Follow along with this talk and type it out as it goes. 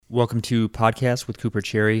Welcome to Podcast with Cooper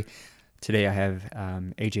Cherry. Today I have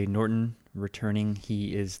AJ Norton returning.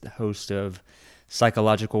 He is the host of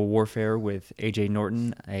Psychological Warfare with AJ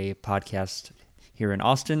Norton, a podcast here in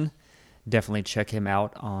Austin. Definitely check him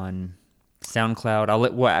out on SoundCloud.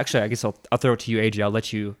 I guess I'll throw it to you, AJ. I'll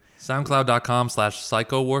let you.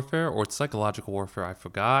 SoundCloud.com/psycho-warfare or it's psychological warfare. I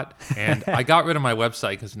forgot. And I got rid of my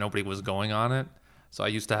website because nobody was going on it. So I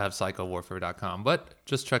used to have psychowarfare.com, but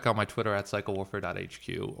just check out my Twitter at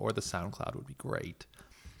psychowarfare.hq or the SoundCloud would be great.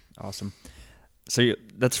 Awesome. So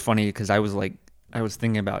that's funny because I was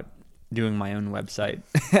thinking about doing my own website.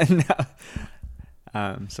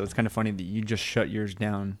 So it's kind of funny that you just shut yours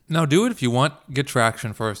down. No, do it if you want. Get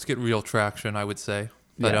traction first. Get real traction, I would say.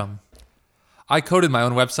 But yeah. I coded my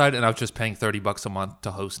own website and I was just paying $30 a month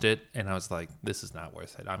to host it. And I was like, this is not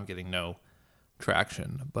worth it. I'm getting no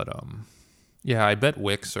traction. But yeah, I bet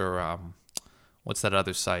Wix or what's that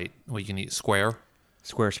other site where you can eat Squarespace.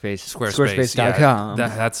 Squarespace.com.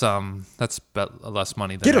 Yeah, that's less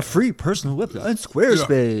money than Get a free personal website on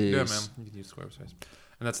Squarespace. Yeah, man. You can use Squarespace.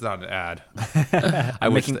 And that's not an ad.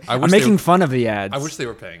 I'm making fun of the ads. I wish they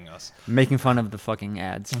were paying us. Making fun of the fucking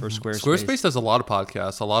ads for Squarespace. Squarespace does a lot of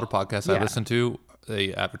podcasts. A lot of podcasts I listen to,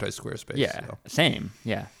 they advertise Squarespace. Yeah, so. Same.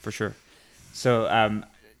 Yeah, for sure. So,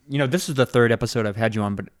 this is the third episode I've had you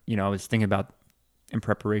on, but, I was thinking about in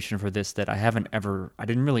preparation for this that I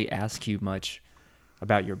didn't really ask you much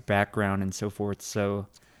about your background and so forth. So,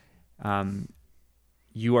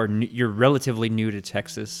 you're relatively new to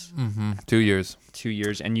Texas. Mm-hmm. 2 years. 2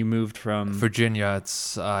 years, and you moved from Virginia.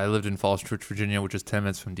 I lived in Falls Church, Virginia, which is 10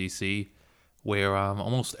 minutes from D.C., where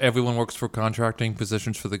almost everyone works for contracting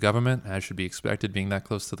positions for the government, as should be expected, being that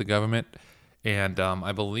close to the government. And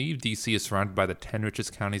I believe D.C. is surrounded by the 10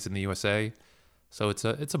 richest counties in the USA, so it's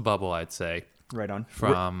a bubble, I'd say. Right on.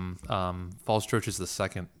 From Falls Church is the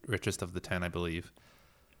second richest of the 10, I believe.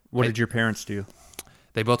 What did your parents do?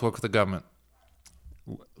 They both work for the government.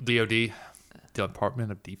 DOD,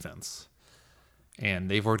 Department of Defense.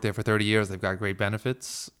 And they've worked there for 30 years. They've got great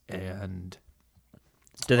benefits. And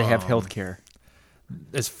do they have health care?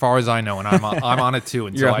 As far as I know, and I'm on it too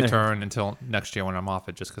until next year when I'm off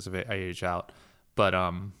it just because I age out. But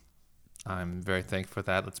I'm very thankful for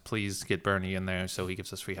that. Let's please get Bernie in there so he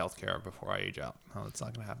gives us free health care before I age out. No, that's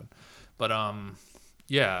not going to happen. But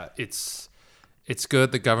yeah, it's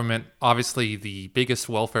good. The government, obviously, the biggest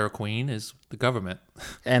welfare queen is the government.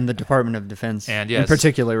 And the Department of Defense. And yes. In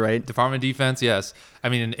particular, right? Department of Defense, yes. I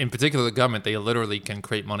mean, in particular, the government, they literally can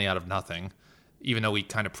create money out of nothing, even though we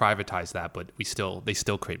kind of privatize that, but they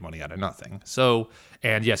still create money out of nothing. So,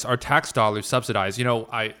 and yes, our tax dollars subsidize. We talked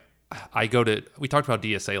about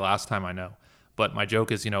DSA last time, I know. But my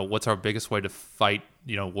joke is, what's our biggest way to fight,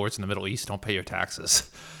 wars in the Middle East? Don't pay your taxes.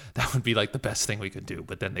 That would be like the best thing we could do,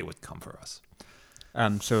 but then they would come for us.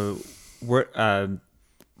 So, what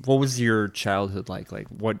was your childhood like? Like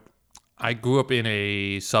what? I grew up in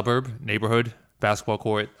a neighborhood, basketball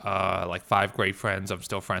court, like 5 great friends I'm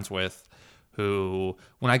still friends with, who,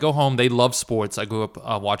 when I go home, they love sports. I grew up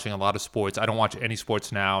watching a lot of sports. I don't watch any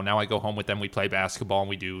sports now. Now I go home with them. We play basketball and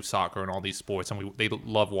we do soccer and all these sports, and they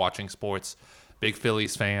love watching sports. Big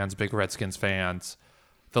Phillies fans, big Redskins fans,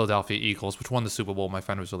 Philadelphia Eagles, which won the Super Bowl. My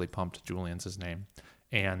friend was really pumped. Julian's his name.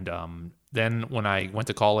 And then when I went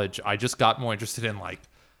to college, I just got more interested in like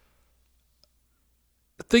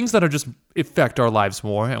things that are just affect our lives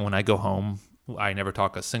more. And when I go home, I never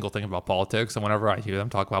talk a single thing about politics. And whenever I hear them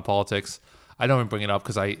talk about politics, I don't even bring it up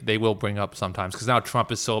because they will bring up sometimes. Because now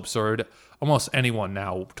Trump is so absurd. Almost anyone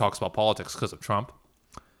now talks about politics because of Trump,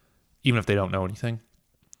 even if they don't know anything.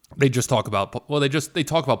 They just talk about they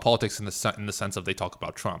talk about politics in the sense of they talk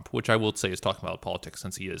about Trump, which I will say is talking about politics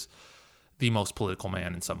since he is the most political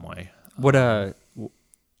man in some way. What are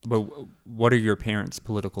your parents'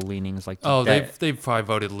 political leanings like? They've probably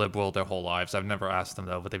voted liberal their whole lives. I've never asked them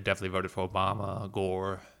though, but they've definitely voted for Obama,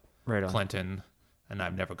 Gore, Clinton, and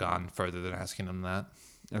I've never gone further than asking them that.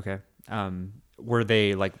 Okay. Were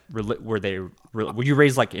they like? Were you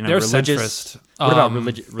raised like in a religious? Centrist. What about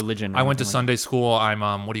religion? I went to Sunday school.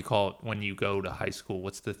 I'm what do you call it when you go to high school?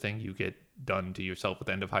 What's the thing you get done to yourself at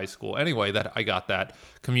the end of high school? Anyway, that I got that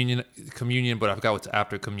communion, but I forgot what's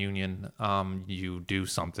after communion. You do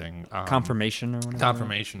something. Confirmation or whatever.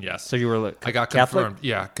 Confirmation, yes. So you were like I got Catholic? confirmed.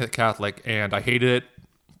 Yeah, Catholic, and I hated it.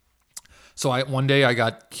 So one day I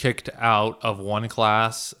got kicked out of one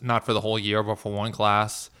class, not for the whole year, but for one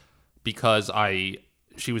class, because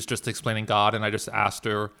she was just explaining God, and I just asked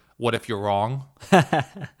her, "What if you're wrong?"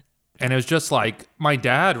 And it was just like, my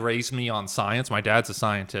dad raised me on science. My dad's a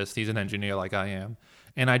scientist. He's an engineer like I am.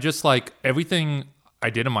 And I just like everything I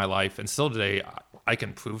did in my life, and still today, I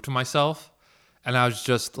can prove to myself. And I was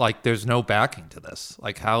just like, there's no backing to this.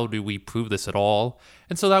 Like, how do we prove this at all?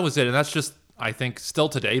 And so that was it. And that's just, I think, still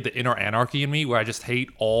today, the inner anarchy in me, where I just hate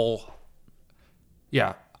all.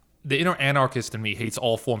 Yeah, the inner anarchist in me hates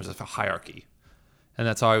all forms of hierarchy. And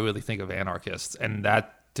that's how I really think of anarchists. And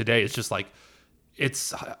that today is just like,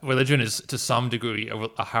 religion is to some degree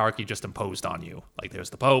a hierarchy just imposed on you. Like, there's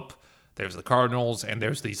the Pope, there's the cardinals, and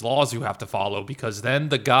there's these laws you have to follow, because then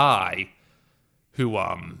the guy who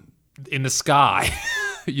in the sky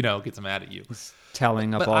gets mad at you,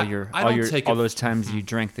 telling up all those times you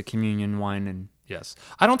drank the communion wine. And yes,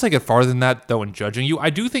 I don't take it farther than that, though, in judging you. I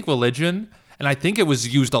do think religion, and I think it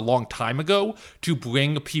was used a long time ago to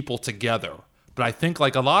bring people together. But I think,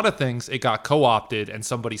 like a lot of things, it got co-opted, and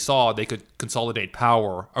somebody saw they could consolidate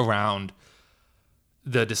power around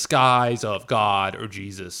the disguise of God or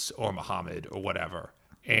Jesus or Muhammad or whatever.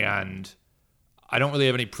 And I don't really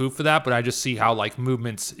have any proof for that, but I just see how like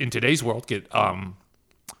movements in today's world get co-opted.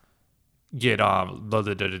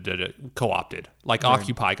 Like right.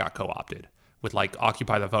 Occupy got co-opted with like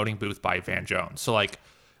Occupy the Voting Booth by Van Jones. So like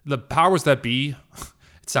the powers that be,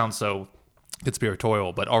 it sounds so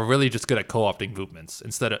conspiratorial, but are really just good at co-opting movements.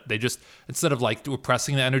 Instead of like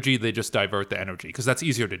repressing the energy, they just divert the energy, because that's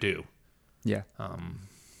easier to do. Yeah.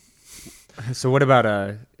 So what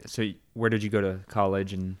about so where did you go to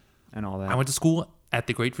college and all that? I went to school at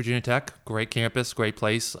the Great Virginia Tech. Great campus, great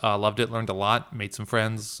place. Loved it, learned a lot, made some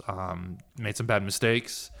friends, made some bad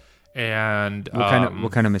mistakes. And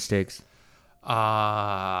what kind of mistakes?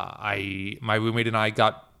 My roommate and I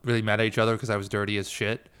got really mad at each other because I was dirty as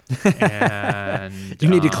shit. And you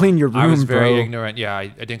need to clean your room, I was very bro. ignorant. Yeah, I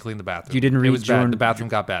didn't clean the bathroom. You didn't read It was bad. The bathroom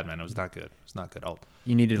got bad, man. It was not good. It's not good.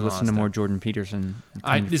 You need to listen to more Jordan Peterson.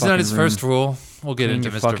 Isn't that his first rule? We'll get into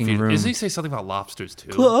Mr. Peterson. Room. Doesn't he say something about lobsters too?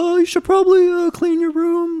 You should probably clean your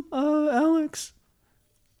room, Alex.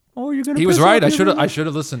 Oh, you're gonna. He was right. I should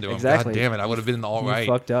have listened to him. Exactly. God damn it! I would have been in the alt-right.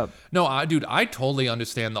 You fucked up. No, I totally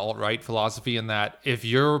understand the alt-right philosophy in that if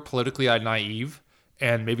you're politically naive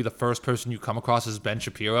and maybe the first person you come across is Ben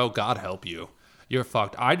Shapiro, God help you. You're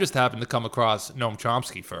fucked. I just happened to come across Noam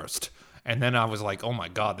Chomsky first. And then I was like, oh my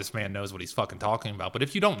God, this man knows what he's fucking talking about. But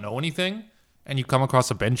if you don't know anything and you come across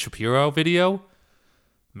a Ben Shapiro video,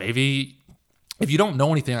 maybe if you don't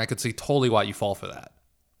know anything, I could see totally why you fall for that.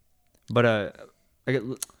 But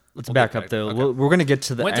let's back up though. Okay. We're gonna get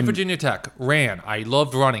to the Went to Virginia Tech, ran. I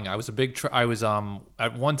loved running. I was I was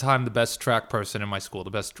at one time the best track person in my school,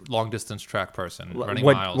 the best long distance track person, running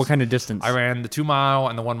miles. What kind of distance? I ran the 2 mile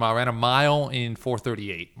and the 1 mile. I ran a mile in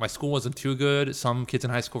 4:38. My school wasn't too good. Some kids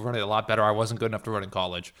in high school run it a lot better. I wasn't good enough to run in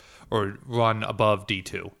college or run above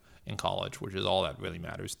D2 in college, which is all that really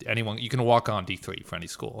matters. Anyone, you can walk on D3 for any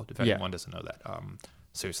school. If anyone doesn't know that,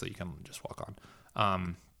 seriously, you can just walk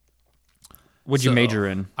on. What'd you major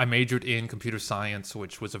in? I majored in computer science,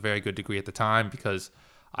 which was a very good degree at the time because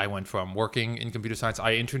I went from working in computer science.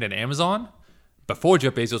 I interned at Amazon before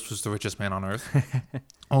Jeff Bezos was the richest man on earth.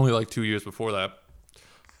 Only like 2 years before that.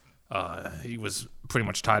 He was pretty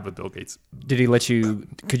much tied with Bill Gates. Did he let you?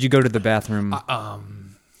 Could you go to the bathroom?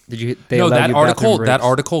 Did you? No, that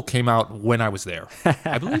article came out when I was there.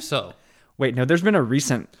 I believe so. Wait, no. There's been a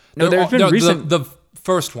recent. No, there's been recent. The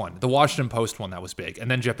first one, the Washington Post one, that was big, and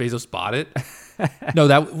then Jeff Bezos bought it. No,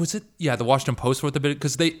 that was it. Yeah, the Washington Post wrote the bit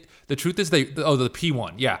because the truth is the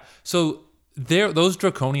P1. Yeah, so those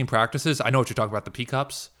draconian practices. I know what you're talking about. The P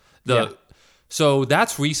cups. So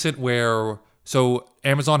that's recent. So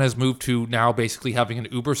Amazon has moved to now basically having an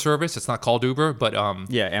Uber service. It's not called Uber, but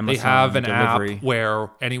Amazon they have an delivery app where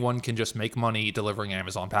anyone can just make money delivering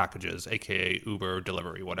Amazon packages, aka Uber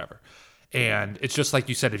delivery, whatever. And it's just like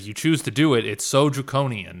you said, if you choose to do it, it's so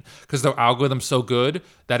draconian because their algorithm's so good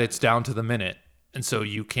that it's down to the minute. And so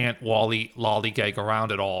you can't lollygag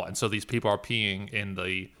around at all. And so these people are peeing in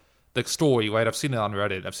the story, right? I've seen it on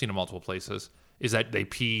Reddit. I've seen it multiple places, is that they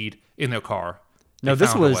peed in their car. No,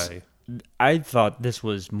 I thought this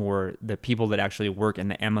was more the people that actually work in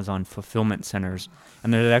the Amazon fulfillment centers.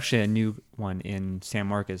 And there's actually a new one in San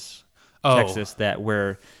Marcos, Texas,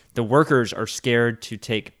 where the workers are scared to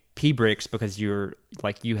take pee breaks because you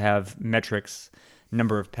have metrics,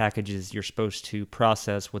 number of packages you're supposed to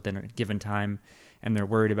process within a given time, and they're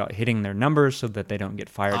worried about hitting their numbers so that they don't get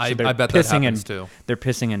fired. I bet that happens too. They're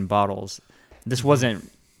pissing in bottles. This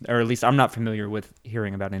wasn't, or at least I'm not familiar with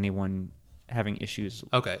hearing about anyone having issues.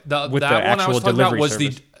 Okay, with that the one actual I was talking about was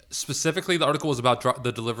service. Specifically the article was about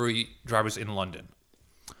the delivery drivers in London,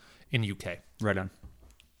 in UK. Right on.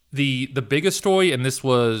 The biggest story, and this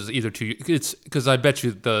was either it's because I bet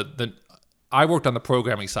you I worked on the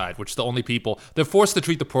programming side, which the only people they're forced to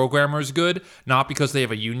treat the programmers good, not because they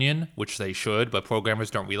have a union, which they should, but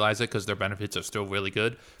programmers don't realize it because their benefits are still really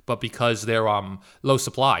good, but because they're low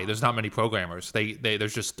supply. There's not many programmers.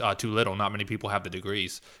 There's just too little. Not many people have the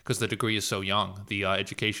degrees because the degree is so young. The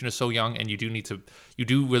education is so young, and you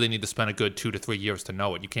do really need to spend a good 2 to 3 years to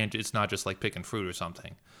know it. You can't. It's not just like picking fruit or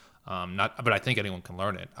something. But I think anyone can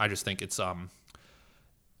learn it. I just think it's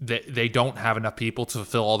They don't have enough people to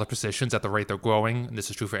fulfill all the positions at the rate they're growing. And this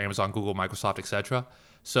is true for Amazon, Google, Microsoft, etc.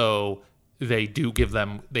 So they do give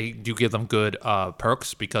them good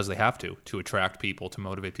perks because they have to attract people, to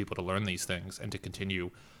motivate people to learn these things and to continue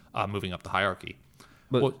moving up the hierarchy.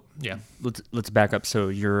 But well, yeah. Let's back up. So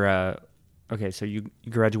you're okay. So you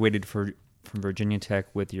graduated from Virginia Tech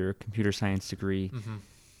with your computer science degree. Mm-hmm.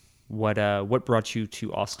 What brought you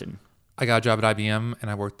to Austin? I got a job at IBM,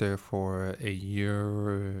 and I worked there for a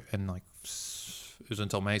year and it was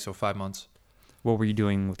until May, so 5 months. What were you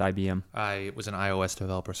doing with IBM? I was an iOS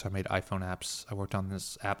developer, so I made iPhone apps. I worked on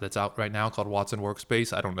this app that's out right now called Watson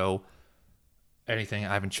Workspace. I don't know anything.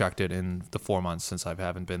 I haven't checked it in the 4 months since I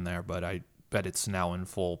haven't been there, but I bet it's now in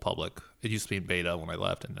full public. It used to be in beta when I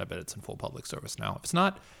left, and I bet it's in full public service now. If it's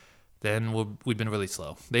not, then we've been really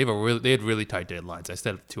slow. They had really tight deadlines. I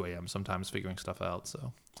stayed at 2 a.m. sometimes figuring stuff out,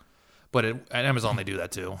 so... But at Amazon, they do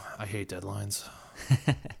that too. I hate deadlines.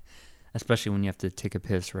 Especially when you have to take a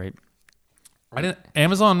piss, right?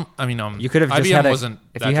 Amazon, you could have just IBM wasn't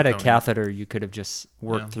if you had a catheter, you could have just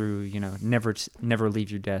worked through, never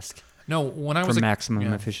leave your desk. No, when I was for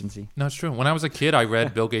maximum efficiency. No, it's true. When I was a kid, I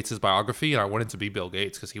read Bill Gates' biography, and I wanted to be Bill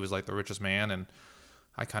Gates because he was like the richest man, and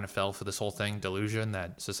I kind of fell for this whole delusion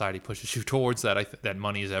that society pushes you towards, that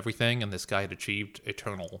money is everything, and this guy had achieved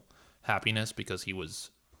eternal happiness because he was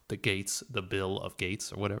the Bill of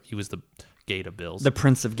Gates or whatever. He was the Gate of Bills. The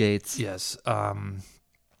Prince of Gates. Yes.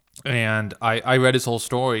 And I read his whole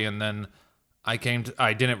story, and then I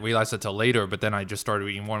didn't realize it till later, but then I just started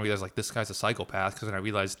reading more and realized like this guy's a psychopath, because then I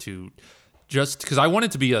realized because I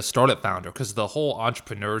wanted to be a startup founder, because the whole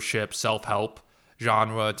entrepreneurship, self-help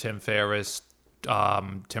genre, Tim Ferriss,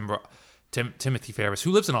 Timothy Ferriss,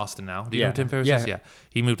 who lives in Austin now. Do you know who Tim Ferriss is? Yeah.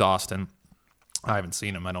 He moved to Austin. I haven't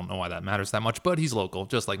seen him. I don't know why that matters that much, but he's local,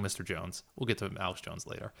 just like Mr. Jones. We'll get to Alex Jones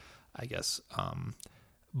later, I guess.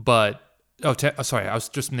 Sorry, I was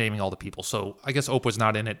just naming all the people. So I guess Oprah's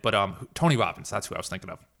not in it, but Tony Robbins, that's who I was thinking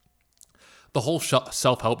of. The whole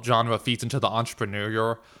self-help genre feeds into the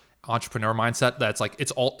entrepreneur mindset. That's like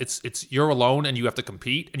it's you're alone and you have to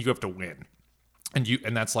compete and you have to win,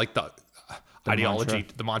 and that's like the ideology,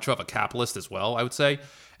 the mantra of a capitalist as well, I would say.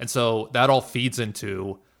 And so that all feeds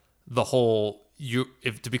into the whole.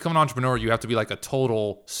 To become an entrepreneur, you have to be like a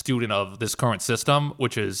total student of this current system,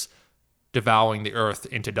 which is devouring the earth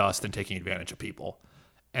into dust and taking advantage of people.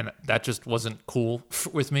 And that just wasn't cool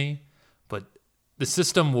with me. But the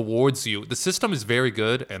system rewards you. The system is very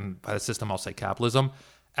good, and by the system I'll say capitalism,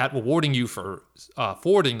 at rewarding you for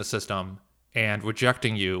forwarding the system and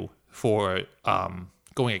rejecting you for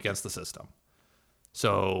going against the system.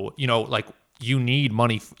 So, like you need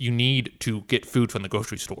money. You need to get food from the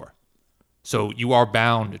grocery store. So you are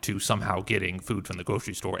bound to somehow getting food from the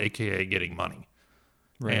grocery store, aka getting money.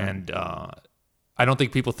 Right. And I don't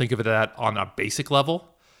think people think of it that on a basic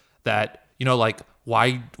level. That like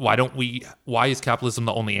why is capitalism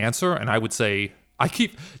the only answer? And I would say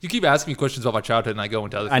you keep asking me questions about my childhood, and I go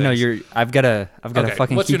into other things. I know I've got to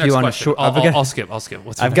fucking What's keep you on question? a short. I'll skip. What's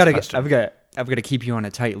your next question? I've got to keep you on a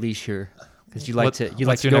tight leash here, because you like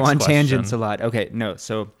to go on tangents a lot. Okay, no,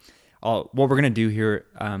 so. What we're going to do here,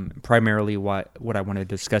 primarily what I want to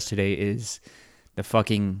discuss today is the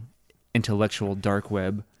fucking intellectual dark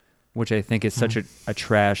web, which I think is such a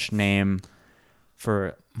trash name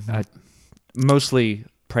for mostly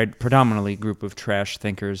predominantly group of trash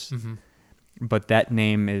thinkers. Mm-hmm. But that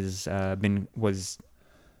name was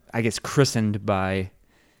I guess christened by,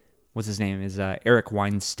 what's his name, is Eric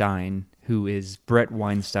Weinstein, who is Brett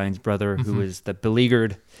Weinstein's brother, who is the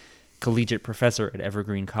beleaguered collegiate professor at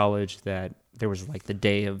Evergreen College, that there was like the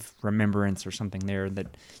day of remembrance or something there that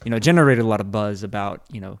generated a lot of buzz about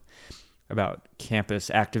campus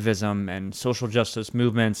activism and social justice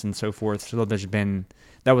movements and so forth. So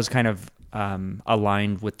that was kind of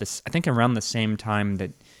aligned with this, I think around the same time that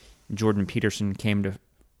Jordan Peterson came to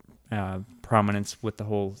prominence with the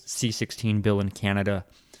whole C-16 bill in Canada.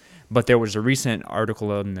 But there was a recent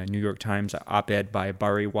article in the New York Times, op-ed by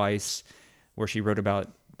Bari Weiss, where she wrote about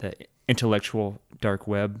the intellectual dark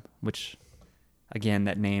web, which, again,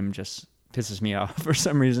 that name just pisses me off for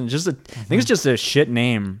some reason. I think it's just a shit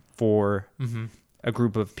name for a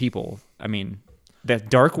group of people. I mean, that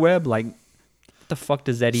dark web, like, the fuck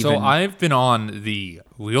does that So even... I've been on the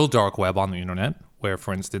real dark web on the internet, where,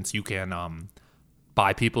 for instance, you can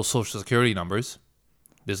buy people's social security numbers.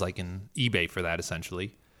 There's like an eBay for that,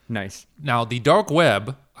 essentially. Nice. Now, the dark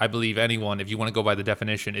web, I believe anyone, if you want to go by the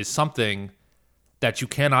definition, is something that you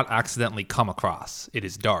cannot accidentally come across. It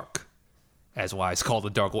is dark. As why it's called the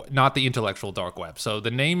dark web, not the intellectual dark web. So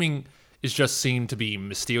the naming is just seen to be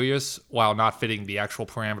mysterious while not fitting the actual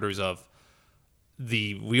parameters of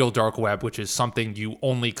the real dark web, which is something you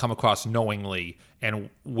only come across knowingly and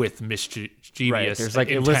with mischievous Right, there's like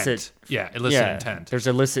intent. illicit intent. There's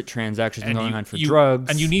illicit transactions And going on for you- drugs.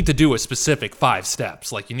 And you need to do a specific 5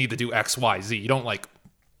 steps. Like, you need to do X, Y, Z. You don't like,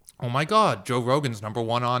 oh my God, Joe Rogan's number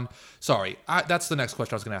 1 on... Sorry, that's the next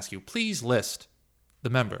question I was going to ask you. Please list the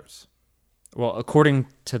members. Well, according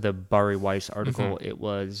to the Bari Weiss article, Mm-hmm. it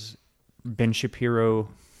was Ben Shapiro,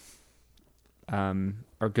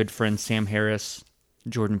 our good friend Sam Harris,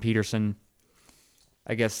 Jordan Peterson.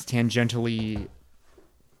 I guess tangentially,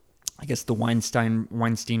 the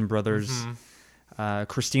Weinstein brothers, Mm-hmm.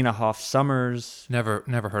 Christina Hoff Sommers. Never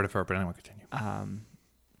heard of her, but anyway, continue.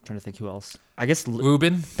 Trying to think who else. I guess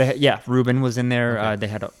Rubin? Ruben was in there.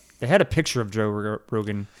 Okay. They had a picture of Joe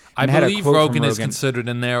Rogan. I and had a believe quote from Rogan is considered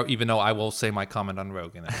in there, even though I will say my comment on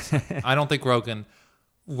Rogan is. I don't think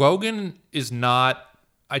Rogan is not...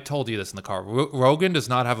 I told you this in the car. Rogan does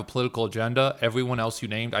not have a political agenda. Everyone else you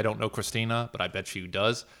named, I don't know Christina, but I bet she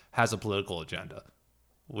does, has a political agenda.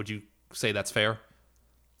 Would you say that's fair?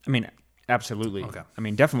 I mean, absolutely. Okay. I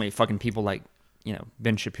mean, definitely fucking people like,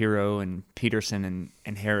 Ben Shapiro and Peterson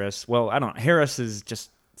and Harris. Well, Harris is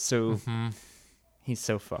just so... He's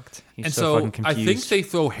so fucked. He's And so fucking so I confused. think they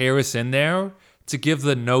throw Harris in there to give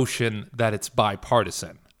the notion that it's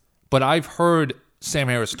bipartisan. But I've heard Sam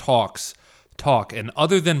Harris talk, and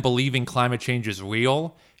other than believing climate change is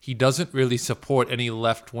real, he doesn't really support any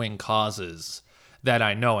left-wing causes that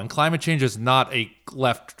I know. And climate change is not a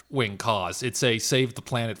left-wing cause. It's a save the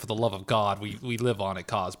planet for the love of God, we live on it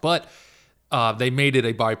cause. But they made it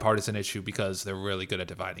a bipartisan issue because they're really good at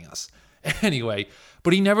dividing us. Anyway,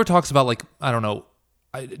 but he never talks about, like, I don't know.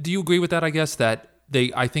 Do you agree with that, I guess, that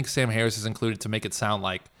I think Sam Harris is included to make it sound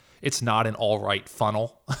like it's not an all-right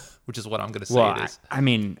funnel, which is what I'm going to say it is. I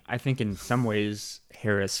mean, I think in some ways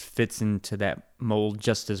Harris fits into that mold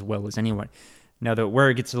just as well as anyone. Now, where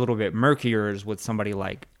it gets a little bit murkier is with somebody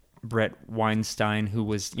like Brett Weinstein, who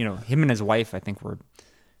was, him and his wife, I think, were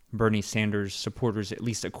Bernie Sanders supporters, at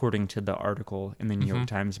least according to the article in the New York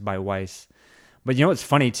Times by Weiss. But what's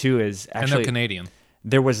funny, too, is actually... And they're Canadian.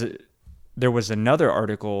 There was another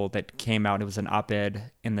article that came out. It was an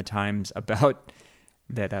op-ed in the Times about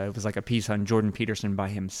that. It was like a piece on Jordan Peterson by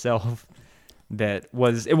himself. It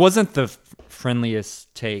wasn't the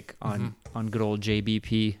friendliest take on good old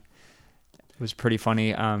JBP. It was pretty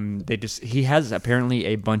funny. He has apparently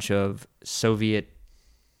a bunch of Soviet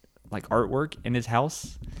like artwork in his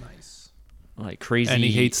house. Nice. Like crazy. And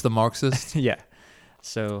he hates the Marxists. Yeah.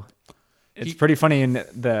 So it's pretty funny. And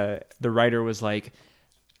the writer was like,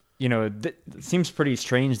 it seems pretty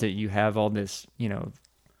strange that you have all this,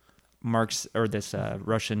 Marx or this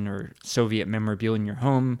Russian or Soviet memorabilia in your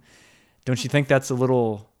home. Don't you think that's a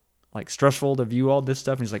little like stressful to view all this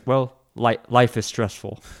stuff? And he's like, well, life is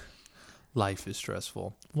stressful. Life is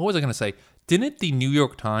stressful. What was I going to say? Didn't the New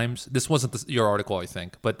York Times, this wasn't your article, I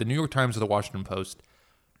think, but the New York Times or the Washington Post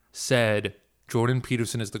said Jordan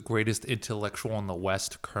Peterson is the greatest intellectual in the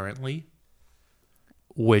West currently?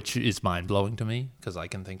 Which is mind-blowing to me, because I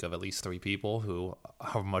can think of at least 3 people who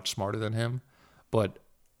are much smarter than him. But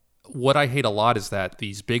what I hate a lot is that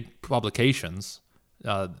these big publications,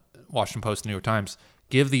 Washington Post, New York Times,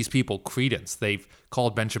 give these people credence. They've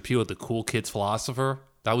called Ben Shapiro the cool kid's philosopher.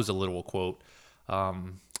 That was a literal quote.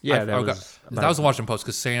 Yeah, that was the Washington Post,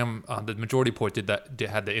 because Sam, the Majority Report, had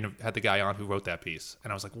the guy on who wrote that piece.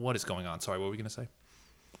 And I was like, what is going on? Sorry, what were we going to say?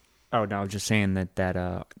 Oh, no, I was just saying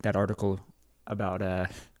that article about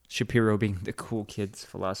Shapiro being the cool kid's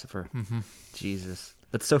philosopher. Jesus.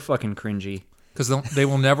 That's so fucking cringy. Because they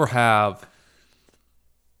will never have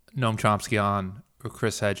Noam Chomsky on, or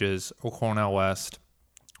Chris Hedges, or Cornel West,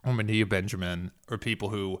 or Medea Benjamin, or people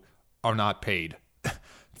who are not paid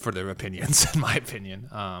for their opinions, in my opinion.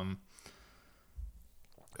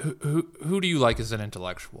 Who do you like as an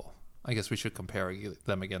intellectual? I guess we should compare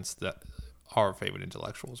them against our favorite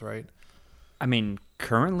intellectuals, right? I mean,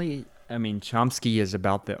 currently... Chomsky is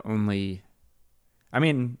about the only... I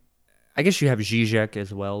guess you have Zizek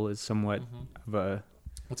as well as somewhat of a...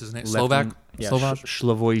 What's his name? Slovak? Yeah, Slovak?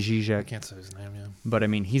 Slavoj I Zizek. can't say his name, yeah. But,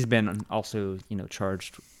 he's been also,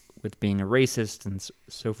 charged with being a racist and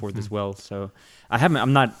so forth as well. So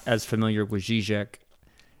I'm not as familiar with Zizek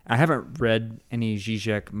I haven't read any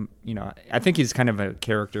Zizek. You know, I think he's kind of a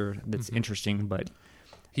character that's interesting, but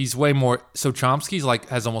He's way more. So Chomsky's like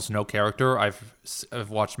has almost no character. I've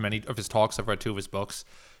watched many of his talks. I've read 2 of his books.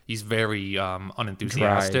 He's very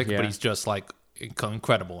unenthusiastic, Dry, yeah. but he's just like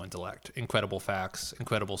incredible intellect, incredible facts,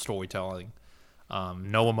 incredible storytelling.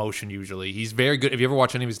 No emotion usually. He's very good. If you ever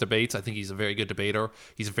watch any of his debates, I think he's a very good debater.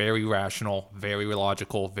 He's very rational, very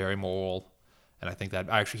logical, very moral. And I think that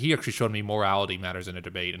he actually showed me morality matters in a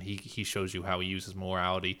debate, and he shows you how he uses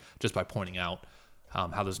morality just by pointing out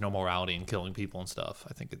how there's no morality in killing people and stuff.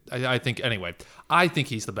 I think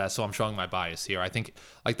he's the best. So I'm showing my bias here. I think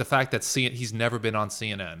like the fact that he's never been on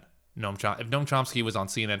CNN. If Noam Chomsky was on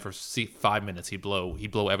CNN for 5 minutes, he'd blow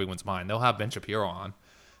everyone's mind. They'll have Ben Shapiro on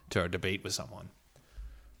to debate with someone.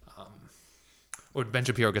 Or Ben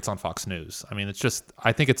Shapiro gets on Fox News. I mean, it's just,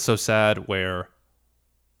 I think it's so sad where,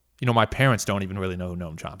 you know, my parents don't even really know who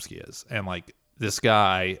Noam Chomsky is. And like this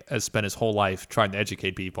guy has spent his whole life trying to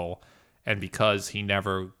educate people. And because he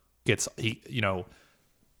never gets, Sam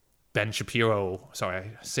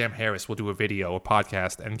Harris will do a video or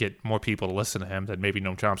podcast and get more people to listen to him than maybe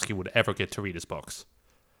Noam Chomsky would ever get to read his books.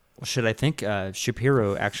 Well, should I think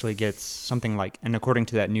Shapiro actually gets something like, and according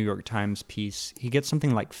to that New York Times piece, he gets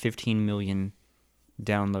something like 15 million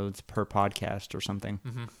downloads per podcast or something,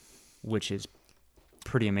 which is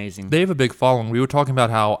pretty amazing. They have a big following. We were talking about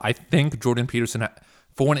how I think Jordan Peterson,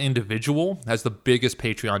 for an individual, has the biggest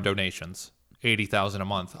Patreon donations, 80,000 a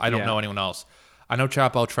month. I don't know anyone else. I know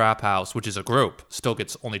Chappelle Trap House, which is a group, still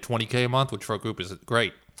gets only 20K a month, which for a group is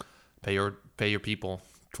great. Pay your people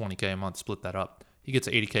 20K a month, split that up. He gets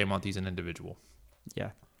 80K a month. He's an individual.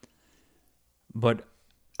 Yeah. But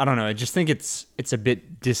I don't know. I just think it's a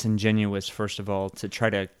bit disingenuous, first of all, to try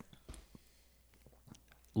to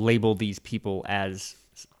label these people as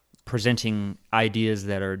presenting ideas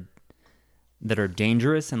that are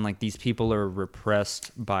dangerous, and like these people are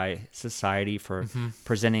repressed by society for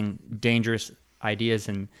presenting dangerous ideas,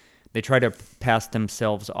 and they try to pass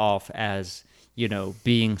themselves off as, you know,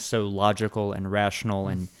 being so logical and rational,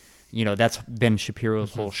 and you know, that's Ben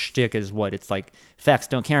Shapiro's whole shtick, is what it's like, facts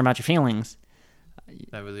don't care about your feelings.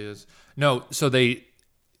 That really is. No, so they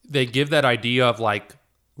give that idea of like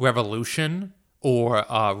revolution or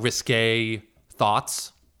risque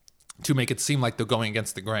thoughts to make it seem like they're going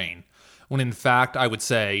against the grain, when in fact I would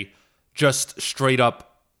say just straight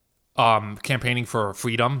up campaigning for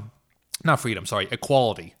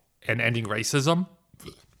equality and ending racism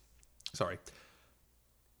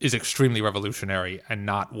is extremely revolutionary and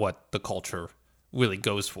not what the culture really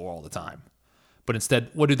goes for all the time. But instead,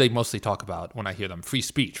 what do they mostly talk about when I hear them? Free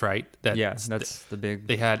speech, right? That's the big...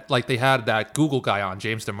 They had that Google guy on,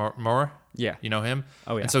 James Damore. Yeah. You know him?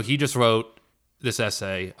 Oh, yeah. And so he just wrote this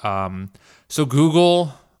essay. So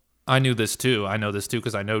Google, I knew this too. I know this too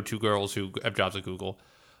because I know 2 girls who have jobs at Google.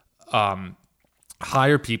 Prefer to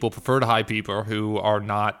hire people who are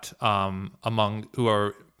not who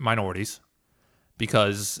are minorities,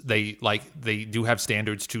 because they do have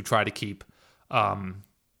standards to try to keep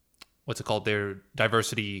their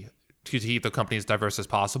diversity, to keep the company as diverse as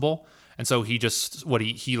possible. And so he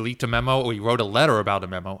leaked a memo, or he wrote a letter about a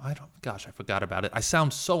memo. I forgot about it. I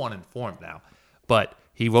sound so uninformed now. But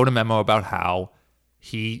he wrote a memo about how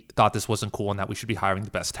he thought this wasn't cool and that we should be hiring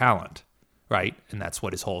the best talent, right? And that's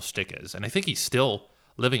what his whole shtick is. And I think he's still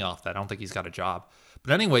living off that. I don't think he's got a job.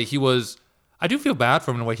 But anyway, I do feel bad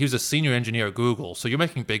for him in a way. He was a senior engineer at Google, so you're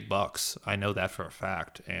making big bucks. I know that for a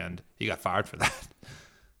fact, and he got fired for that.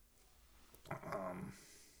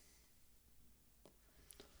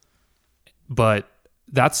 But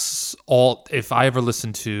that's all. If I ever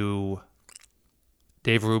listen to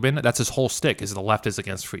Dave Rubin, that's his whole stick, is the left is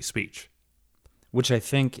against free speech. Which I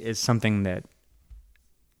think is something that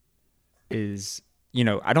is, you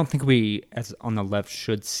know, I don't think we, as on the left,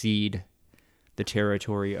 should cede the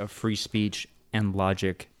territory of free speech and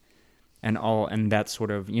logic and that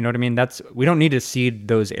sort of, you know what I mean? We don't need to cede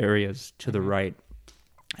those areas to the right.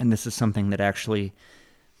 And this is something that actually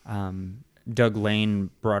Doug Lane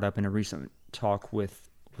brought up in a recent talk with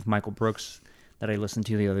Michael Brooks that I listened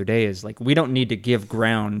to the other day, is like, we don't need to give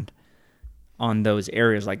ground on those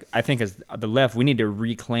areas. Like, I think as the left, we need to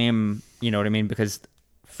reclaim, you know what I mean? Because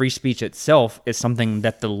free speech itself is something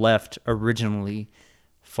that the left originally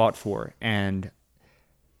fought for. And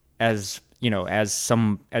as, you know, as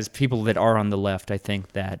people that are on the left, I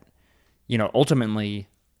think that, you know, ultimately,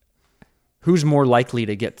 who's more likely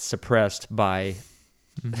to get suppressed by,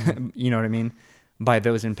 you know what I mean, by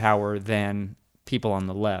those in power than people on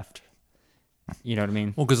the left? You know what I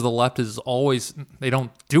mean? Well, because the left is always, they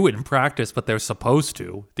don't do it in practice, but they're supposed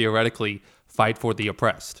to theoretically fight for the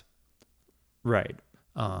oppressed. Right.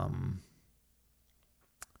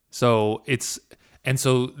 So it's, and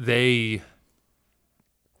so they,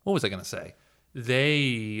 what was I going to say?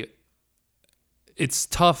 It's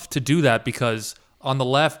tough to do that because on the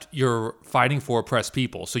left, you're fighting for oppressed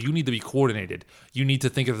people. So you need to be coordinated. You need to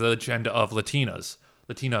think of the agenda of Latinos,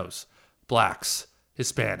 blacks,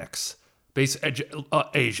 Hispanics,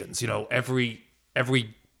 Asians, every,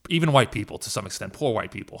 even white people to some extent, poor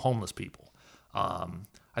white people, homeless people.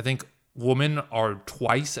 I think women are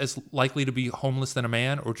twice as likely to be homeless than a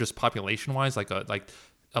man, or just population-wise, like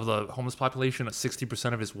of the homeless population,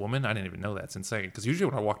 60% of is women. I didn't even know that. It's insane. Because usually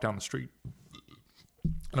when I walk down the street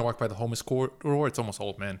and I walk by the homeless corridor, it's almost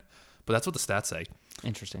old men. But that's what the stats say.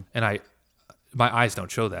 Interesting. And my eyes don't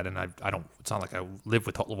show that, and I don't. It's not like I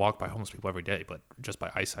walk by homeless people every day, but just by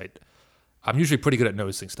eyesight, I'm usually pretty good at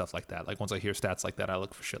noticing stuff like that. Like once I hear stats like that, I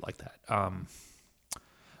look for shit like that.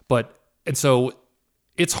 And so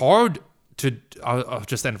it's hard to. I'll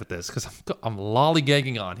just end with this because I'm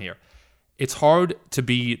lollygagging on here. It's hard to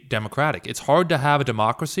be democratic. It's hard to have a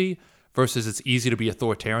democracy versus it's easy to be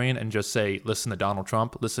authoritarian and just say, listen to Donald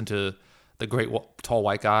Trump, listen to the great tall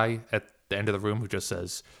white guy at the end of the room who just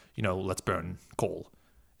says, let's burn coal.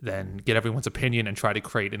 Then get everyone's opinion and try to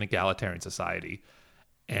create an egalitarian society.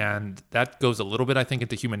 And that goes a little bit, I think,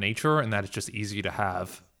 into human nature, and that it's just easy to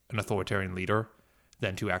have an authoritarian leader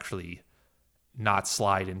than to actually not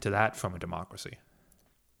slide into that from a democracy.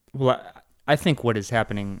 Well, I think what is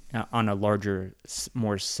happening on a larger,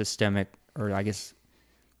 more systemic, or I guess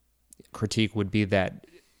critique would be that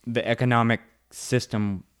the economic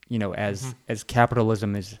system, as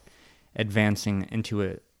capitalism is advancing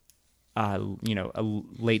into a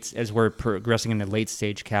late, as we're progressing into late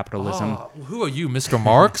stage capitalism. Oh, who are you, Mr.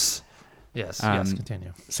 Marx? Yes,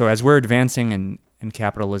 continue. So as we're advancing and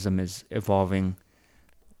capitalism is evolving,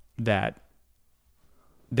 that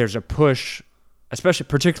there's a push,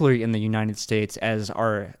 particularly in the United States, as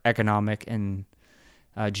our economic and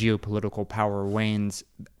geopolitical power wanes.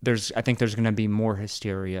 I think there's going to be more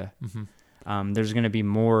hysteria. Mm-hmm. There's going to be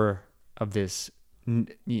more of this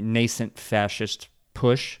nascent fascist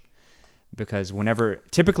push, because whenever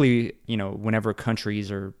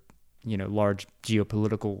countries or large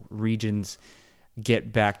geopolitical regions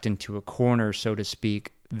get backed into a corner, so to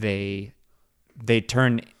speak, they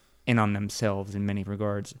turn in on themselves in many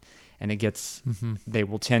regards, and they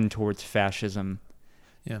will tend towards fascism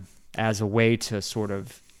as a way to sort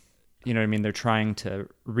of, they're trying to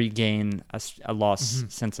regain a lost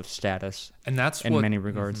sense of status, and that's in many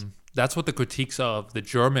regards. That's what the critiques of the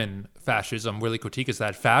German fascism really critique, is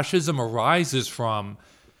that fascism arises from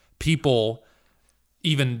people,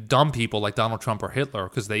 even dumb people like Donald Trump or Hitler,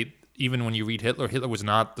 because even when you read Hitler was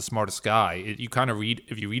not the smartest guy. If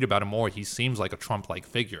you read about him more, he seems like a Trump-like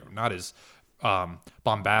figure, not as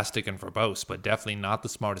bombastic and verbose, but definitely not the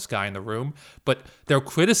smartest guy in the room. But their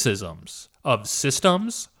criticisms of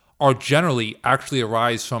systems are generally actually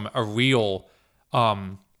arise from a real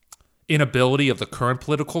inability of the current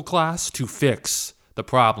political class to fix the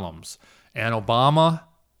problems. And Obama,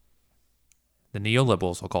 the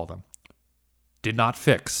neoliberals, I'll call them, did not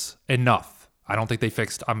fix enough. I don't think they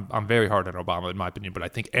fixed. I'm very hard on Obama, in my opinion, but I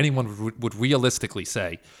think anyone would realistically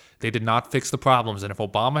say they did not fix the problems. And if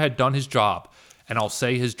Obama had done his job, and I'll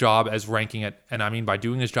say his job as ranking it, and I mean by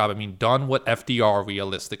doing his job, I mean done what FDR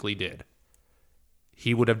realistically did,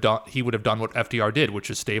 he would have done what FDR did, which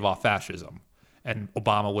is stave off fascism. And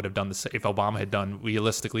Obama would have done the same. If Obama had done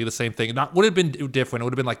realistically the same thing, it would have been different. It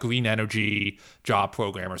would have been like green energy job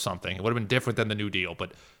program or something. It would have been different than the New Deal,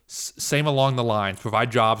 but same along the lines.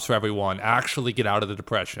 Provide jobs for everyone. Actually get out of the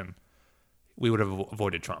depression. We would have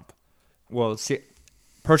avoided Trump. Well, see,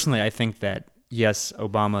 personally, I think that yes,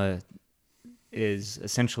 Obama is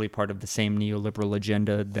essentially part of the same neoliberal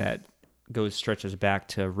agenda that stretches back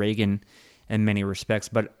to Reagan in many respects.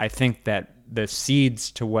 But I think that the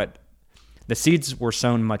seeds were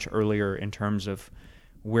sown much earlier in terms of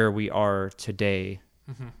where we are today,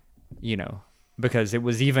 because it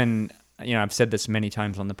was even, I've said this many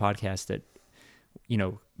times on the podcast that,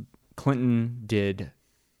 Clinton did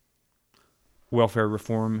welfare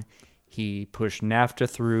reform. He pushed NAFTA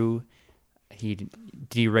through. He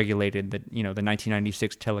deregulated the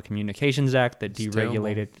 1996 Telecommunications Act that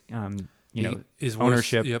deregulated,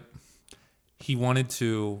 ownership. Yep. He wanted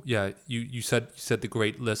to, you said the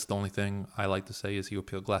Great List. The only thing I like to say is he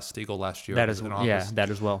repealed Glass-Steagall last year. That as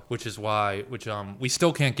well. Which is why, we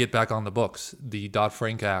still can't get back on the books. The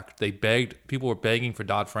Dodd-Frank Act, people were begging for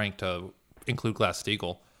Dodd-Frank to include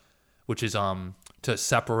Glass-Steagall, which is to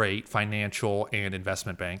separate financial and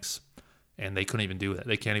investment banks. And they couldn't even do that.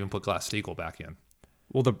 They can't even put Glass-Steagall back in.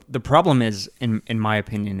 Well, the problem is, in my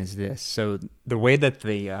opinion, is this. So the way that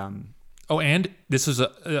the Oh, and this is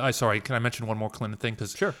sorry, can I mention one more Clinton thing?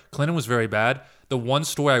 Because Sure. Clinton was very bad. The one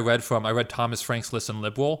story I read Thomas Frank's Listen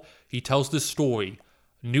Liberal. He tells this story.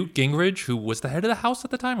 Newt Gingrich, who was the head of the House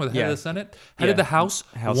at the time, or the head of the Senate, head of the House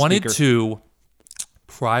wanted Speaker. to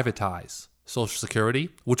privatize Social Security,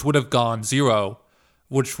 which would have gone zero,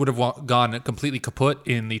 which would have gone completely kaput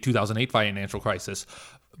in the 2008 financial crisis.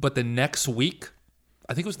 But the next week,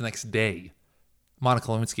 I think it was the next day, Monica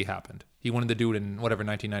Lewinsky happened. He wanted to do it in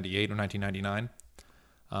 1998 or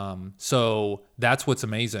 1999. So that's what's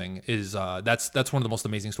amazing is that's one of the most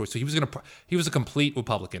amazing stories. So he was a complete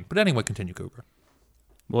Republican. But anyway, continue, Cooper.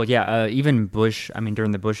 Well, yeah, even Bush,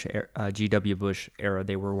 during the G.W. Bush era,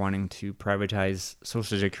 they were wanting to privatize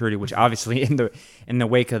Social Security, which obviously in the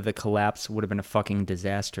wake of the collapse would have been a fucking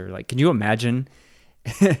disaster. Like, can you imagine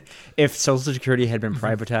if Social Security had been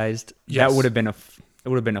privatized? Yes. That would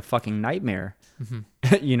have been a fucking nightmare.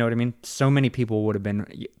 You know what I mean? So many people would have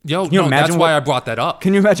been. That's why I brought that up.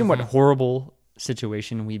 Can you imagine what horrible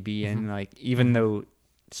situation we'd be in? Like, even though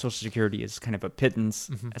Social Security is kind of a pittance,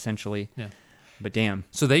 essentially. Yeah. But damn.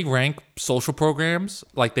 So they rank social programs,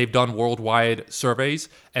 like they've done worldwide surveys,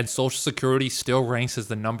 and Social Security still ranks as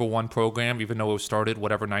the number one program, even though it was started,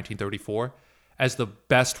 1934, as the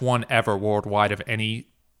best one ever worldwide of any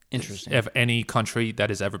country that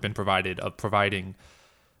has ever been providing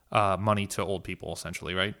money to old people,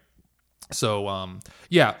 essentially, right? So,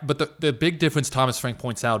 but the big difference Thomas Frank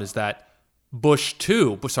points out is that Bush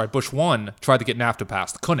 1 tried to get NAFTA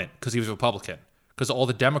passed, couldn't, because he was a Republican, because all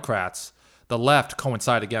the Democrats, the left,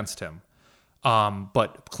 coincide against him.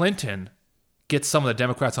 But Clinton gets some of the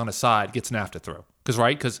Democrats on his side, gets NAFTA through.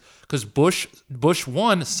 Because Bush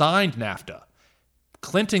 1 signed NAFTA.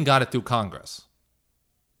 Clinton got it through Congress.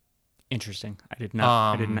 Interesting. I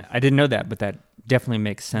didn't know that, but that definitely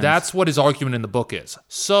makes sense. That's what his argument in the book is.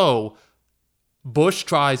 So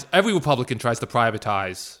every Republican tries to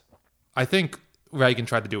privatize. I think Reagan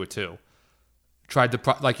tried to do it too. Tried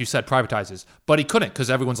to, like you said, privatizes. But he couldn't because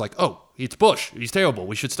everyone's like, oh, it's Bush. He's terrible.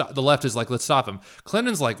 We should stop. The left is like, let's stop him.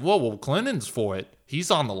 Clinton's like, whoa, well, Clinton's for it.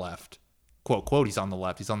 He's on the left. Quote, quote, he's on the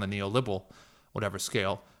left. He's on the neoliberal, whatever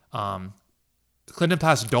scale. Clinton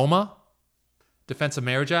passed DOMA, Defense of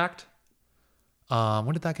Marriage Act.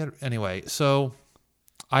 When did that get? Anyway, so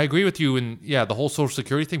I agree with you. And yeah, the whole Social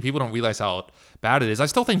Security thing, people don't realize how bad it is. I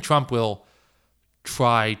still think Trump will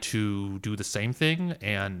try to do the same thing,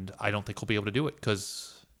 and I don't think he'll be able to do it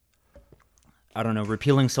because I don't know,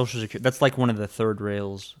 repealing Social Security, that's like one of the third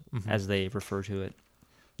rails, as they refer to it,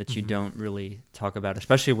 that you don't really talk about,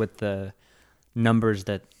 especially with the numbers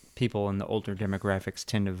that people in the older demographics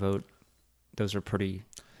tend to vote. Those are pretty,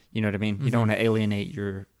 you know what I mean? You don't want to alienate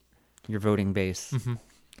your voting base.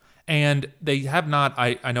 And they have not,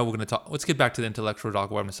 I know we're going to talk, let's get back to the intellectual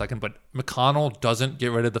dog war in a second, but McConnell doesn't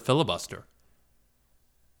get rid of the filibuster.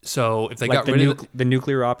 So if they got rid of the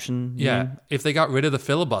nuclear option, if they got rid of the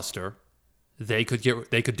filibuster, they could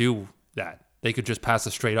do that. They could just pass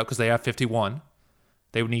it straight up because they have 51.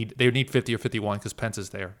 They would need 50 or 51 because Pence is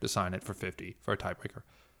there to sign it for 50 for a tiebreaker.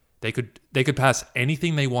 They could pass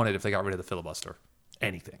anything they wanted if they got rid of the filibuster.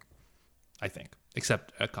 Anything, I think,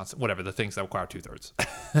 except whatever the things that require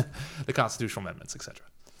 2/3, the constitutional amendments, etc.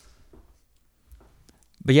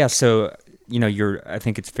 But yeah, so I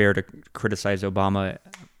think it's fair to criticize Obama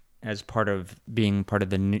as part of being part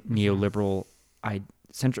of the neoliberal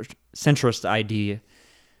centrist idea.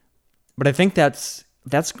 But I think that's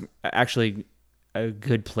actually a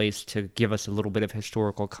good place to give us a little bit of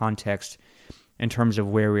historical context in terms of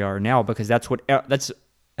where we are now, because that's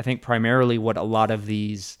I think primarily what a lot of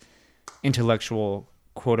these intellectual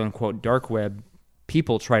quote unquote dark web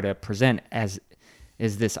people try to present as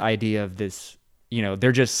is this idea of this.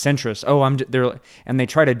 They're just centrist. And they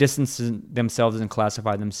try to distance themselves and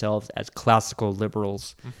classify themselves as classical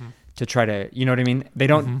liberals to try to, you know what I mean? They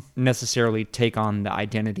don't necessarily take on the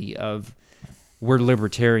identity of we're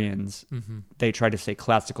libertarians. They try to say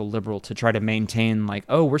classical liberal to try to maintain like,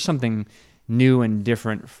 oh, we're something new and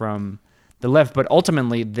different from the left. But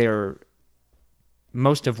ultimately,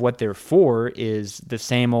 most of what they're for is the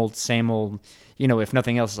same old, if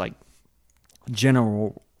nothing else, like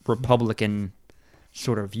general Republican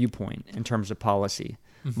sort of viewpoint in terms of policy.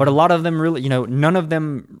 But a lot of them really, none of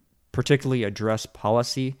them particularly address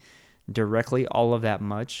policy directly all of that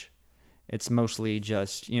much. It's mostly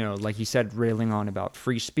just, like you said, railing on about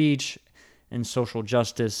free speech and social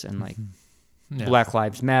justice and like Black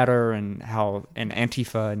Lives Matter and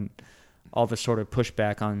Antifa and all the sort of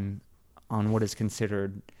pushback on what is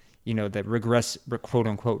considered, the quote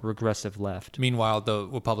unquote regressive left. Meanwhile, the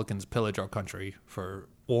Republicans pillage our country for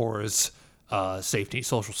wars,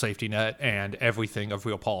 social safety net, and everything of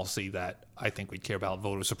real policy that I think we'd care about.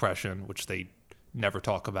 Voter suppression, which they never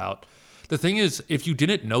talk about. The thing is, if you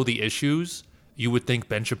didn't know the issues, you would think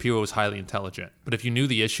Ben Shapiro was highly intelligent. But if you knew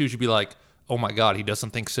the issues, you'd be like, oh my God, he doesn't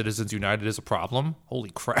think Citizens United is a problem? Holy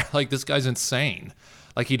crap. Like, this guy's insane.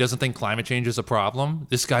 Like, he doesn't think climate change is a problem?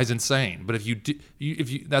 This guy's insane. But if you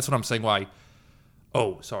that's what I'm saying why.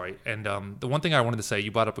 Oh, sorry. And the one thing I wanted to say,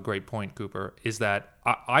 you brought up a great point, Cooper, is that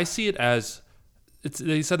I see it as,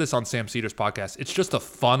 they said this on Sam Cedars' podcast, it's just a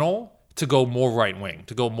funnel to go more right-wing,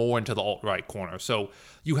 to go more into the alt-right corner. So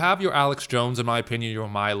you have your Alex Jones, in my opinion, your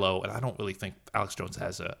Milo, and I don't really think Alex Jones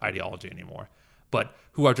has an ideology anymore, but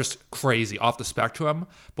who are just crazy, off the spectrum.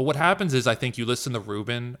 But what happens is I think you listen to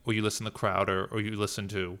Rubin, or you listen to Crowder, or you listen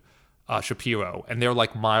to Shapiro, and they're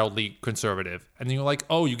like mildly conservative. And then you're like,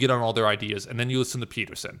 oh, you get on all their ideas. And then you listen to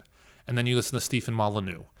Peterson. And then you listen to Stephen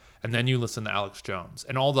Molyneux. And then you listen to Alex Jones.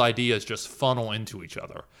 And all the ideas just funnel into each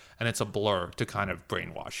other. And it's a blur to kind of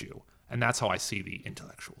brainwash you. And that's how I see the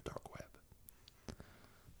intellectual dark web.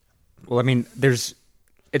 Well, I mean,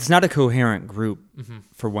 it's not a coherent group,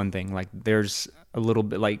 for one thing. Like, there's a little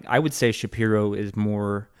bit, like, I would say Shapiro is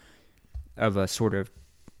more of a sort of,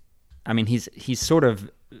 I mean, he's sort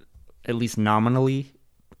of, at least nominally,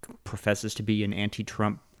 professes to be an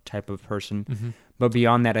anti-Trump type of person. But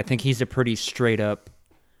beyond that, I think he's a pretty straight up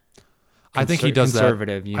I think he does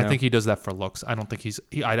conservative. I think he does that for looks. I don't think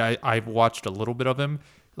I've watched a little bit of him.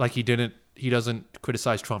 Like, he doesn't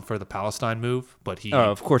criticize Trump for the Palestine move, but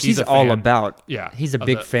of course, he's all fan. about. Yeah, he's a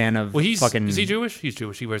big fan of. Well, fucking. Is he Jewish? He's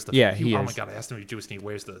Jewish. He wears the. Yeah, he is. Oh my God! I asked him if he's Jewish, and he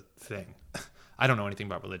wears the thing. I don't know anything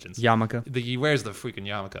about religions. Yarmulke. He wears the freaking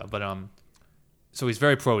yarmulke, but so he's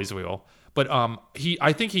very pro-Israel. But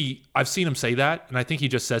I've seen him say that, and I think he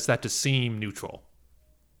just says that to seem neutral.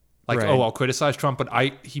 Like, right. Oh, I'll criticize Trump, but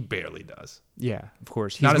he barely does. Yeah, of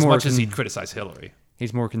course. He's Not as much as he'd criticize Hillary.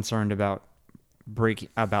 He's more concerned about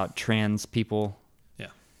trans people. Yeah.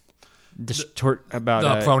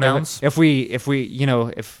 About the pronouns. If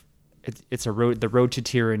it's a road, the road to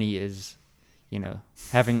tyranny is,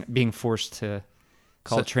 being forced to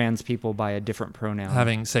call trans people by a different pronoun.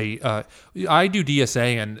 I do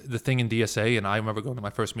DSA, and the thing in DSA, and I remember going to my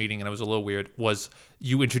first meeting, and it was a little weird, was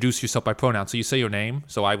you introduce yourself by pronoun. So you say your name.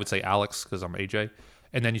 So I would say Alex because I'm AJ,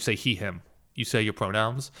 and then you say he, him. You say your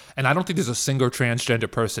pronouns. And I don't think there's a single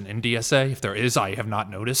transgender person in DSA. If there is, I have not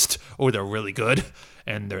noticed, or they're really good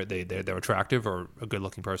and they're attractive or a good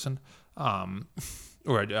looking person. Or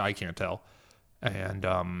I can't tell. And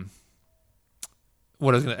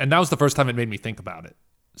and that was the first time it made me think about it.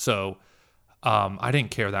 So I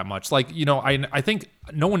didn't care that much. Like, I think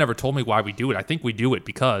no one ever told me why we do it. I think we do it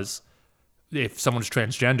because if someone's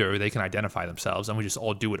transgender, they can identify themselves, and we just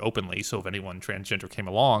all do it openly. So if anyone transgender came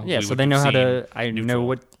along, so they know how to. I know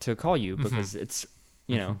what to call you because it's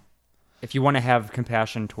if you want to have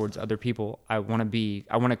compassion towards other people, I want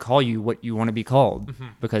to call you what you want to be called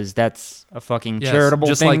because that's a fucking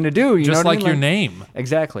charitable thing to do. Just like your like, name,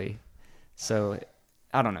 exactly. So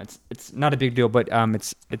I don't know. It's not a big deal, but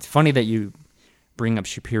it's funny that you bring up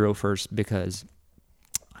Shapiro first because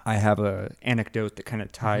I have a anecdote that kind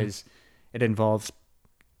of ties. It involves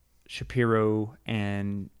Shapiro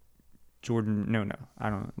and Jordan. No, I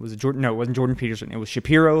don't know. Was it Jordan? No, it wasn't Jordan Peterson. It was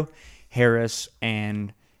Shapiro, Harris,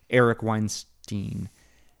 and Eric Weinstein.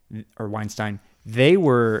 They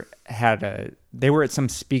were at some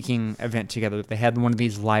speaking event together. They had one of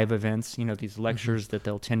these live events, these lectures that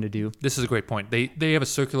they'll tend to do. This is a great point. They have a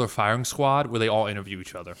circular firing squad where they all interview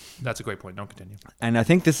each other. That's a great point. Don't continue. And I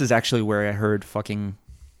think this is actually where I heard fucking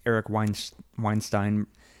Eric Weinstein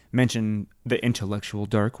mention the intellectual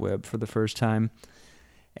dark web for the first time.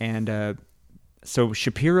 And so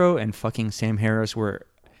Shapiro and fucking Sam Harris were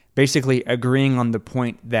basically agreeing on the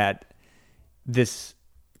point that this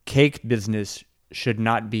cake business should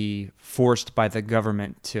not be forced by the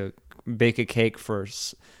government to bake a cake you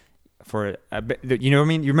know what I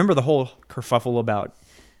mean? You remember the whole kerfuffle about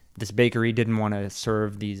this bakery didn't want to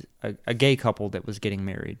serve a gay couple that was getting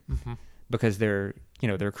married because they're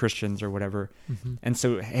Christians or whatever. And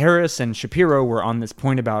so Harris and Shapiro were on this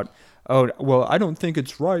point about, oh, well, I don't think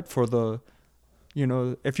it's right for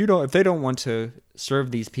if they don't want to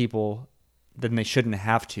serve these people, then they shouldn't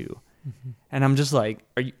have to. And I'm just like,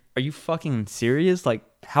 are you fucking serious? Like,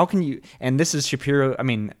 how can you? And this is Shapiro. I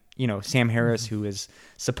mean, Sam Harris, who is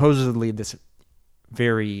supposedly this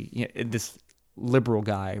this liberal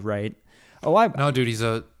guy, right? No, dude, he's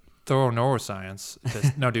a thorough neuroscience.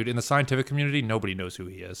 No, dude, in the scientific community, nobody knows who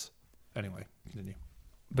he is. Anyway, continue.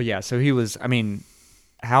 But yeah, so he was. I mean,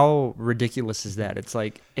 how ridiculous is that? It's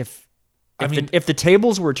like if I mean- if the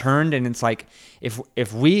tables were turned and it's like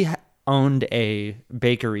if we owned a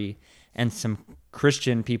bakery and some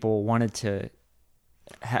Christian people wanted to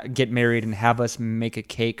get married and have us make a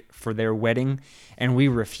cake for their wedding and we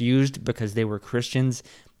refused because they were Christians,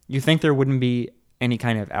 you think there wouldn't be any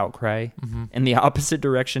kind of outcry in the opposite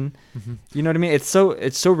direction? You know what I mean? It's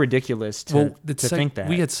so ridiculous to think that.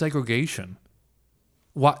 We had segregation.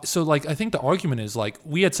 Why? So, like, I think the argument is, like,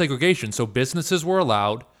 we had segregation, so businesses were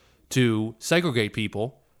allowed to segregate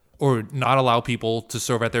people or not allow people to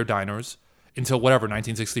serve at their diners until,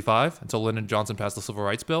 1965, until Lyndon Johnson passed the Civil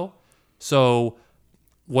Rights Bill. So,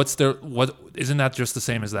 isn't that just the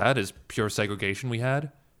same as that, as pure segregation we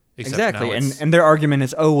had? Except exactly, and their argument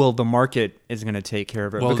is, oh, well, the market is going to take care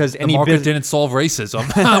of it. Well, because the market didn't solve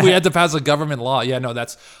racism. We had to pass a government law. Yeah, no,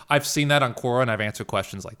 I've seen that on Quora, and I've answered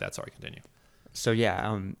questions like that. Sorry, continue. So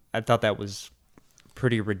yeah, I thought that was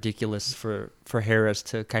pretty ridiculous for Harris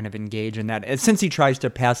to kind of engage in that, and since he tries to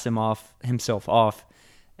pass himself off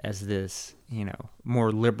as this,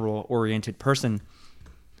 more liberal oriented person.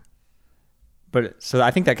 But so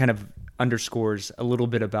I think that kind of underscores a little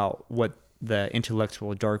bit about what the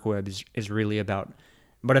intellectual dark web is really about.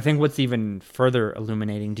 But I think what's even further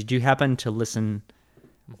illuminating, did you happen to listen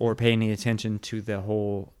or pay any attention to the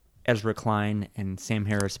whole Ezra Klein and Sam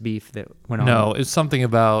Harris beef that went on? No, it's something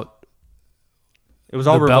about it was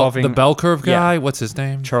all revolving the bell curve guy. Yeah. What's his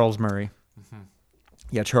name? Charles Murray.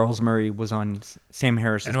 Yeah, Charles Murray was on Sam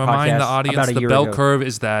Harris's podcast. And remind the audience, the bell curve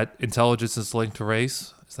is that intelligence is linked to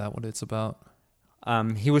race. Is that what it's about?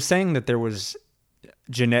 He was saying that there's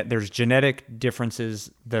genetic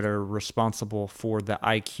differences that are responsible for the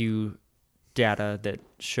IQ data that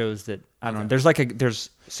shows that, I don't know. There's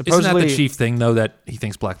supposedly... Isn't that the chief thing, though, that he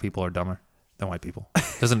thinks black people are dumber than white people?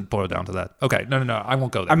 Doesn't boil down to that. Okay, no, I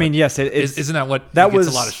won't go there. I mean, yes, isn't that what that gets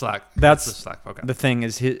a lot of slack? That's the slack. Okay. The thing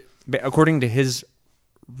is, according to his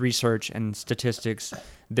research and statistics,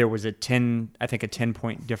 there was a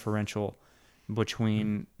 10-point differential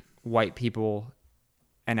between white people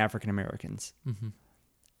and African Americans.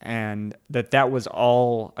 And that was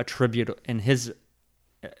all attributed, in his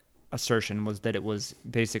assertion was that it was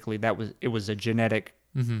basically it was a genetic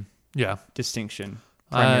distinction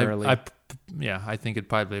primarily. I think it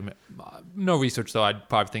probably, no research though, I'd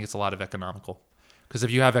probably think it's a lot of economical, because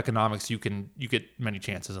if you have economics, you get many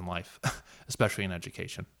chances in life, especially in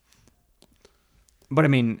education. But I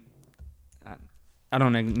mean, I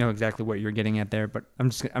don't know exactly what you're getting at there, but I'm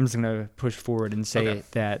just going to push forward and say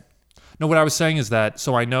that. No, what I was saying is that,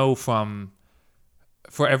 so I know for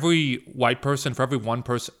every white person, for every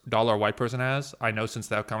 $1 a white person has, I know since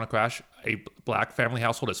the economic crash, a black family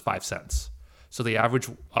household is 5 cents. So the average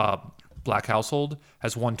black household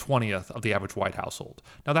has 1/20th of the average white household.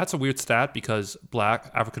 Now that's a weird stat because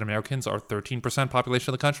black African Americans are 13%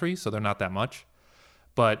 population of the country, so they're not that much.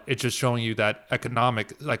 But it's just showing you that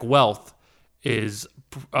economic, like wealth, is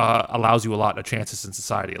allows you a lot of chances in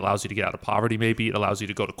society. It allows you to get out of poverty, maybe. It allows you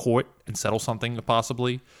to go to court and settle something,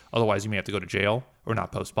 possibly. Otherwise, you may have to go to jail or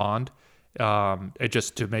not post bond. It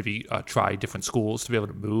just to maybe try different schools to be able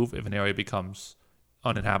to move if an area becomes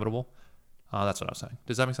uninhabitable. That's what I was saying.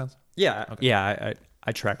 Does that make sense? Yeah. Okay. Yeah,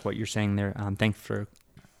 I track what you're saying there. Thanks for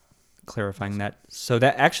clarifying that. So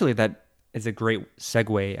that is a great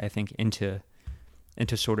segue, I think, into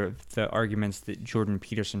sort of the arguments that Jordan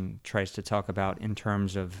Peterson tries to talk about in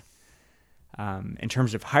terms of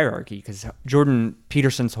hierarchy, because Jordan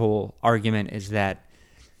Peterson's whole argument is that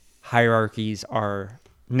hierarchies are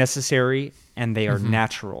necessary and they are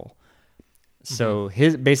natural. So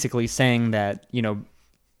his basically saying that,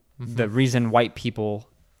 the reason white people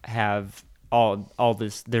have all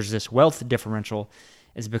this, there's this wealth differential,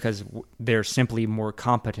 is because they're simply more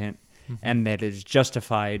competent, and that is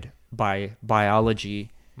justified by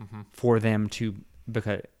biology for them to,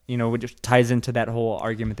 because it just ties into that whole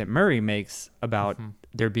argument that Murray makes about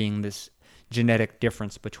there being this genetic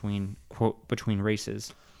difference between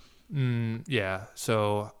races. Yeah,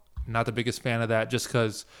 so not the biggest fan of that, just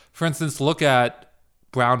because, for instance, look at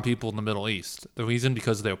brown people in the Middle East. The reason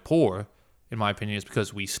because they're poor, in my opinion, is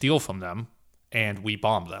because we steal from them and we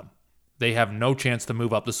bomb them. They have no chance to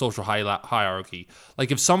move up the social hierarchy.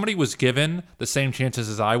 Like if somebody was given the same chances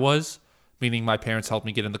as I was, meaning my parents helped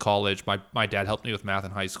me get into college, my dad helped me with math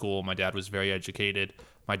in high school, my dad was very educated,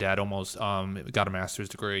 my dad almost got a master's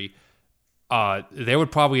degree, they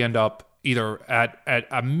would probably end up either at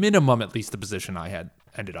a minimum at least the position I had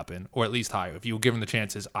ended up in, or at least higher, if you were given the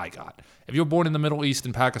chances I got. If you were born in the Middle East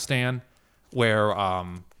in Pakistan, where I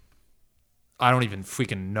don't even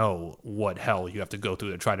freaking know what hell you have to go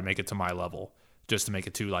through to try to make it to my level, just to make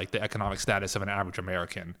it to like the economic status of an average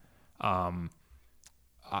American. That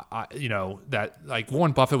like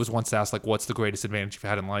Warren Buffett was once asked like, what's the greatest advantage you've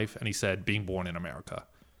had in life? And he said, being born in America.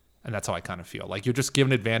 And that's how I kind of feel. Like you're just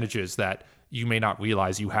given advantages that you may not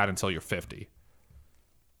realize you had until you're 50.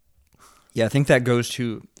 Yeah, I think that goes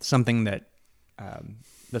to something that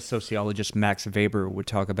the sociologist Max Weber would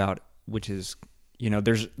talk about, which is,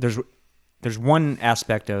 there's one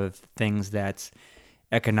aspect of things that's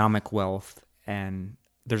economic wealth, and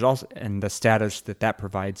there's also and the status that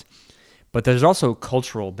provides, but there's also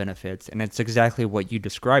cultural benefits, and it's exactly what you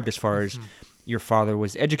described as far as your father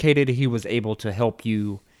was educated, he was able to help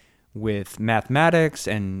you with mathematics,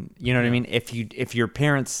 and you know what I mean. If your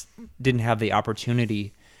parents didn't have the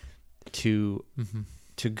opportunity to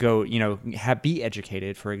go, be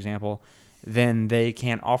educated, for example, then they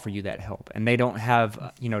can't offer you that help, and they don't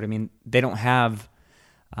have, they don't have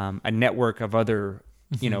a network of other,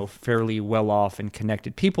 fairly well off and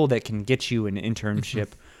connected people that can get you an internship,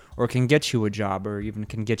 or can get you a job, or even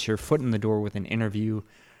can get your foot in the door with an interview,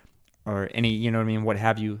 or any, what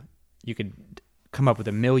have you. You could come up with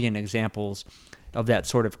a million examples of that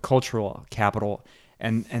sort of cultural capital.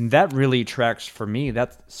 And that really tracks, for me,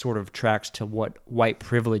 that sort of tracks to what white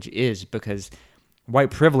privilege is, because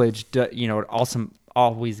white privilege, it also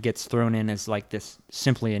always gets thrown in as like this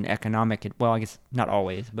simply an economic, well, I guess not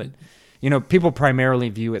always, but, people primarily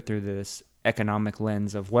view it through this economic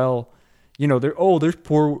lens of, well, there's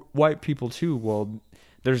poor white people too. Well,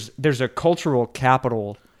 there's a cultural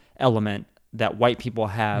capital element that white people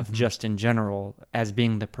have just in general as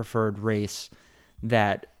being the preferred race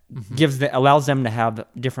that allows them to have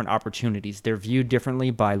different opportunities. They're viewed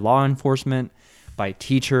differently by law enforcement, by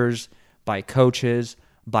teachers, by coaches,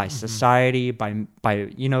 by society, by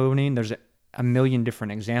you know what I mean? There's a million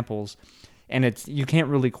different examples, and you can't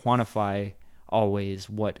really quantify always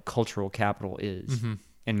what cultural capital is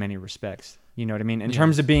in many respects. You know what I mean? In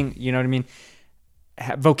terms of being, you know what I mean?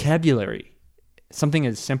 Vocabulary. Something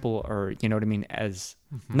as simple, or you know what I mean, as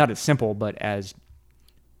not as simple, but as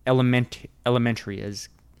elementary as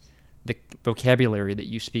the vocabulary that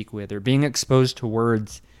you speak with, or being exposed to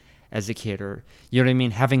words as a kid, or you know what I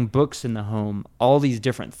mean, having books in the home, all these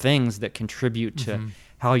different things that contribute to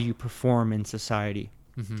how you perform in society.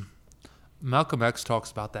 Malcolm X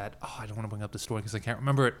talks about that. Oh, I don't want to bring up the story because I can't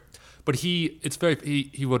remember it. But he wrote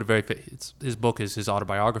his book is his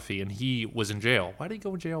autobiography, and he was in jail. Why did he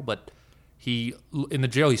go in jail? But in the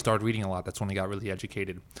jail, he started reading a lot. That's when he got really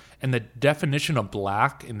educated. And the definition of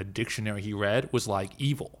black in the dictionary he read was like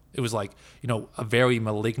evil. It was like, a very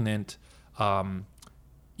malignant,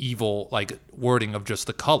 evil, like wording of just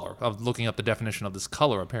the color, of looking up the definition of this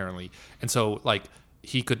color, apparently. And so like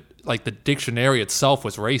he could, like the dictionary itself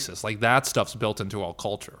was racist. Like that stuff's built into our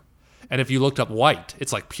culture. And if you looked up white,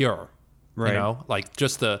 it's like pure. Right. Like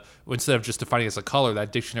instead of just defining it as a color,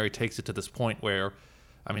 that dictionary takes it to this point where,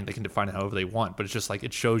 I mean, they can define it however they want, but it's just like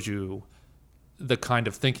it shows you the kind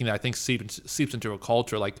of thinking that I think seeps into a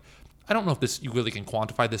culture. Like, I don't know if you really can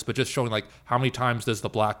quantify this, but just showing like how many times does the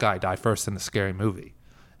black guy die first in the Scary Movie?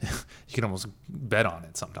 You can almost bet on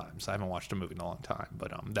it sometimes. I haven't watched a movie in a long time,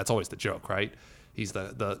 but that's always the joke, right? He's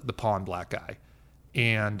the pawn black guy,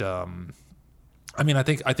 and I mean, I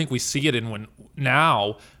think we see it in when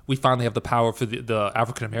now we finally have the power for the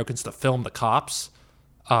African Americans to film the cops.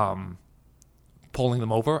 Pulling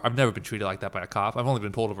them over. I've never been treated like that by a cop. I've only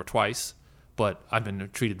been pulled over twice, but I've been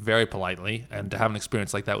treated very politely, and to have an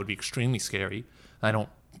experience like that would be extremely scary. I don't,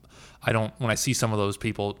 when I see some of those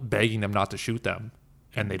people begging them not to shoot them,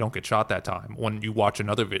 and they don't get shot that time, when you watch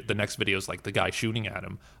the next videos like the guy shooting at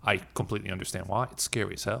him, I completely understand why. It's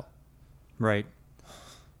scary as hell. Right.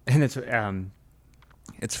 And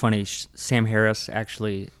it's funny, Sam Harris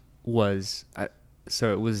actually was,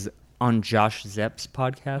 so it was on Josh Zepp's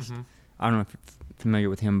podcast. I don't know if you're familiar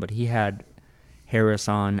with him, but he had Harris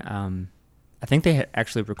on. I think they had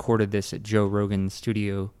actually recorded this at Joe Rogan's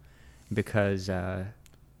studio because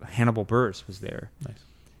Hannibal Buress was there. Nice.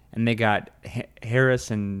 And they got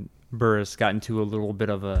Harris and Buress got into a little bit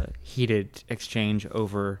of a heated exchange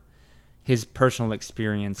over his personal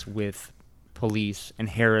experience with police, and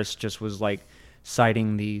Harris just was like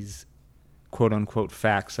citing these quote unquote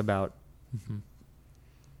facts about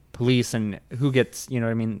police and who gets, you know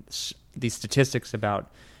what I mean, these statistics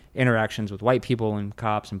about interactions with white people and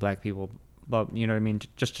cops and black people, but you know what I mean,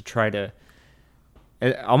 just to try to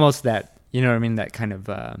almost that, you know what I mean, that kind of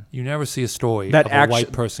you never see a story of a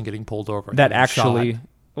white person getting pulled over that actually shot.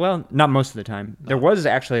 Well, not most of the time. There was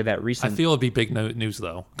actually that recent. I feel it'd be big news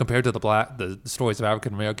though, compared to the stories of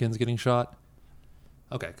African Americans getting shot.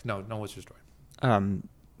 Okay, no, what's your story?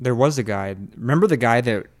 There was a guy. Remember the guy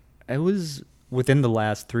that it was within the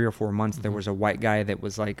last 3 or 4 months, Mm-hmm. there was a white guy that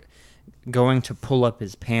was like going to pull up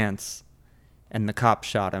his pants, and the cop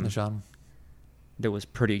shot him. That was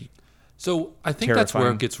pretty. So I think that's where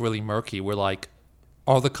Terrifying. it gets really murky. We're like,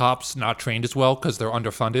 are the cops not trained as well because they're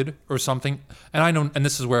underfunded or something? And I know, and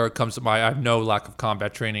this is where it comes to I have no lack of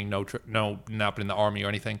combat training, not been in the army or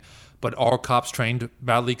anything, but are cops trained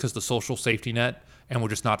badly because the social safety net, and we're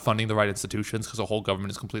just not funding the right institutions because the whole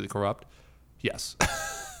government is completely corrupt? Yes.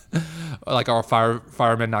 Like, are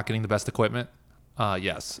firemen not getting the best equipment?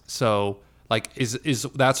 Yes. So, like, is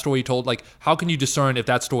that story told? Like, how can you discern if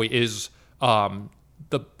that story is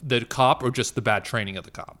the cop or just the bad training of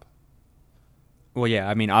the cop? Well, yeah,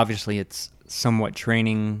 I mean, obviously it's somewhat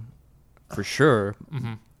training for sure,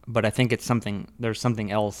 but I think it's there's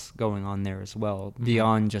something else going on there as well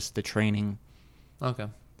beyond just the training. Okay.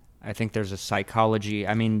 I think there's a psychology.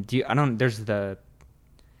 I mean, I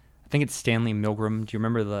think it's Stanley Milgram. Do you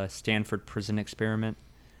remember the Stanford prison experiment?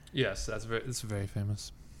 Yes, it's very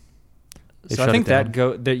famous. So I think that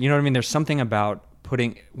you know what I mean? There's something about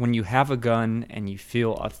when you have a gun and you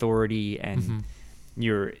feel authority and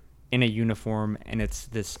you're in a uniform, and it's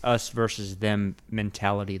this us versus them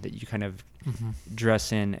mentality that you kind of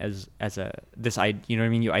dress in as you know what I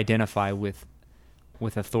mean? You identify with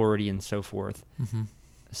authority and so forth.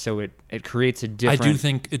 So it creates a different I do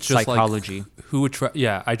think it's just psychology. Like who attract.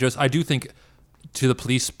 Yeah, I do think to the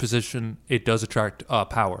police position it does attract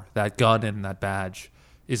power. That gun and that badge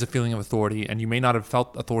is a feeling of authority, and you may not have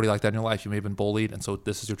felt authority like that in your life. You may have been bullied, and so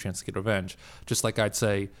this is your chance to get revenge. Just like I'd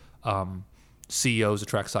say, CEOs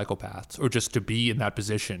attract psychopaths, or just to be in that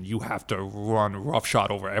position, you have to run roughshod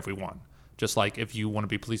over everyone. Just like if you want to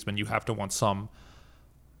be a policeman, you have to want some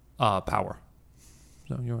power.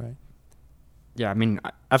 So you're right. Yeah, I mean,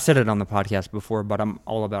 I've said it on the podcast before, but I'm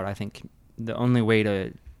all about, I think, the only way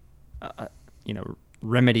to,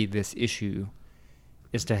 remedy this issue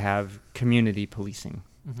is to have community policing.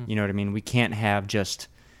 You know what I mean? We can't have just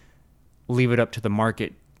leave it up to the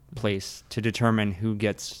marketplace to determine who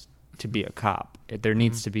gets to be a cop. There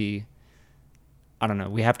needs to be, I don't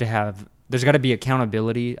know, there's got to be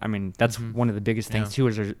accountability. I mean, that's one of the biggest things too,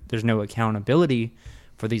 is there's no accountability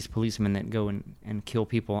for these policemen that go and kill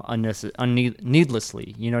people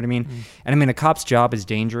needlessly. You know what I mean? And I mean, a cop's job is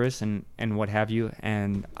dangerous and what have you.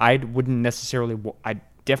 And I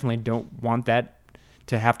definitely don't want that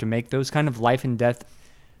to have to make those kind of life and death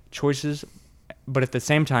choices. But at the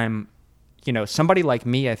same time, somebody like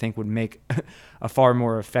me, I think, would make a far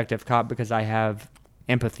more effective cop because I have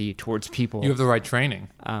empathy towards people. You have the right training.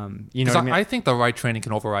 You know what I mean? I think the right training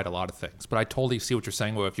can override a lot of things, but I totally see what you're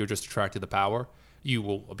saying, where if you're just attracted to power, you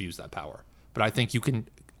will abuse that power. But I think you can,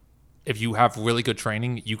 if you have really good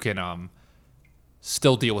training, you can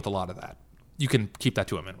still deal with a lot of that. You can keep that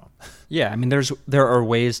to a minimum. Yeah, I mean, there are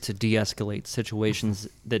ways to de-escalate situations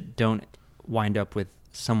that don't wind up with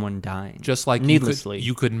someone dying. Just like needlessly.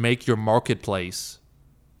 You could make your marketplace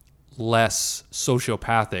less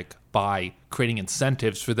sociopathic by creating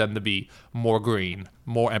incentives for them to be more green,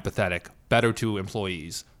 more empathetic, better to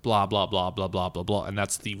employees, blah, blah, blah, blah, blah, blah, blah. And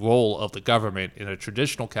that's the role of the government in a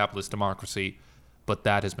traditional capitalist democracy, but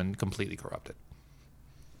that has been completely corrupted.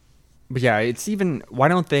 But yeah, it's even, why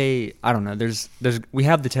don't they, I don't know, we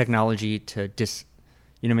have the technology to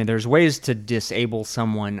there's ways to disable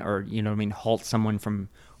someone or, halt someone from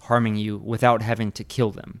harming you without having to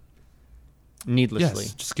kill them needlessly.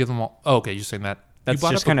 Yes, just give them all. Oh, okay, you're saying that. That's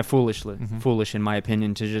just kind of foolish in my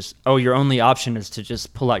opinion, to just, your only option is to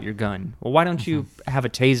just pull out your gun. Well, why don't you have a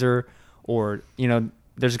taser, or,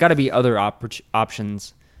 there's got to be other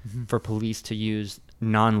options for police to use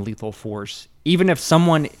non-lethal force. Even if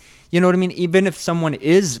someone, even if someone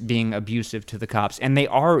is being abusive to the cops and they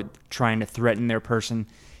are trying to threaten their person,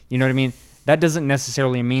 that doesn't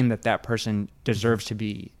necessarily mean that person deserves to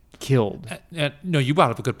be killed. No, you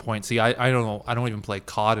brought up a good point. See, I don't know. I don't even play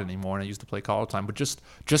COD anymore, and I used to play COD all the time. But just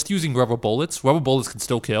using rubber bullets can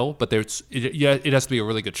still kill, but it has to be a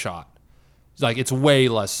really good shot. Like, it's way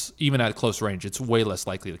less, even at close range, it's way less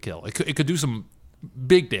likely to kill. It could do some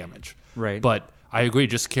big damage. Right. But I agree,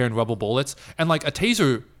 just carrying rubber bullets. And like a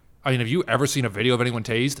taser, I mean, have you ever seen a video of anyone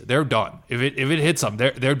tased? They're done. If it hits them,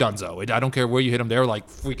 they're donezo. I don't care where you hit them. They're like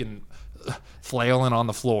freaking flailing on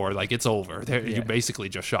the floor. Like, it's over. You basically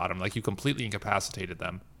just shot them. Like, you completely incapacitated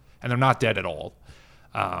them. And they're not dead at all.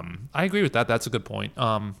 I agree with that. That's a good point.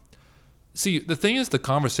 See, the thing is, the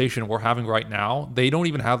conversation we're having right now, they don't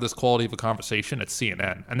even have this quality of a conversation at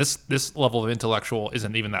CNN. And this level of intellectual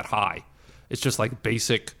isn't even that high. It's just like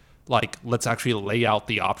basic, like, let's actually lay out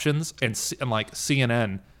the options. And like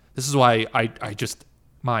CNN, this is why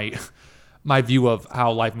my view of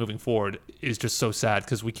how life moving forward is just so sad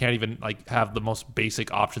because we can't even like have the most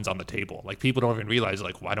basic options on the table. Like people don't even realize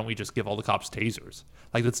like why don't we just give all the cops tasers?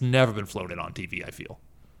 Like that's never been floated on TV. I feel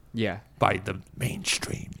Yeah. by the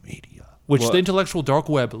mainstream media, which Well- the intellectual dark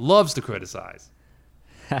web loves to criticize.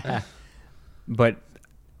 But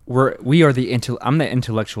we are the I'm the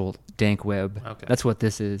intellectual dank web. Okay. That's what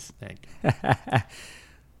this is. Thank you.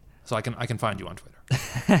 So I can find you on Twitter.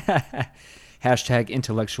 Hashtag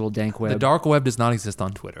intellectual dank web. The dark web does not exist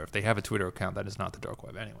on Twitter. If they have a Twitter account, that is not the dark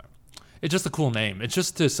web anyway. It's just a cool name. It's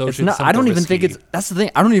just to It's associate. not, some I of the don't even think risky- it's. That's the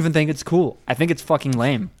thing. I don't even think it's cool. I think it's fucking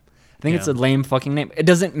lame. I think it's Yeah. a lame fucking name. It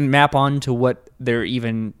doesn't map on to what they're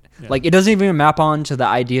even Yeah. like. It doesn't even map on to the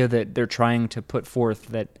idea that they're trying to put forth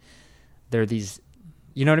that they're these.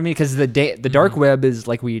 You know what I mean? Because the dark web is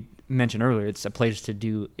like we mentioned earlier. It's a place to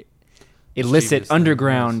do illicit Mischievous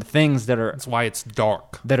underground things that are That's why it's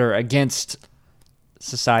dark. against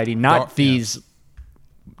society. Not Dark- yeah. these.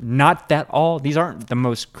 Not that all. These aren't the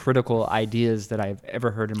most critical ideas that I've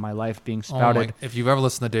ever heard in my life being spouted. If you've ever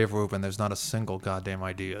listened to Dave Rubin, there's not a single goddamn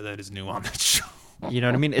idea that is new on that show. You know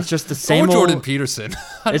what I mean? It's just the same Or old. Jordan Peterson.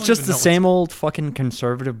 I It's don't just even the know same old fucking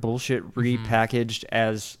conservative bullshit repackaged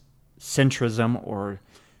as centrism or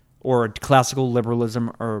classical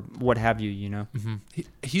liberalism or what have you. You know?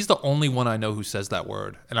 He's the only one I know who says that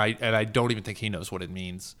word, and I don't even think he knows what it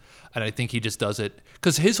means. And I think he just does it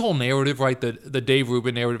because his whole narrative, right? The Dave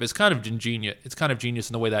Rubin narrative is kind of ingenious. It's kind of genius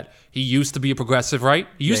in the way that he used to be a progressive, right?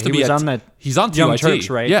 He used Yeah, to he be was on the he's on Young TYT, Turks,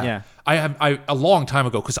 right? Yeah. Yeah. I a long time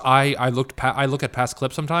ago because I look at past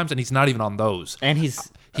clips sometimes, and he's not even on those. And He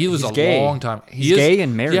was he's a gay. long time. He's He is- gay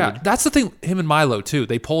and married. Yeah, that's the thing. Him and Milo too.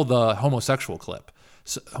 They pull the homosexual clip,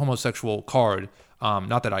 homosexual card.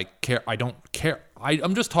 Not that I care. I don't care.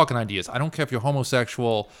 I'm just talking ideas. I don't care if you're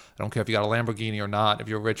homosexual. I don't care if you got a Lamborghini or not. If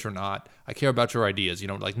you're rich or not. I care about your ideas. You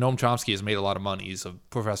know, like Noam Chomsky has made a lot of money. He's a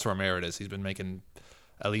professor emeritus. He's been making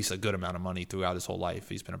at least a good amount of money throughout his whole life.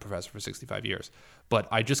 He's been a professor for 65 years. But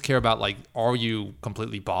I just care about like, are you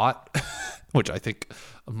completely bought? Which I think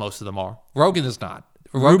most of them are. Rogan is not.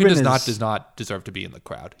 Rogan does not deserve to be in the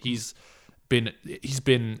crowd. He's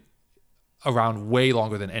been around way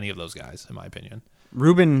longer than any of those guys, in my opinion.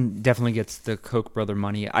 Rubin definitely gets the Koch brother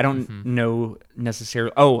money. I don't know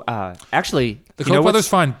necessarily. Oh, actually, The you know Koch brothers what's-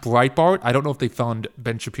 fund Breitbart. I don't know if they fund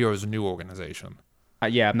Ben Shapiro's new organization.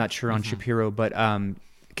 Yeah, I'm not sure on Shapiro, but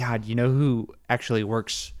God, you know who actually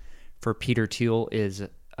works for Peter Thiel is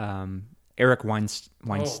Eric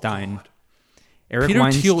Weinstein. God. Eric Peter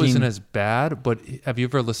Weinstein, Thiel isn't as bad, but have you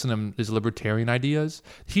ever listened to his libertarian ideas?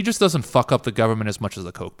 He just doesn't fuck up the government as much as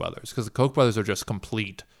the Koch brothers, because the Koch brothers are just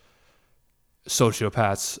complete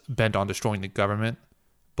sociopaths bent on destroying the government.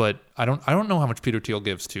 But I don't know how much Peter Thiel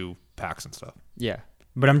gives to PACs and stuff. Yeah,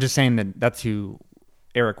 but I'm just saying that that's who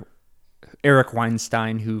Eric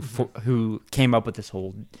Weinstein, who came up with this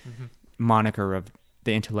whole moniker of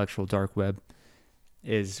the intellectual dark web,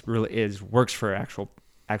 works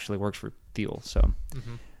for Thiel. So,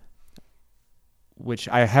 which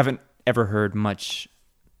I haven't ever heard much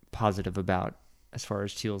positive about as far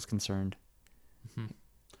as Thiel is concerned.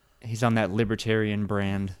 He's on that libertarian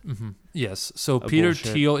brand. Yes. So Peter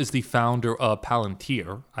bullshit. Thiel is the founder of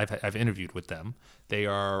Palantir. I've interviewed with them. They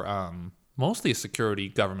are mostly a security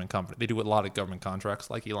government company. They do a lot of government contracts,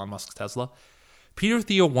 like Elon Musk's Tesla. Peter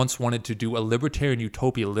Thiel once wanted to do a libertarian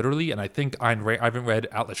utopia, literally, and I think I haven't read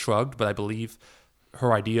Atlas Shrugged, but I believe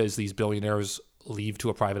her idea is these billionaires leave to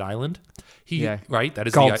a private island. Right? That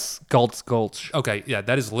is Gulch. Okay, yeah,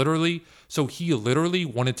 that is literally. So he literally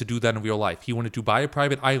wanted to do that in real life. He wanted to buy a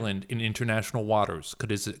private island in international waters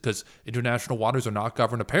because international waters are not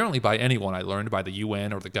governed apparently by anyone. I learned by the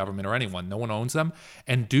UN or the government or anyone. No one owns them.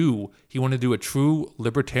 And he wanted to do a true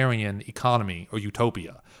libertarian economy or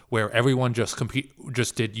utopia where everyone just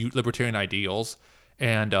did libertarian ideals.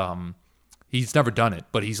 And he's never done it,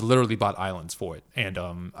 but he's literally bought islands for it. And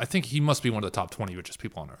I think he must be one of the top 20 richest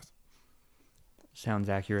people on Earth. Sounds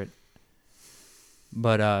accurate.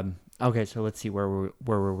 But okay, so let's see where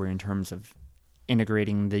were we in terms of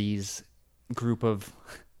integrating these group of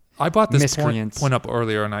I brought this miscreants. point up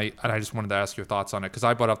earlier, and I just wanted to ask your thoughts on it because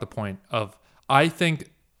I brought up the point of I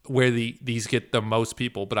think where these get the most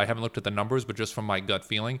people, but I haven't looked at the numbers, but just from my gut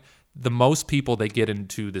feeling, the most people they get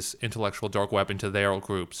into this intellectual dark web into their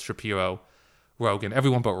groups, Shapiro, Rogan,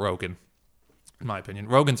 everyone but Rogan, in my opinion.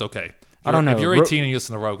 Rogan's okay. I don't know. If you're 18 and you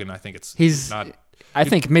listen to Rogan, I think he's not. I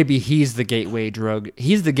think maybe he's the gateway drug.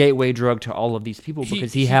 He's the gateway drug to all of these people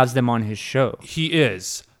because he has them on his show. He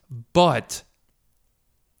is, but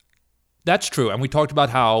that's true. And we talked about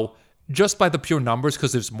how just by the pure numbers,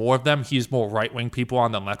 because there's more of them, he's more right-wing people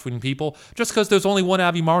on than left-wing people, just because there's only one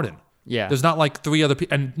Avi Martin. Yeah. There's not like three other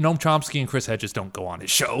people. And Noam Chomsky and Chris Hedges don't go on his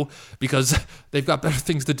show because they've got better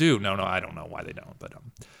things to do. No, I don't know why they don't. But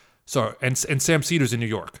so and Sam Cedar's in New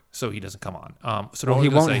York, so he doesn't come on. So well, he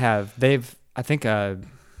won't have. I think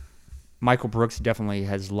Michael Brooks definitely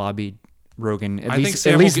has lobbied Rogan at least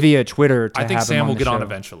via Twitter. To I think have Sam him on will the get show. on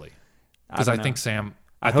eventually because I think Sam.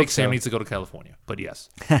 I hope think Sam so. needs to go to California. But yes,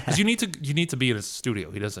 because you need to be in his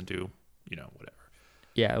studio. He doesn't do whatever.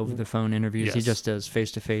 Yeah, over the phone interviews. He Yes. just does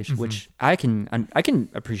face to face, which I can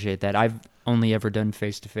appreciate that. I've only ever done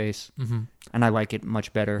face to face, and I like it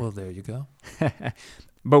much better. Well, there you go.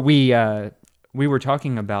 But we were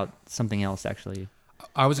talking about something else actually.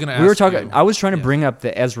 I was going to ask. We were talking. you- I was trying to yes. bring up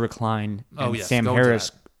the Ezra Klein and Oh, yes, Sam go into Harris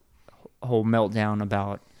that. whole meltdown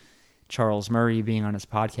about Charles Murray being on his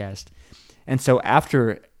podcast, and so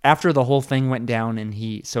after the whole thing went down, and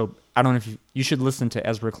so I don't know if you should listen to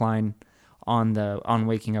Ezra Klein on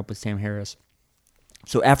Waking Up with Sam Harris.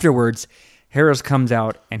 So afterwards, Harris comes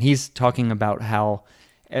out and he's talking about how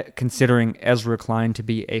considering Ezra Klein to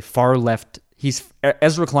be a far left,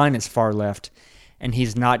 Ezra Klein is far left, and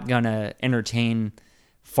he's not gonna entertain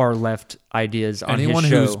far left ideas on Anyone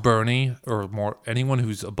his show. who's Bernie or more, anyone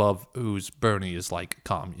who's above who's Bernie is like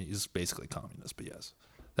is basically communist. But yes,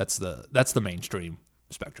 that's the mainstream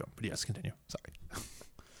spectrum. But yes, continue. Sorry.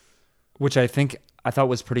 Which I thought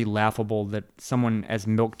was pretty laughable that someone as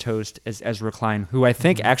milquetoast as Ezra Klein, who I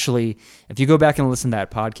think actually, if you go back and listen to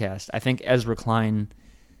that podcast, I think Ezra Klein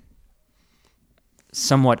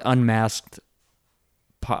somewhat unmasked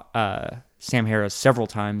Sam Harris several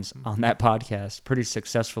times on that podcast, pretty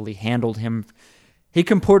successfully handled him. He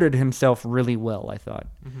comported himself really well, I thought,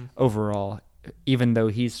 overall, even though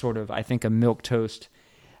he's sort of, I think, a milquetoast.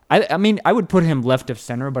 I mean, I would put him left of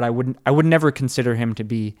center, but I would never consider him to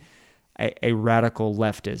be a radical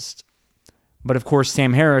leftist. But of course,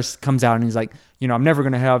 Sam Harris comes out and he's like, I'm never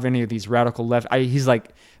going to have any of these radical left. He's like,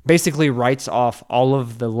 basically writes off all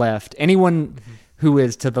of the left. Anyone who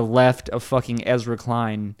is to the left of fucking Ezra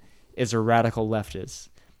Klein is a radical leftist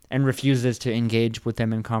and refuses to engage with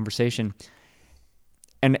them in conversation.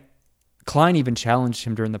 And Klein even challenged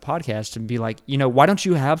him during the podcast to be like, why don't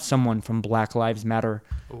you have someone from Black Lives Matter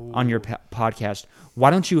on your podcast?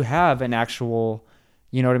 Why don't you have an actual,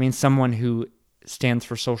 someone who stands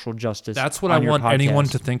for social justice? That's what I want anyone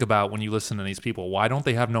to think about when you listen to these people. Why don't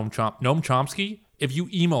they have Noam Chomsky? If you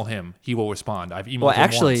email him, he will respond. I've emailed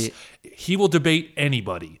him once. He will debate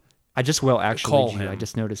anybody. I just actually Call you. him. I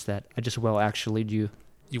just noticed that. I just actually you.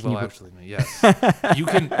 You will actually, yes. You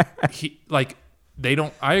can, they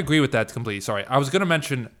don't, I agree with that completely. Sorry. I was going to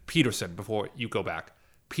mention Peterson before you go back.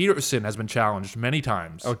 Peterson has been challenged many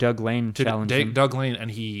times. Oh, Doug Lane challenged him. Doug Lane,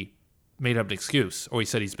 and he made up an excuse, or he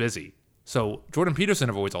said he's busy. So Jordan Peterson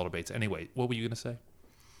avoids all debates. Anyway, what were you going to say?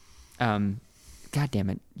 God damn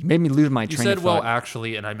it. You made me lose my train of thought. You said, well,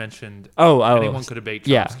 actually, and I mentioned oh, anyone could debate Chomsky.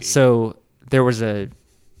 Yeah, so there was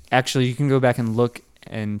actually, you can go back and look,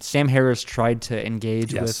 and Sam Harris tried to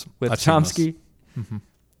engage with Chomsky.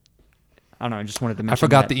 I don't know, I just wanted to mention I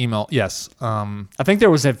forgot that. the email. Yes. I think there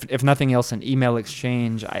was, if nothing else, an email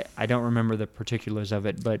exchange. I don't remember the particulars of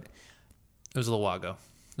it, but it was a little while ago.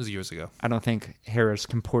 It was years ago. I don't think Harris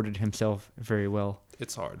comported himself very well.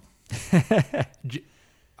 It's hard.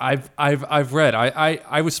 I've read.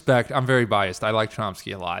 I respect. I'm very biased. I like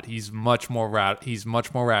Chomsky a lot. He's much more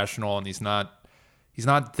rational, and he's not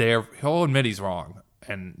there. He'll admit he's wrong,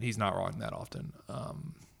 and he's not wrong that often.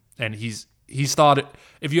 And he's thought.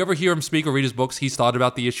 If you ever hear him speak or read his books, he's thought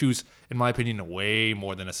about the issues, in my opinion, way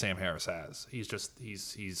more than a Sam Harris has.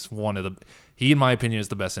 He's one of the. He, in my opinion, is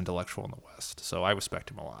the best intellectual in the West. So I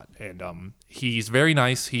respect him a lot, and he's very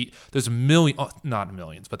nice. There's not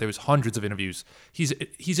millions, but there's hundreds of interviews. He's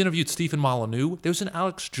interviewed Stephen Molyneux. There's an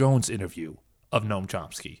Alex Jones interview of Noam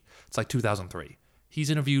Chomsky. It's like 2003.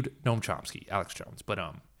 He's interviewed Noam Chomsky, Alex Jones. But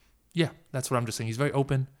yeah, that's what I'm just saying. He's very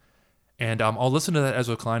open. And I'll listen to that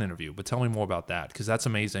Ezra Klein interview, but tell me more about that, because that's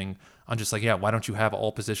amazing. I'm just like, yeah, why don't you have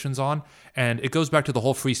all positions on? And it goes back to the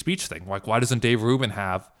whole free speech thing. Like, why doesn't Dave Rubin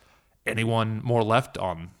have anyone more left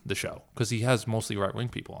on the show? Because he has mostly right-wing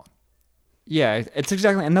people on. Yeah, it's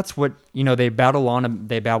exactly, and that's what, they babble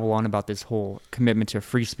on about this whole commitment to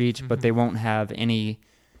free speech, but they won't have any,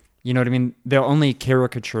 you know what I mean? They'll only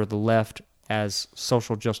caricature the left as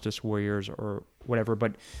social justice warriors or whatever,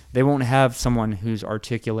 but they won't have someone who's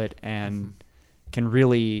articulate and can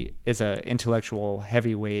really is a intellectual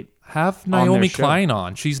heavyweight. Have Naomi Klein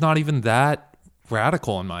on. She's not even that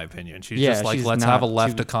radical, in my opinion. She's just like, let's have a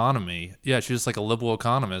left economy. Yeah, she's just like a liberal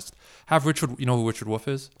economist. Have Richard, you know who Richard Wolff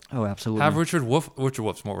is? Oh, absolutely. Have Richard Wolff. Richard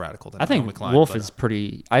Wolff's more radical than I think Naomi Klein. Wolff is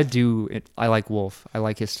pretty. I like Wolff. I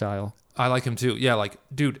like his style. I like him too. Yeah, like,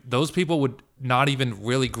 dude, those people would not even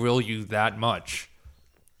really grill you that much.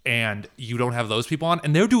 And you don't have those people on.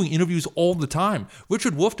 And they're doing interviews all the time.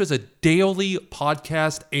 Richard Wolff does a daily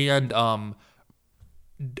podcast and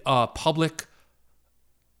public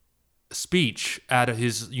speech at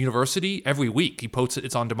his university every week. He posts it.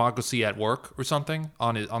 It's on Democracy at Work or something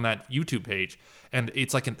on that YouTube page. And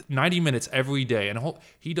it's like 90 minutes every day. And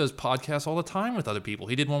he does podcasts all the time with other people.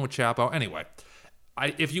 He did one with Chapo. Anyway,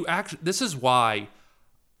 this is why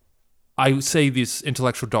I say this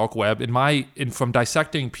intellectual dark web from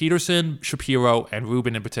dissecting Peterson, Shapiro, and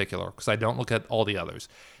Rubin in particular, because I don't look at all the others.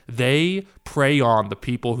 They prey on the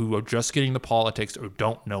people who are just getting the politics or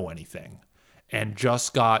don't know anything and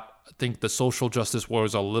just think the social justice war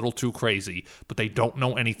is a little too crazy, but they don't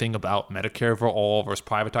know anything about Medicare for all versus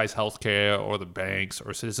privatized healthcare or the banks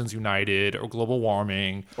or Citizens United or global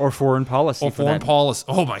warming. Or foreign policy. Policy.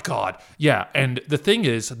 Oh my God. Yeah. And the thing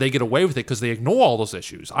is, they get away with it because they ignore all those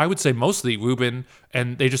issues. I would say mostly Rubin,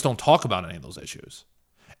 and they just don't talk about any of those issues.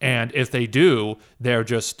 And if they do, they're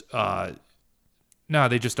just... No,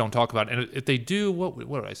 they just don't talk about it. And if they do, what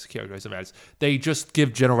do I characterize them as? They just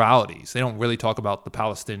give generalities. They don't really talk about the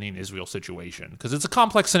Palestinian-Israel situation because it's a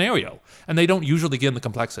complex scenario, and they don't usually get into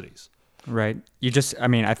complexities. Right.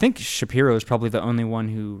 I think Shapiro is probably the only one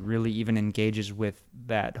who really even engages with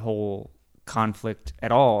that whole conflict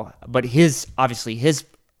at all. But he's got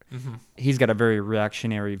a very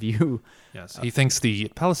reactionary view. Yes, he thinks the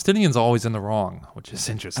Palestinians are always in the wrong, which is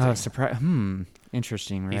interesting. Oh,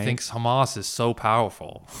 interesting, right? He thinks Hamas is so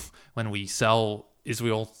powerful when we sell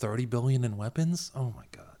Israel $30 billion in weapons. Oh my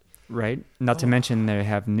God! Right. Not to mention they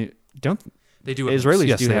have they do Israelis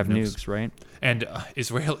yes, do have nukes, right? And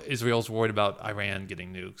Israel's worried about Iran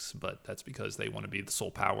getting nukes, but that's because they want to be the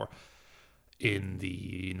sole power in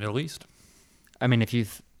the Middle East. I mean,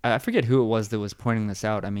 I forget who it was that was pointing this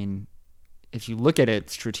out. I mean, if you look at it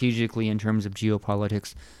strategically in terms of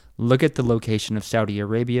geopolitics, look at the location of Saudi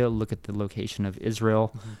Arabia, look at the location of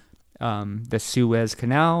Israel, the Suez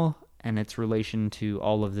Canal, and its relation to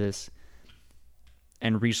all of this,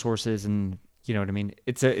 and resources, and you know what I mean.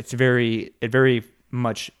 It very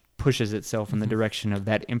much pushes itself in the direction of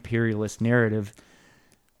that imperialist narrative.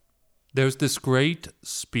 There's this great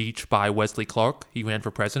speech by Wesley Clark. He ran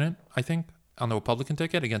for president, I think, on the Republican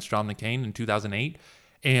ticket against John McCain in 2008.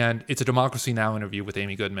 And it's a Democracy Now! Interview with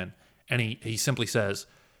Amy Goodman. And he simply says,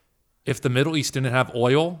 if the Middle East didn't have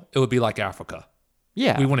oil, it would be like Africa.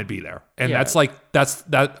 Yeah. We wouldn't be there. And that's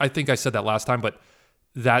that. I think I said that last time, but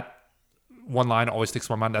that one line always sticks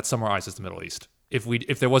in my mind. That summarizes the Middle East.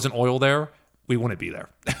 If there wasn't oil there, we wouldn't be there.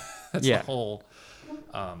 That's the whole...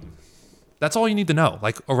 that's all you need to know.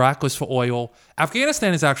 Like, Iraq was for oil.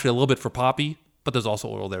 Afghanistan is actually a little bit for poppy, but there's also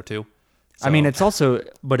oil there too. So, I mean, it's also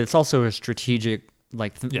a strategic,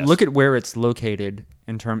 look at where it's located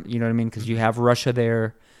in terms, you know what I mean? Because you have Russia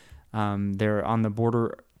there. They're on the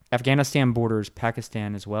border. Afghanistan borders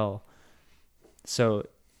Pakistan as well. So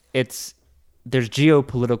there's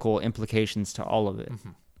geopolitical implications to all of it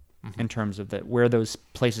in terms of where those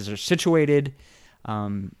places are situated,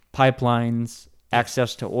 pipelines,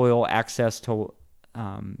 access to oil, access to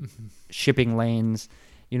shipping lanes.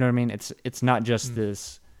 You know what I mean? It's not just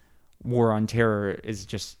this war on terror is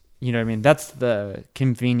just, you know what I mean? That's the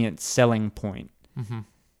convenient selling point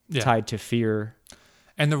tied to fear.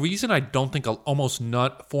 And the reason I don't think almost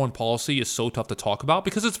nut foreign policy is so tough to talk about,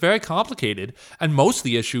 because it's very complicated. And most of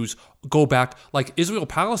the issues go back, like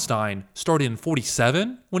Israel-Palestine started in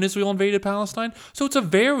 1947 when Israel invaded Palestine. So it's a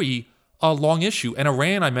very long issue. And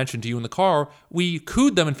Iran, I mentioned to you in the car, we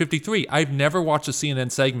cooed them in 1953. I've never watched a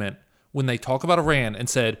CNN segment when they talk about Iran and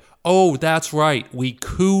said, oh, that's right, we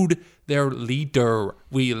cooed their leader.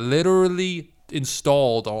 We literally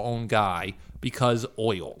installed our own guy because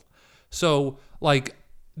oil. So,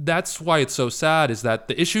 that's why it's so sad, is that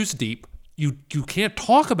the issue's deep. You can't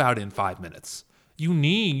talk about it in 5 minutes. You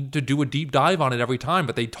need to do a deep dive on it every time,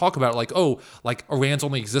 but they talk about it Iran's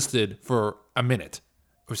only existed for a minute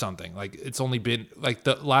or something. It's only been,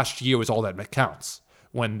 the last year was all that counts,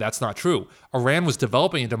 when that's not true. Iran was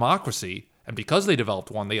developing a democracy, and because they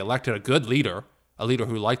developed one, they elected a good leader, a leader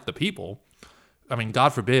who liked the people. I mean,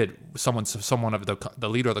 God forbid someone of the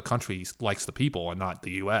leader of the country likes the people and not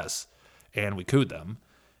the U.S., and we cooed them.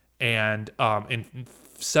 And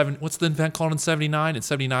what's the event called in 1979? In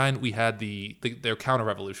 1979, we had their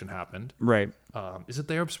counter-revolution happened. Right. Is it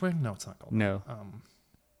the Arab Spring? No, it's not called. No.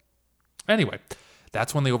 Anyway,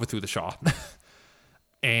 that's when they overthrew the Shah.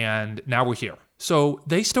 And now we're here. So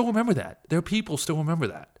they still remember that. Their people still remember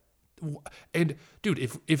that. And dude,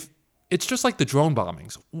 if it's just like the drone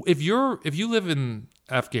bombings. If you live in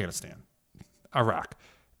Afghanistan, Iraq,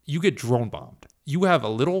 you get drone bombed. You have a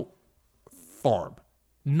little farm,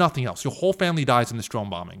 nothing else. Your whole family dies in this drone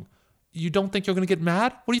bombing. You don't think you're going to get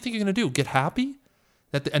mad? What do you think you're going to do? Get happy?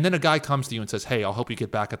 And then a guy comes to you and says, hey, I'll help you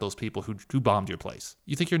get back at those people who bombed your place.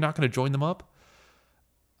 You think you're not going to join them up?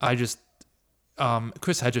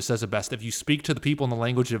 Chris Hedges says it best. If you speak to the people in the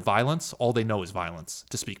language of violence, all they know is violence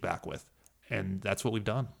to speak back with. And that's what we've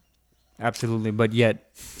done. Absolutely. But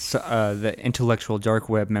yet, the intellectual dark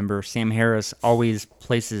web member, Sam Harris, always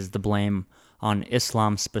places the blame on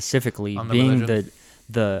Islam specifically, being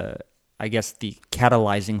the I guess, the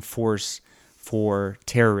catalyzing force for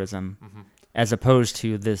terrorism, as opposed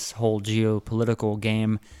to this whole geopolitical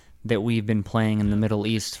game that we've been playing in the Middle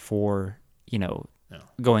East for,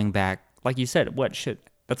 going back, like you said,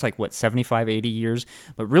 that's like 75, 80 years.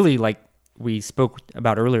 But really, like we spoke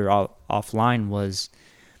about earlier offline,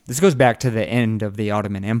 this goes back to the end of the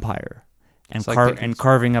Ottoman Empire and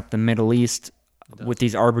carving up the Middle East with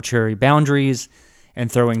these arbitrary boundaries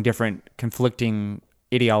and throwing different conflicting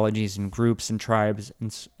ideologies and groups and tribes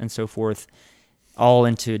and so forth all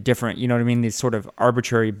into different, these sort of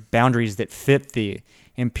arbitrary boundaries that fit the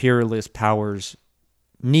imperialist powers'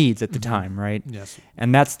 needs at the time, right? Yes.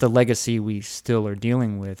 And that's the legacy we still are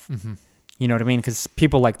dealing with. You know what I mean? Because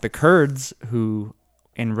people like the Kurds, who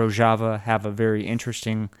in Rojava have a very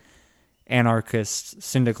interesting anarchist,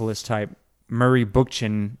 syndicalist type Murray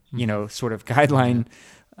Bookchin, sort of guideline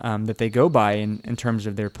that they go by in terms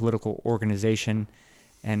of their political organization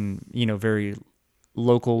and, very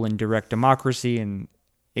local and direct democracy and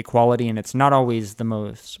equality. And it's not always the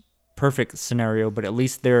most perfect scenario, but at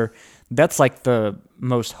least that's like the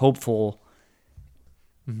most hopeful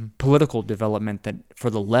political development that for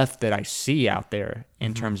the left that I see out there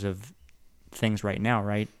in terms of things right now,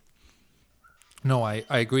 right? No, I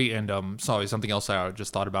agree. And sorry, something else I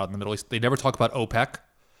just thought about in the Middle East. They never talk about OPEC,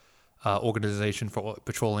 Organization for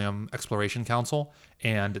Petroleum Exploration Council.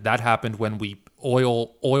 And that happened when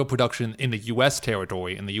oil production in the U.S.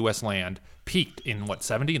 territory, in the U.S. land, peaked in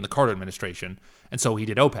 70 in the Carter administration. And so he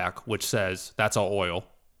did OPEC, which says that's our oil.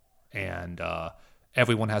 And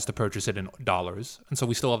everyone has to purchase it in dollars. And so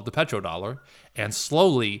we still have the petrodollar. And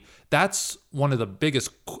slowly, that's one of the biggest,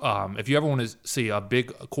 if you ever want to see a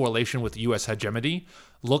big correlation with U.S. hegemony,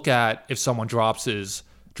 look at if someone drops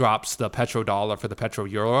the petrodollar for the petro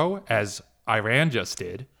euro, as Iran just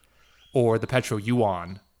did, or the petro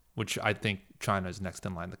yuan, which I think China is next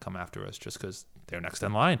in line to come after us just because they're next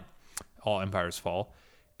in line. All empires fall.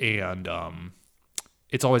 And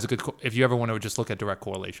it's always a good, if you ever want to just look at direct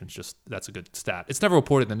correlations, that's a good stat. It's never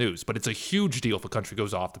reported in the news, but it's a huge deal if a country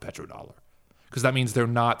goes off the petrodollar, because that means they're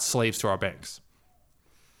not slaves to our banks.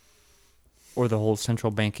 Or the whole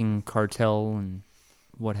central banking cartel and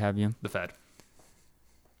what have you. The Fed.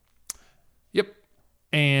 Yep.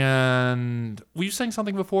 And were you saying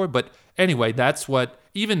something before? But anyway, that's what,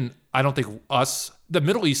 I don't think the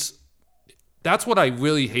Middle East, that's what I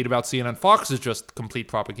really hate about CNN. Fox is just complete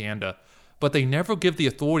propaganda. But they never give the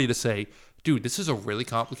authority to say, dude, this is a really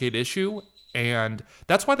complicated issue. And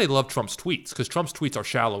that's why they love Trump's tweets, because Trump's tweets are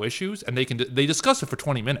shallow issues, and they discuss it for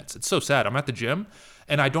 20 minutes. It's so sad. I'm at the gym,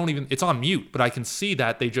 and it's on mute, but I can see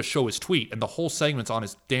that they just show his tweet, and the whole segment's on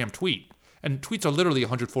his damn tweet. And tweets are literally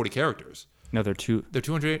 140 characters. No, they're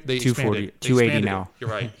 200. They 240, 280 now. You're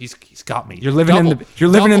right. He's got me. You're living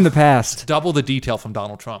in the past. Double the detail from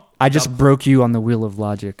Donald Trump. I just broke you on the wheel of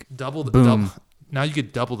logic. Boom. Now you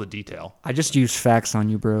get double the detail. I just used facts on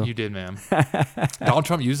you, bro. You did, man. Donald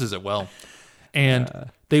Trump uses it well. And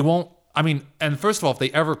they won't, and first of all, if they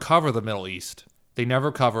ever cover the Middle East, they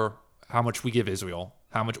never cover how much we give Israel,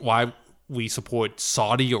 why we support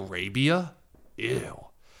Saudi Arabia. Ew.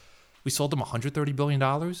 We sold them $130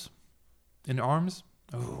 billion in arms.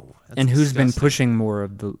 Oh, and who's been pushing more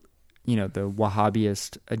of the, the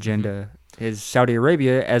Wahhabist agenda is Saudi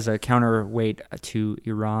Arabia as a counterweight to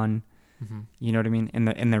Iran. You know what I mean?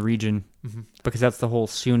 In the region, because that's the whole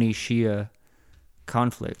Sunni Shia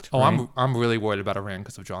conflict. Oh, right? I'm really worried about Iran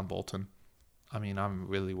because of John Bolton. I'm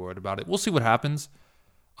really worried about it. We'll see what happens.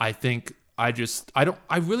 I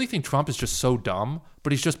really think Trump is just so dumb,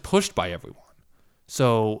 but he's just pushed by everyone.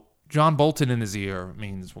 So John Bolton in his ear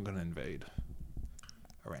means we're going to invade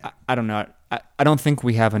Iran. I don't know. I don't think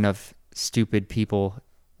we have enough stupid people.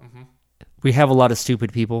 We have a lot of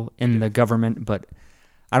stupid people in the government, but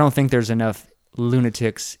I don't think there's enough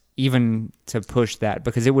lunatics even to push that,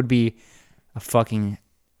 because it would be a fucking...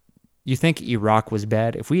 You think Iraq was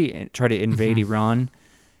bad? If we try to invade Iran,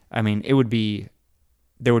 there would be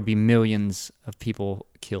millions of people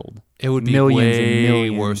killed. It would be way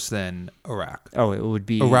worse than Iraq. Oh, it would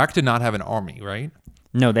be... Iraq did not have an army, right?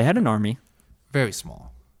 No, they had an army. Very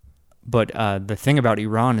small. But the thing about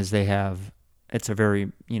Iran is it's a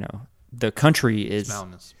very, the country It's is,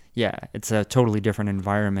 mountainous. yeah, it's a totally different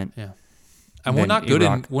environment. Yeah. And we're not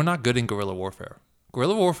good in guerrilla warfare.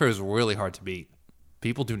 Guerrilla warfare is really hard to beat.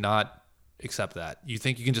 People do not accept that. You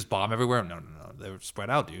think you can just bomb everywhere? No. They're spread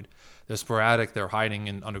out, dude. They're sporadic. They're hiding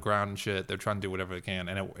in underground and shit. They're trying to do whatever they can,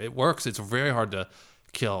 and it works. It's very hard to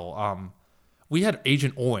kill. We had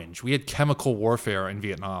Agent Orange. We had chemical warfare in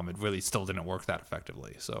Vietnam. It really still didn't work that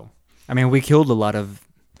effectively. So, I mean, we killed a lot of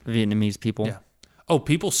Vietnamese people. yeah. Oh,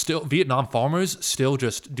 Vietnam farmers still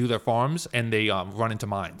just do their farms and they run into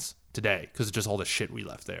mines today because of just all the shit we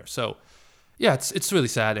left there. So, yeah, it's really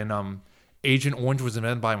sad. And Agent Orange was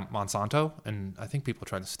invented by Monsanto, and I think people are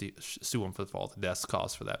trying to sue him for all the deaths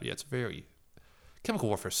caused for that. But yeah, it's chemical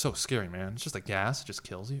warfare is so scary, man. It's just like gas; it just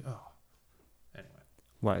kills you. Oh, anyway.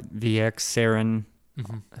 What, VX, sarin,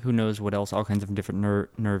 who knows what else? All kinds of different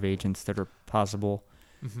nerve agents that are possible.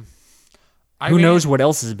 Who knows what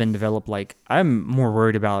else has been developed? Like, I'm more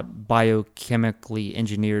worried about biochemically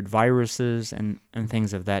engineered viruses and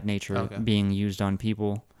things of that nature being used on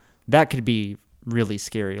people. That could be really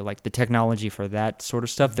scary. Like, the technology for that sort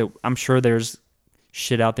of stuff, that I'm sure there's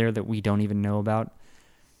shit out there that we don't even know about.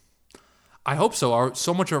 I hope so.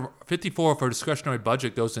 So much of 54 of our discretionary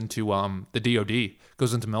budget goes into the DoD,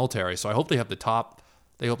 goes into military. So I hope they have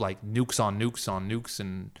they hope like nukes on nukes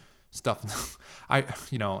and stuff. I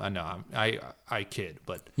know I kid,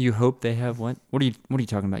 but you hope they have what? What are you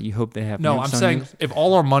talking about? You hope they have? No, nukes I'm on saying nukes? if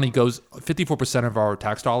all our money goes, 54% of our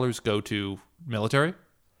tax dollars go to military.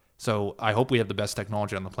 So I hope we have the best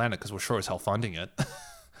technology on the planet because we're sure as hell funding it.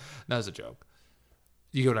 That was a joke.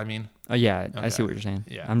 You get what I mean? Oh yeah, Okay. I see what you're saying.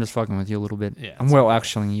 Yeah. I'm just fucking with you a little bit. Yeah, I'm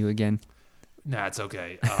actuallying you again. Nah, it's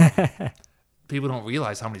okay. People don't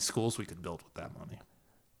realize how many schools we could build with that money.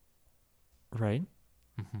 Right.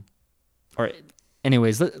 All right.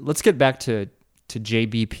 Anyways, let's get back to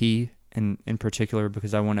JBP in particular,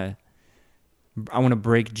 because I want to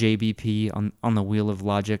break JBP on the wheel of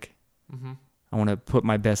logic. I want to put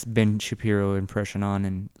my best Ben Shapiro impression on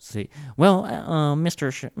and say, well,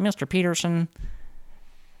 Mr. Peterson,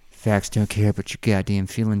 facts don't care about your goddamn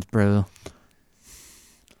feelings, bro.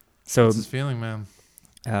 So, What's his feeling, man?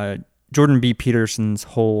 Jordan B. Peterson's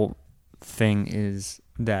whole thing is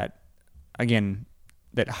that, again,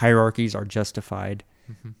 that hierarchies are justified,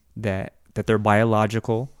 that they're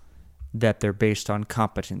biological, that they're based on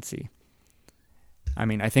competency. I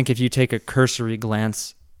mean, I think if you take a cursory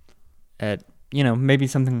glance at, maybe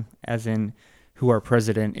something as in who our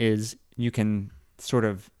president is, you can sort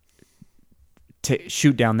of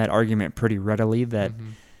shoot down that argument pretty readily that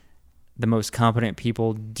the most competent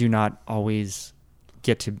people do not always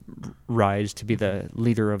get to rise to be the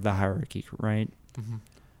leader of the hierarchy, right?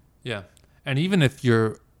 Yeah. And even if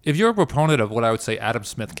you're a proponent of what I would say Adam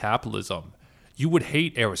Smith capitalism, you would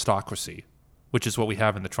hate aristocracy, which is what we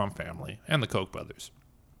have in the Trump family and the Koch brothers,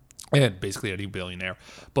 and basically any billionaire.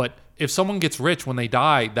 But if someone gets rich when they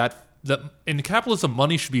die, in capitalism,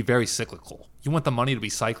 money should be very cyclical. You want the money to be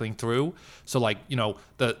cycling through. So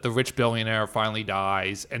the rich billionaire finally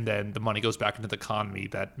dies, and then the money goes back into the economy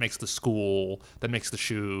that makes the school, that makes the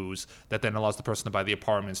shoes, that then allows the person to buy the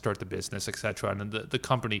apartment, start the business, etc. And then the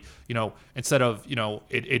company, instead of,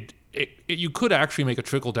 you could actually make a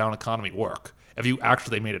trickle-down economy work if you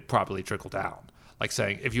actually made it properly trickle down. Like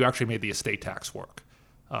saying, if you actually made the estate tax work.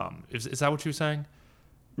 Is that what you're saying?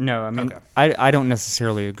 No, I mean, Okay. I don't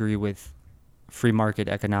necessarily agree with free market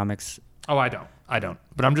economics. Oh, I don't.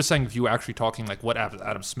 But I'm just saying, if you were actually talking like what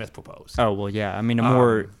Adam Smith proposed. Oh, well, yeah. I mean, a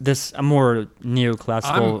more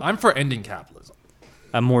neoclassical. I'm for ending capitalism.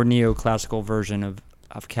 A more neoclassical version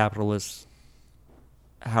of capitalism,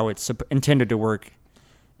 how it's intended to work,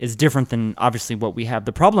 is different than obviously what we have.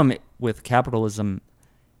 The problem with capitalism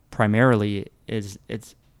primarily is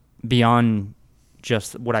it's beyond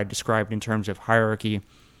just what I described in terms of hierarchy,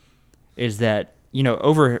 is that,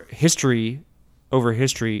 over history,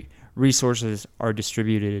 resources are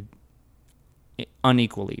distributed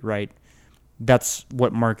unequally, right? That's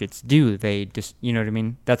what markets do. They just, you know what I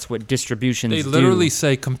mean? That's what distributions do. They literally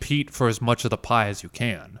say compete for as much of the pie as you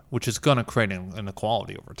can, which is going to create an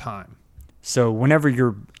inequality over time. So whenever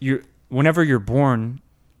you're born,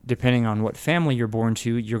 depending on what family you're born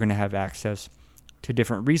to, you're going to have access to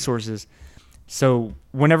different resources. So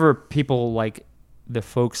whenever people like the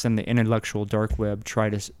folks in the intellectual dark web try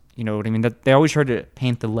to, you know what I mean, that they always try to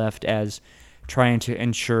paint the left as trying to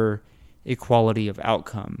ensure equality of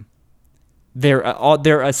outcome. They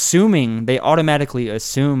automatically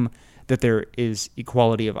assume that there is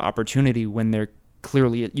equality of opportunity when they're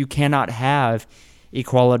clearly, you cannot have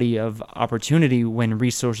equality of opportunity when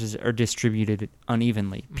resources are distributed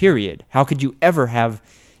unevenly, period. How could you ever have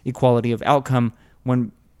equality of outcome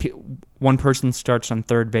when one person starts on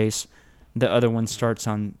third base, the other one starts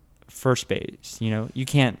on first base? You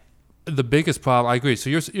can't. The biggest problem, I agree. So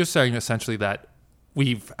you're saying essentially that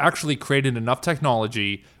we've actually created enough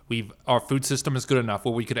technology, our food system is good enough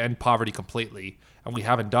where we could end poverty completely, and we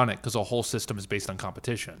haven't done it because the whole system is based on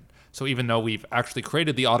competition. So even though we've actually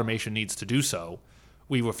created the automation needs to do so,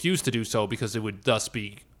 we refuse to do so because it would thus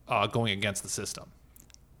be going against the system.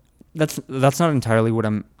 That's not entirely what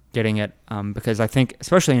I'm getting at, because I think,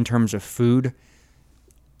 especially in terms of food,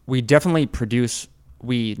 we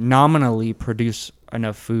nominally produce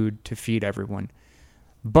enough food to feed everyone.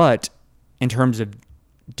 But in terms of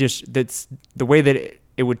that's the way that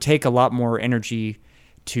it would take a lot more energy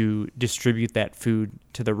to distribute that food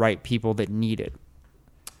to the right people that need it.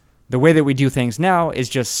 The way that we do things now is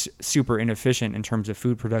just super inefficient in terms of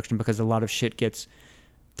food production because a lot of shit gets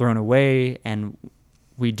thrown away, and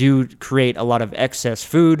we do create a lot of excess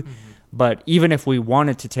food. But even if we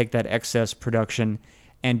wanted to take that excess production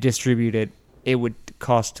and distribute it, it would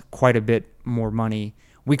cost quite a bit more money.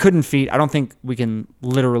 I don't think we can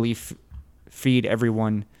literally feed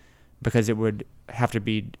everyone, because we'd have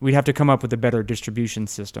to come up with a better distribution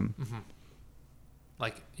system.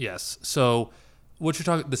 Yes. So what you're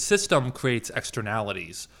talking, the system creates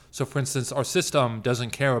externalities. So for instance, our system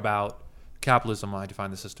doesn't care about capitalism, I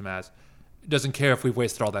define the system as, it doesn't care if we've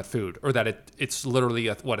wasted all that food, or that it's literally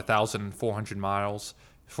 1,400 miles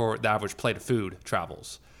for the average plate of food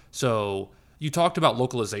travels. So you talked about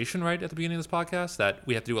localization, right, at the beginning of this podcast, that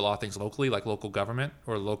we have to do a lot of things locally, like local government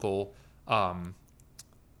or local,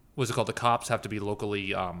 what's it called? The cops have to be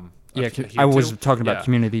locally. I was talking about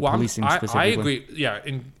community policing specifically. I agree. Yeah,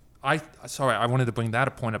 I wanted to bring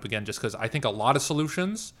that point up again, just because I think a lot of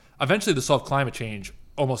solutions, eventually to solve climate change,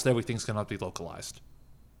 almost everything's going to have to be localized.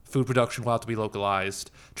 Food production will have to be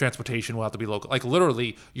localized. Transportation will have to be local. Like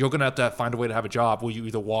literally, you're going to have to find a way to have a job where you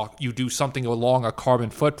either you do something along a carbon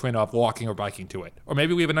footprint of walking or biking to it. Or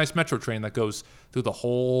maybe we have a nice metro train that goes through the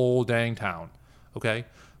whole dang town. Okay?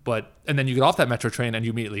 And then you get off that metro train and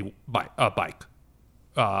you immediately bike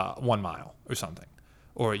 1 mile or something.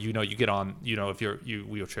 Or, you get on, if you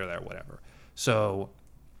wheelchair there or whatever. So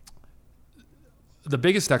the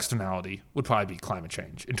biggest externality would probably be climate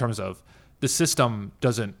change, in terms of the system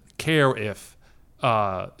doesn't care if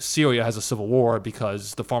Syria has a civil war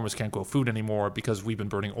because the farmers can't grow food anymore because we've been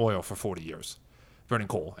burning oil for 40 years. Burning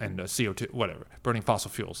coal and CO2, whatever. Burning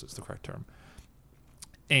fossil fuels is the correct term.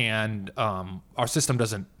 And our system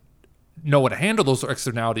doesn't know how to handle those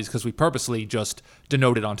externalities because we purposely just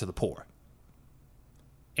denote it onto the poor.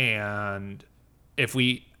 And if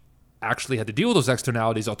we actually had to deal with those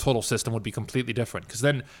externalities, our total system would be completely different. Because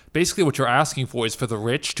then basically what you're asking for is for the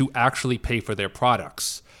rich to actually pay for their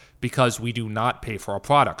products, because we do not pay for our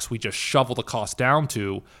products. We just shovel the cost down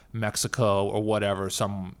to Mexico or whatever,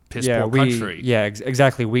 some piss-poor country. Yeah,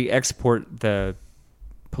 exactly. We export the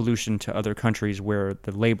pollution to other countries where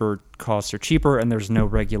the labor costs are cheaper and there's no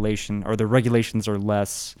regulation, or the regulations are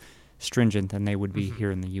less stringent than they would be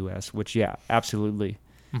here in the U.S., which, yeah, absolutely.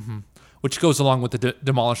 Which goes along with the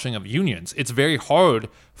demolishing of unions. It's very hard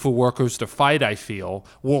for workers to fight, I feel,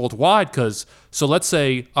 worldwide, because, so let's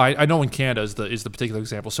say, I know in Canada is the particular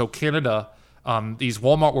example. So Canada, these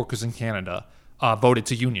Walmart workers in Canada voted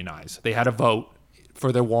to unionize. They had a vote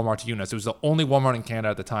for their Walmart to unionize. It was the only Walmart in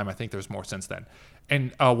Canada at the time. I think there's more since then.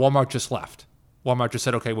 And Walmart just left. Walmart just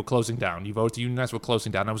said, okay, we're closing down. You voted to unionize, we're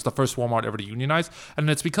closing down. That was the first Walmart ever to unionize. And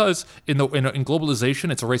it's because in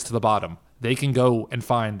globalization, it's a race to the bottom. They can go and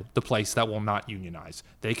find the place that will not unionize.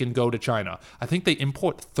 They can go to China. I think they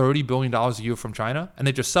import $30 billion a year from China, and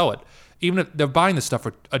they just sell it. Even if they're buying this stuff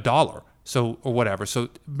for $1, or whatever. So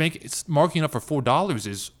marking up for $4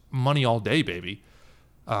 is money all day, baby.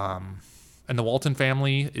 And the Walton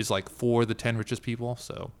family is like 4 of the 10 richest people,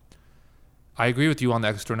 so I agree with you on the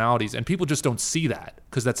externalities, and people just don't see that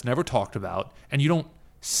because that's never talked about, and you don't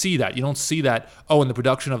see that. You don't see that, in the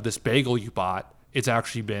production of this bagel you bought, it's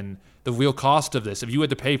actually been the real cost of this. If you had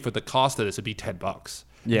to pay for the cost of this, it'd be $10.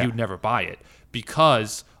 Yeah. You'd never buy it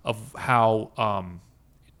because of how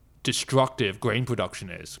destructive grain production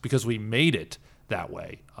is, because we made it that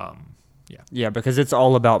way. Yeah, because it's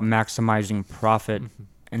all about maximizing profit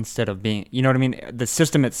instead of being, you know what I mean? The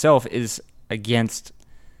system itself is against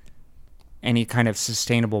any kind of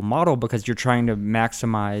sustainable model because you're trying to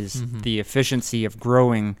maximize the efficiency of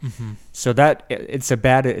growing. So that it's a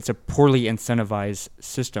poorly incentivized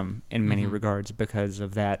system in many regards because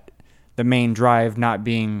of that. The main drive not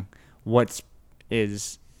being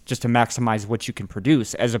is just to maximize what you can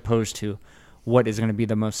produce, as opposed to what is going to be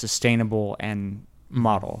the most sustainable and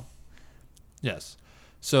model. Yes.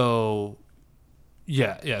 So,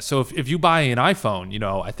 yeah. So if you buy an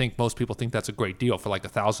iPhone, I think most people think that's a great deal for like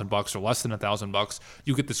 $1,000 or less than $1,000.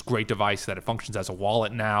 You get this great device that it functions as a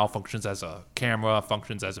wallet now, functions as a camera,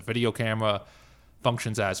 functions as a video camera,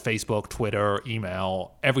 functions as Facebook, Twitter,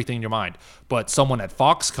 email, everything in your mind. But someone at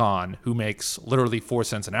Foxconn who makes literally 4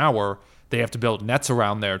 cents an hour, they have to build nets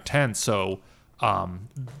around their tents, so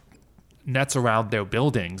nets around their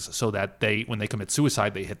buildings so that when they commit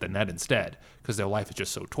suicide, they hit the net instead because their life is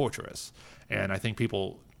just so torturous. And I think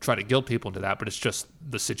people try to guilt people into that, but it's just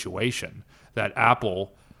the situation that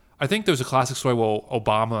Apple. I think there's a classic story where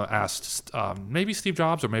Obama asked maybe Steve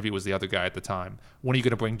Jobs or maybe it was the other guy at the time, when are you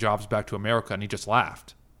going to bring jobs back to America? And he just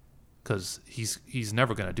laughed because he's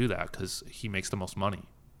never going to do that because he makes the most money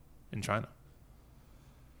in China.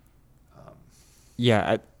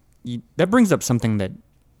 Yeah, that brings up something that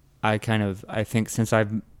I think since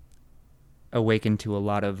I've awakened to a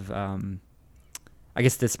lot of, I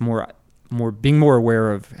guess this more being more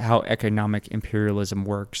aware of how economic imperialism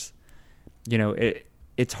works.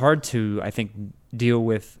 It's hard to, I think, deal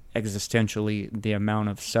with existentially the amount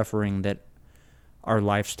of suffering that our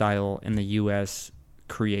lifestyle in the U.S.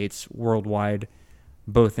 creates worldwide,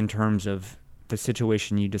 both in terms of the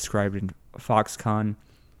situation you described in Foxconn,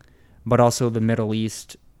 but also the Middle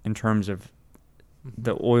East in terms of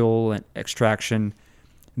the oil and extraction,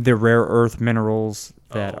 the rare earth minerals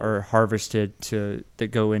that are harvested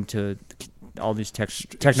that go into all these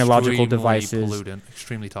technological devices, pollutant,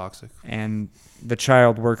 extremely toxic, and the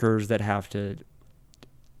child workers that have to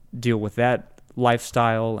deal with that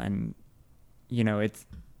lifestyle, and it's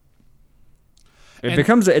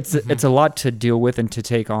a lot to deal with and to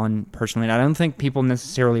take on personally. And I don't think people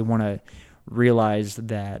necessarily want to realize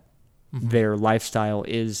that their lifestyle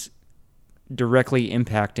is directly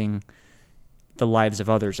impacting the lives of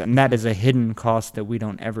others, and that is a hidden cost that we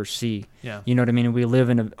don't ever see. Yeah, you know what I mean. We live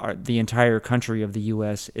in the entire country of the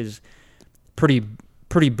U.S. is pretty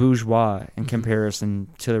bourgeois in comparison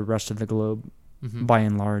to the rest of the globe, by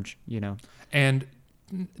and large. And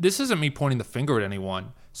this isn't me pointing the finger at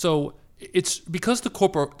anyone. So it's because the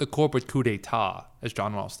corporate coup d'état, as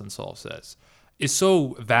John Ralston Saul says, is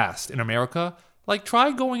so vast in America. Like,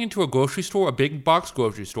 try going into a grocery store, a big box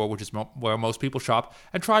grocery store, which is where most people shop,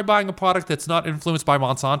 and try buying a product that's not influenced by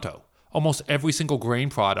Monsanto. Almost every single grain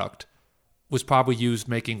product was probably used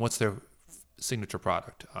making, what's their signature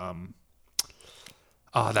product?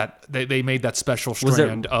 That they made that special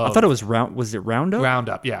strand of... I thought it was was it Roundup?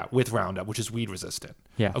 Roundup, yeah, with Roundup, which is weed resistant.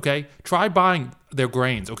 Yeah. Okay? Try buying their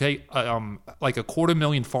grains, okay? Like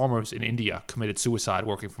 250,000 farmers in India committed suicide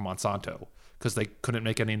working for Monsanto, because they couldn't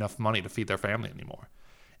make enough money to feed their family anymore.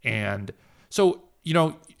 And so,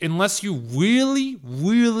 unless you really,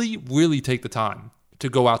 really, really take the time to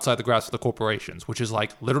go outside the grasp of the corporations, which is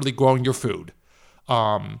like literally growing your food,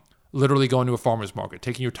 literally going to a farmer's market,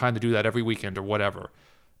 taking your time to do that every weekend or whatever,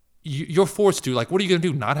 you're forced to, like, what are you going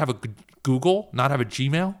to do? Not have a Google? Not have a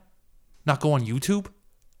Gmail? Not go on YouTube?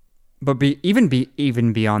 But even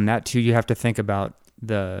beyond that, too, you have to think about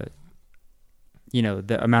the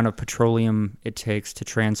amount of petroleum it takes to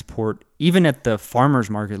transport. Even at the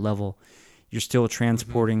farmer's market level, you're still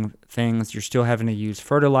transporting things. You're still having to use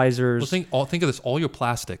fertilizers. Well, think of this. All your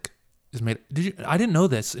plastic is made. I didn't know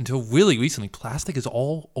this until really recently. Plastic is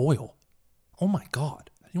all oil. Oh my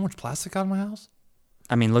God. You know how much plastic out of my house?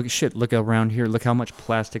 I mean, look around here. Look how much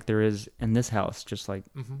plastic there is in this house. Just like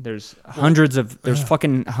there's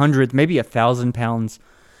fucking hundreds, maybe 1,000 pounds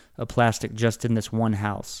of plastic just in this one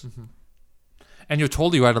house. And you're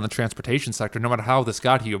totally right on the transportation sector. No matter how this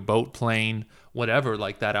got here, boat, plane, whatever,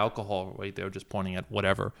 like that alcohol right there, just pointing at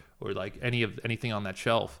whatever, or like anything on that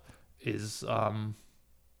shelf is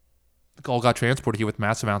all got transported here with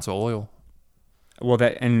massive amounts of oil. Well,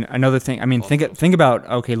 and another thing. I mean, think about,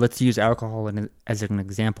 okay, let's use alcohol as an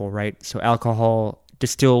example, right? So alcohol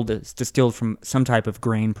is distilled from some type of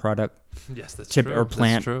grain product, yes, that's true, or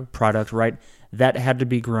plant product, right? That had to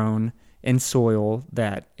be grown in soil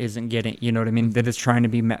that isn't getting, you know what I mean? That is trying to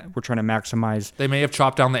be, we're trying to maximize. They may have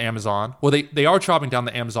chopped down the Amazon. Well, they are chopping down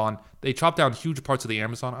the Amazon. They chopped down huge parts of the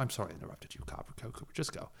Amazon. I'm sorry I interrupted you, Cooper.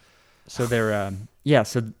 Just go. So they're,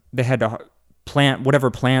 so they had to plant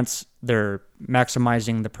whatever plants, they're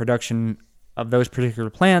maximizing the production of those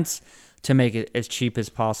particular plants to make it as cheap as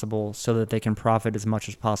possible so that they can profit as much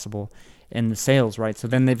as possible in the sales, right? So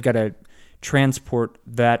then they've got to transport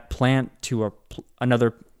that plant to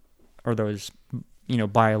another, or those,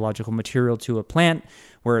 biological material to a plant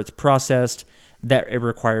where it's processed, that it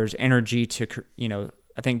requires energy to,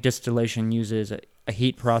 I think distillation uses a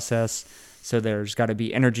heat process So there's got to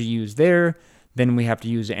be energy used there. Then we have to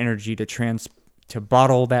use energy to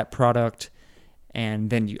bottle that product. And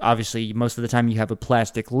then obviously most of the time you have a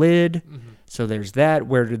plastic lid. So there's that.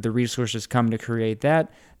 Where did the resources come to create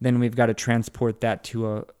that? Then we've got to transport that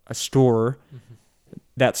to a store.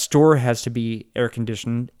 That store has to be air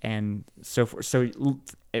conditioned and so forth. So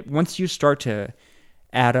once you start to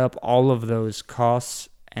add up all of those costs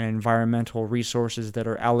and environmental resources that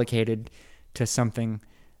are allocated to something,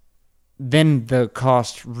 then the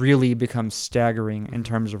cost really becomes staggering in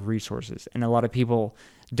terms of resources. And a lot of people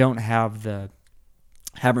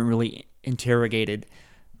haven't really interrogated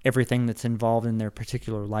everything that's involved in their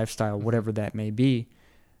particular lifestyle, whatever that may be.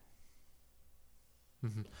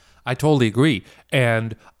 I totally agree.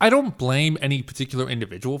 And I don't blame any particular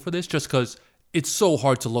individual for this, just because it's so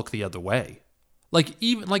hard to look the other way. Like,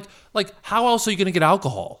 even like how else are you going to get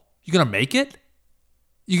alcohol? You going to make it?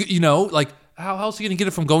 You know, like, how else are you going to get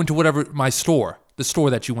it from going to whatever, the store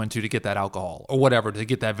that you went to get that alcohol or whatever, to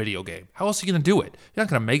get that video game? How else are you going to do it? You're not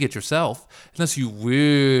going to make it yourself unless you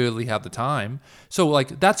really have the time. So,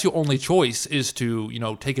 like, that's your only choice, is to, you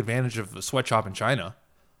know, take advantage of a sweatshop in China.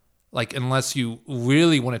 Like, unless you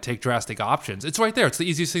really want to take drastic options. It's right there. It's the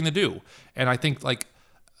easiest thing to do. And I think, like,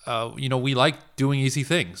 you know, we like doing easy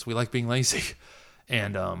things. We like being lazy.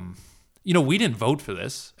 And, you know, we didn't vote for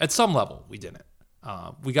this. At some level, we didn't.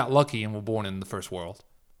 We got lucky and were born in the first world,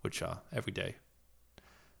 which every day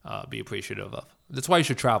be appreciative of. That's why you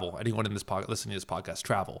should travel. Anyone in this listening to this podcast,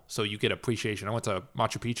 travel, so you get appreciation. I went to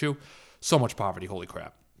Machu Picchu. So much poverty. Holy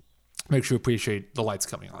crap. Make sure you appreciate the lights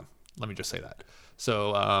coming on. Let me just say that.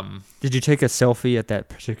 So, did you take a selfie at that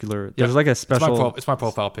particular? There's like a special. It's my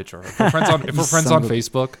profile picture. If we're friends on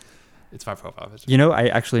Facebook, it's my profile picture. You know, I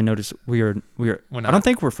actually noticed we are. I don't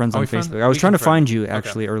think we're friends on Facebook. I was trying to find you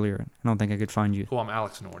actually earlier. I don't think I could find you. Well, I'm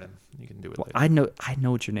Alex Norton. You can do it. Well, I know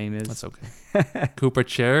what your name is. That's okay. Cooper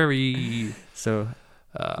Cherry. So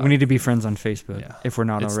we need to be friends on Facebook if we're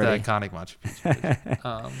not already. It's the iconic Machu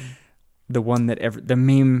Picchu. The one that the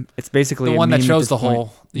meme. It's basically the one that shows the point.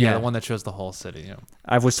 whole. Yeah, the one that shows the whole city. Yeah.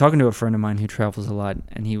 I was talking to a friend of mine who travels a lot,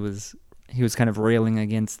 and he was kind of railing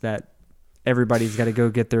against that. Everybody's got to go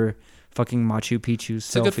get their fucking Machu Picchu selfie.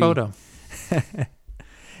 It's a good photo.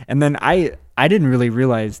 And then I didn't really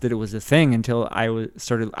realize that it was a thing until I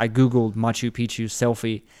Googled Machu Picchu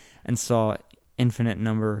selfie and saw infinite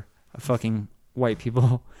number of fucking white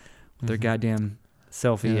people with their goddamn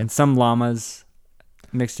selfie, and some llamas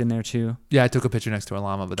mixed in there too. Yeah, I took a picture next to a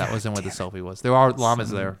llama, but that wasn't where the selfie was. There are llamas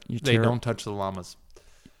there. They don't touch the llamas.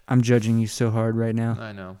 I'm judging you so hard right now.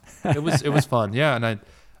 I know. It was fun. Yeah, and I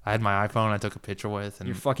had my iPhone I took a picture with. And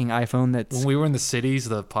your fucking iPhone. When we were in the cities,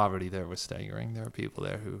 the poverty there was staggering. There were people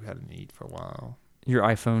there who hadn't eaten for a while. Your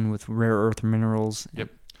iPhone with rare earth minerals. Yep.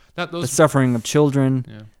 The suffering of children.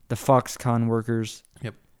 Yeah. The Foxconn workers.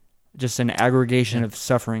 Yep. Just an aggregation of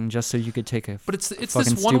suffering just so you could take a But it's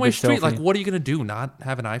this one-way street. Selfie. Like, what are you going to do? Not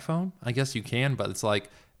have an iPhone? I guess you can, but it's like,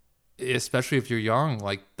 especially if you're young,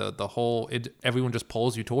 like the whole, everyone just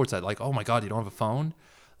pulls you towards that. Like, oh my God, you don't have a phone?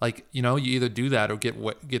 Like, you know, you either do that or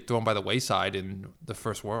get thrown by the wayside in the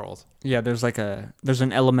first world. Yeah, there's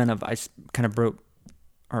an element of, I kind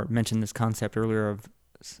of mentioned this concept earlier of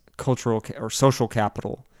cultural or social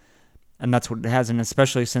capital. And that's what it has. And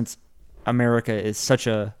especially since America is such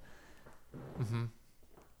a,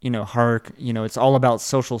 it's all about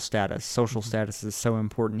social status. Social status is so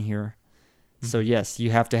important here. So yes,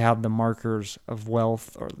 you have to have the markers of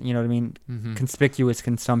wealth, or, you know what I mean? Conspicuous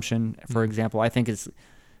consumption, for example, I think is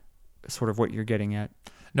sort of what you're getting at.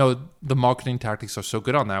 No, the marketing tactics are so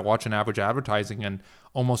good on that. Watch an average advertising, and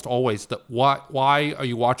almost always, why are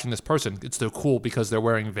you watching this person? They're cool because they're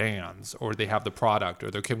wearing Vans, or they have the product,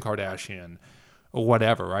 or they're Kim Kardashian, or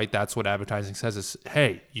whatever, right? That's what advertising says is,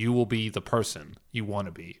 hey, you will be the person you want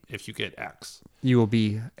to be if you get X. You will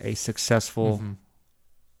be a successful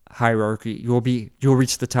hierarchy. You'll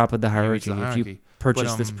reach the top of the hierarchy if you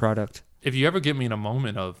purchase this product. If you ever get me in a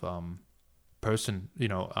moment of personal,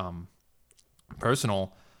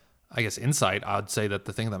 I guess, insight, I'd say that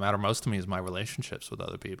the thing that matter most to me is my relationships with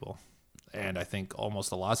other people. And I think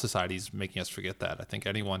almost a lot of society is making us forget that. I think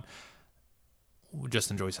anyone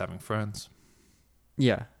just enjoys having friends.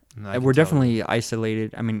 Yeah. We're definitely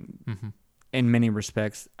isolated. I mean, in many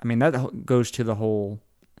respects. I mean, that goes to the whole,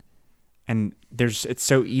 and it's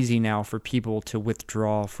so easy now for people to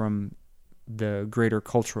withdraw from the greater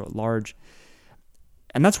culture at large.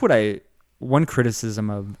 And that's what one criticism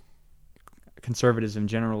of conservatives in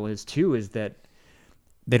general is that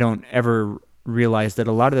they don't ever realize that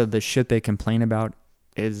a lot of the shit they complain about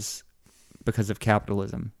is because of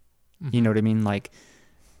capitalism. You know what I mean? Like,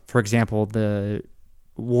 for example,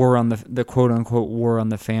 war on the quote unquote war on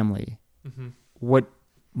the family. Mm-hmm. What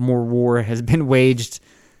more war has been waged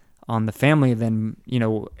on the family than,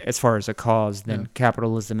 as far as a cause, than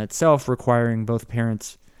capitalism itself requiring both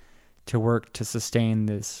parents to work to sustain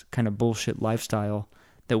this kind of bullshit lifestyle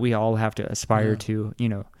that we all have to aspire to,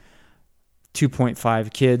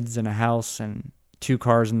 2.5 kids in a house and 2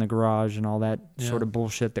 cars in the garage and all that sort of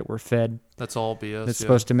bullshit that we're fed. That's all BS. That's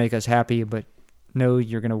supposed to make us happy, but no,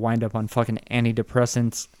 you're going to wind up on fucking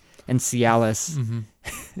antidepressants and Cialis.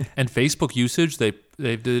 Mm-hmm. And Facebook usage,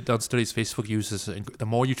 they've done studies. Facebook uses, the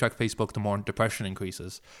more you check Facebook, the more depression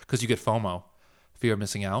increases because you get FOMO, fear of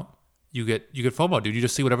missing out. You get FOMO, dude. You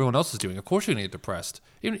just see what everyone else is doing. Of course you're going to get depressed.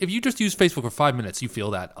 Even if you just use Facebook for 5 minutes, you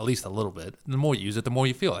feel that at least a little bit. The more you use it, the more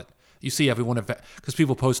you feel it. You see everyone, because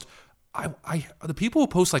people post, the people who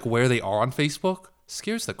post like where they are on Facebook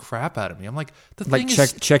scares the crap out of me. I'm like,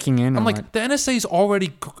 checking in. I'm like, the NSA is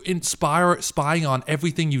already spying on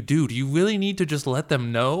everything you do. Do you really need to just let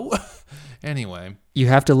them know? Anyway. You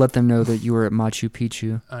have to let them know that you were at Machu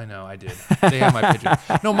Picchu. I know, I did. They have my picture.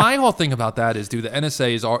 No, my whole thing about that is, dude, the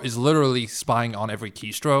NSA is literally spying on every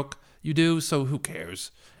keystroke you do, so who cares?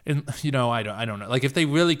 And, I don't know. Like, if they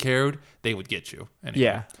really cared, they would get you. Anyway.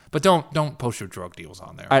 Yeah. But don't post your drug deals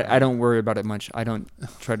on there. I don't worry about it much. I don't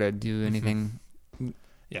try to do anything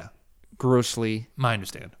grossly I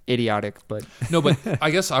understand. Idiotic, but no, but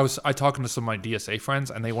I guess I talking to some of my DSA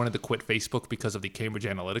friends and they wanted to quit Facebook because of the Cambridge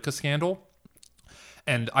Analytica scandal.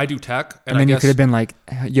 And I do tech, and then you could have been like,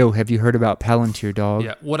 "Yo, have you heard about Palantir, dog?"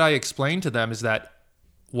 Yeah. What I explained to them is that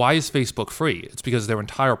why is Facebook free? It's because their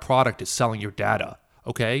entire product is selling your data.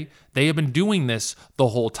 Okay, they have been doing this the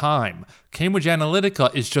whole time. Cambridge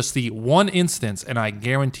Analytica is just the one instance, and I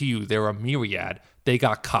guarantee you there are a myriad. They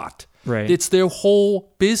got caught. Right. It's their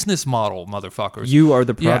whole business model, motherfuckers. You are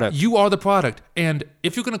the product. Yeah, you are the product. And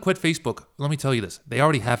if you're going to quit Facebook, let me tell you this. They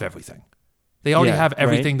already have everything. They already have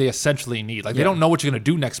everything they essentially need. Like, they don't know what you're going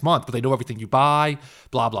to do next month, but they know everything you buy,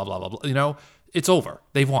 blah, blah, blah, blah, blah. It's over.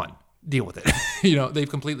 They've won. Deal with it. They've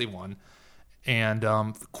completely won. And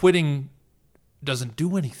quitting doesn't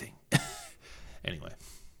do anything. Anyway.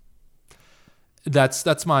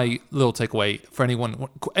 That's my little takeaway for anyone.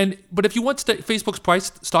 But if you want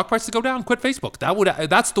Facebook's stock price to go down, quit Facebook.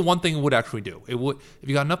 That's the one thing it would actually do. It would, if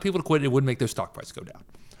you got enough people to quit, it would make their stock price go down.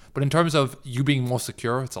 But in terms of you being more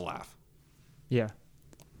secure, it's a laugh. Yeah.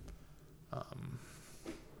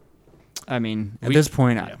 I mean, at this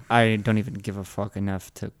point, I don't even give a fuck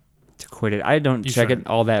enough to quit it. I don't check it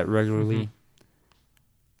all that regularly.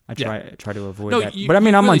 Mm-hmm. I try to avoid that. But I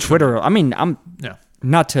mean, I'm really on Twitter. Shouldn't. I mean, I'm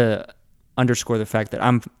not to underscore the fact that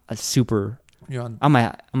I'm a super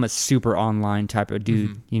online type of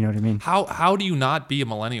dude. Mm-hmm. You know what I mean? How do you not be a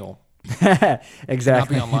millennial?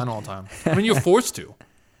 Exactly. Not be online all the time. I mean, you're forced to.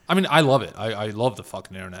 I mean, I love it. I love the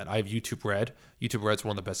fucking internet. I have YouTube Red. YouTube Red's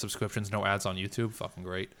one of the best subscriptions. No ads on YouTube. Fucking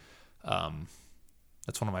great.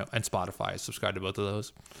 That's one of my, and Spotify. I subscribe to both of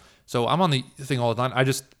those. So I'm on the thing all the time.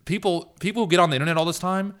 People who get on the internet all this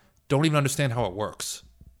time don't even understand how it works.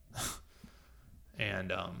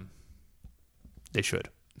 And they should.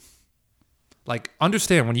 Like,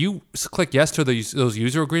 understand, when you click yes to those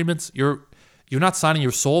user agreements, you're not signing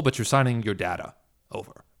your soul, but you're signing your data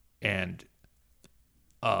over. And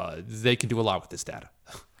they can do a lot with this data.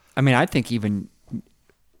 I mean, I think even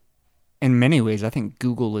in many ways, I think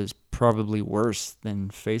Google is probably worse than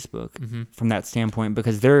Facebook from that standpoint,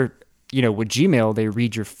 because they're, with Gmail, they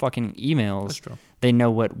read your fucking emails. That's true. They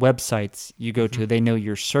know what websites you go to. They know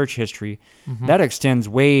your search history. That extends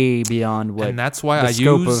way beyond what. And that's why I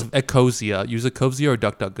use Ecosia. Use Ecosia or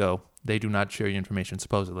DuckDuckGo. They do not share your information,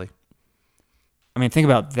 supposedly. I mean, think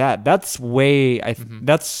about that. That's way.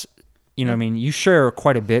 That's. I mean, you share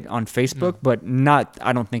quite a bit on Facebook, but not,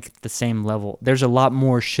 I don't think, the same level. There's a lot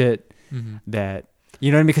more shit that,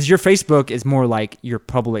 what I mean? Because your Facebook is more like your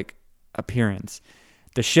public appearance.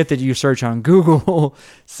 The shit that you search on Google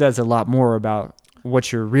says a lot more about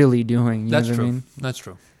what you're really doing. That's true. What I mean? That's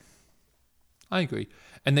true. I agree.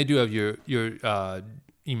 And they do have your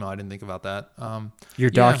email. I didn't think about that. Your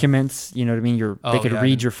documents, you know what I mean? They could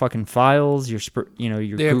read your fucking files, your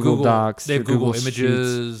Google Docs, they have your Google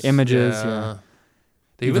Images. Yeah.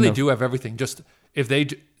 They really do have everything. Just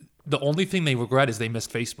the only thing they regret is they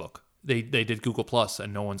missed Facebook. They did Google Plus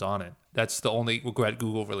and no one's on it. That's the only regret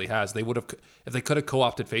Google really has. They would have, if they could have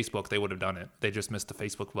co-opted Facebook, they would have done it. They just missed the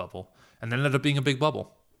Facebook bubble, and then it ended up being a big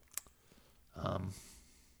bubble.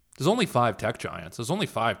 There's only 5 tech giants. There's only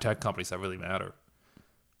 5 tech companies that really matter.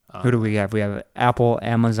 Who do we have? We have Apple,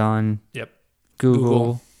 Amazon. Yep.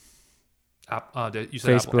 Google. You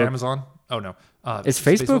said Facebook. Apple, Amazon. Oh no, Is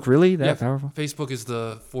Facebook really that powerful? Facebook is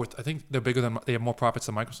the fourth. I think they're bigger than. They have more profits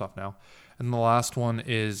than Microsoft now. And the last one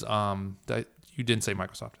is you didn't say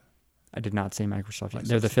Microsoft. I did not say Microsoft.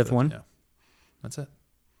 They're the fifth one. Yeah, that's it.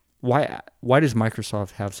 Why does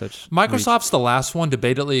Microsoft have such? Microsoft's the last one.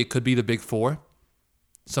 Debatably, it could be the big four.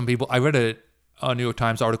 Some people. I read a New York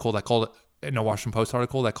Times article that called it, in a Washington Post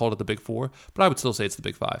article that called it the big four, but I would still say it's the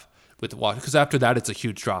big five. Because after that, it's a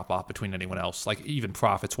huge drop off between anyone else, like even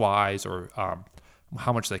profits wise or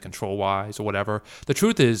how much they control wise or whatever. The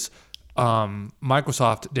truth is,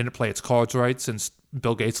 Microsoft didn't play its cards right since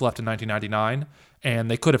Bill Gates left in 1999, and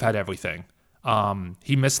they could have had everything.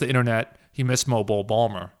 He missed the internet, he missed mobile,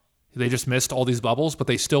 Ballmer. They just missed all these bubbles, but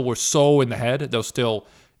they still were so in the head. They're still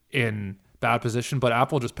in bad position, but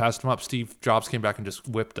Apple just passed them up. Steve Jobs came back and just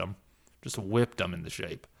whipped them into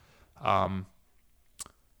shape.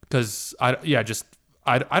 Because I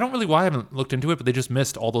don't really why I haven't looked into it, but they just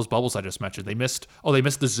missed all those bubbles I just mentioned. They missed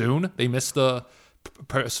the Zune, they missed the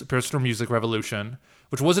personal music revolution,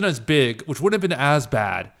 which wasn't as big, which wouldn't have been as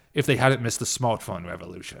bad if they hadn't missed the smartphone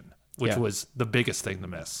revolution, which was the biggest thing to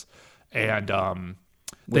miss. And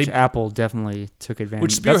which Apple definitely took advantage.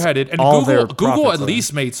 Which spearheaded, and Google at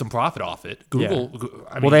least made some profit off it. Google,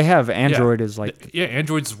 I mean, they have Android is like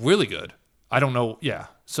Android's really good. I don't know,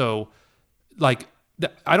 so like.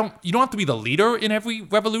 You don't have to be the leader in every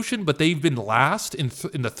revolution, but they've been last in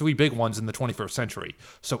the three big ones in the 21st century.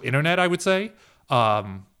 So internet, I would say,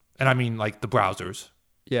 and I mean like the browsers.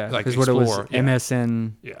 Yeah, like because what it was,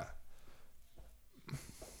 MSN. Yeah.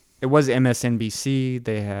 It was MSNBC.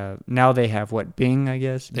 They have what, Bing, I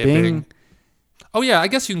guess. Bing. Oh yeah, I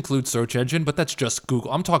guess you include search engine, but that's just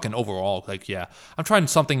Google. I'm talking overall. Like I'm trying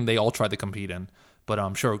something they all tried to compete in, but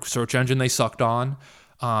I'm sure search engine they sucked on.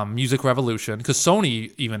 Music revolution, because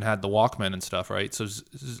Sony even had the Walkman and stuff, right? So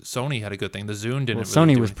Sony had a good thing. The Zune didn't.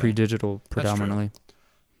 Sony was pre-digital predominantly.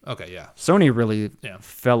 Okay, yeah. Sony really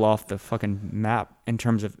fell off the fucking map in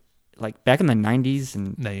terms of like back in the 90s,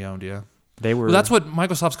 and they owned, they were. Well, that's what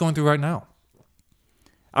Microsoft's going through right now.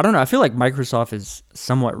 I don't know. I feel like Microsoft is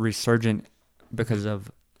somewhat resurgent because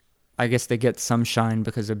of, I guess they get some shine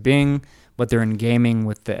because of Bing, but they're in gaming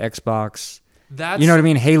with the Xbox. You know what I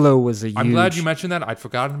mean? Halo was a huge... I'm glad you mentioned that. I'd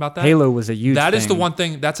forgotten about that. Halo was a huge That thing. is the one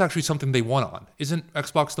thing... That's actually something they won on. Isn't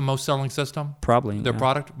Xbox the most selling system? Probably. Their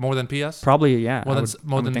product? More than PS? Probably, yeah.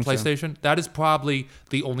 More than PlayStation? So. That is probably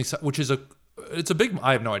the only... Which is it's a big...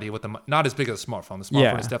 I have no idea what the... Not as big as a smartphone. The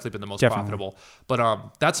smartphone has definitely been the most profitable.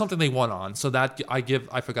 But that's something they won on. So that...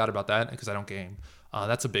 I forgot about that because I don't game.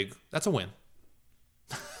 That's a win.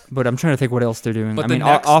 But I'm trying to think what else they're doing. But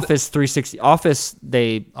Office 360. Office,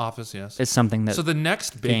 yes. Is something that... So the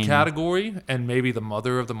next big category, and maybe the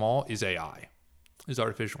mother of them all, is AI. Is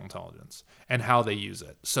artificial intelligence. And how they use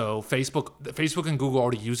it. So Facebook and Google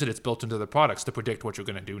already use it. It's built into their products to predict what you're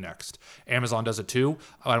going to do next. Amazon does it too.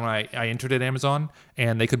 When I entered at Amazon,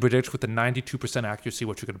 and they could predict with a 92% accuracy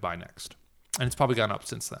what you're going to buy next. And it's probably gone up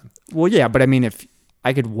since then. Well, yeah, but I mean, if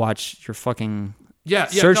I could watch your fucking...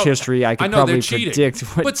 search history, I could probably predict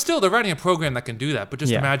what... But still, they're writing a program that can do that. But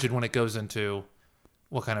just imagine when it goes into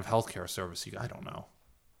what kind of healthcare service I don't know.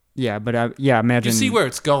 Yeah, but imagine... You see where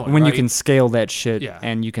it's going, when right? you can scale that shit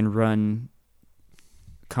and you can run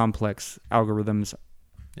complex algorithms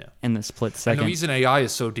in the split second. And the reason AI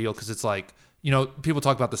is so deal, because it's like, people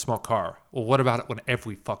talk about the smart car. Well, what about it when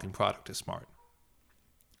every fucking product is smart?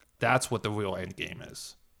 That's what the real end game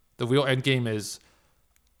is. The real end game is...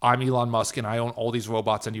 I'm Elon Musk and I own all these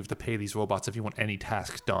robots and you have to pay these robots if you want any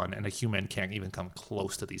task done, and a human can't even come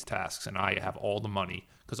close to these tasks, and I have all the money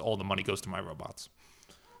because all the money goes to my robots.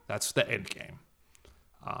 That's the end game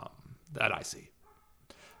that I see.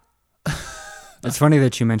 It's funny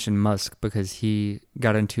that you mentioned Musk because he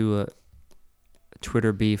got into a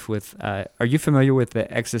Twitter beef with... are you familiar with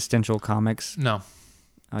the Existential Comics? No.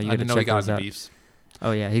 I didn't know he got into beefs.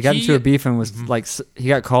 Oh, yeah. He got into a beef and was he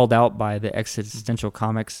got called out by the Existential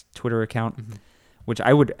Comics Twitter account, which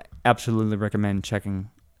I would absolutely recommend checking.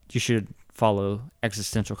 You should follow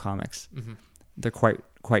Existential Comics. They're quite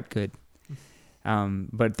good.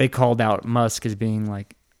 But they called out Musk as being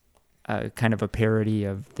like kind of a parody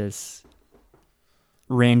of this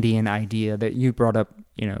Randian idea that you brought up,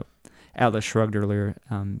 Atlas Shrugged earlier.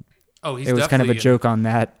 It was kind of a joke on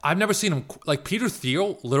that. I've never seen him like Peter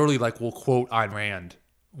Thiel literally will quote Ayn Rand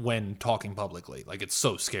when talking publicly. Like, it's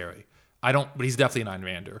so scary. But he's definitely an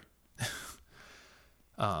Ayn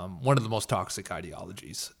Rander. One of the most toxic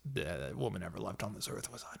ideologies that a woman ever loved on this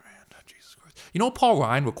earth was Ayn Rand. Jesus Christ. You know, Paul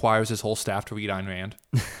Ryan requires his whole staff to read Ayn Rand.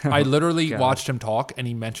 I literally God. watched him talk, and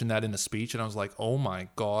he mentioned that in a speech, and I was like, oh my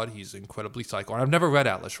God, he's incredibly psycho. And I've never read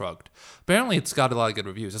Atlas Shrugged. Apparently, it's got a lot of good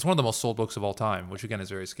reviews. It's one of the most sold books of all time, which again is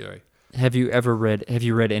very scary. Have you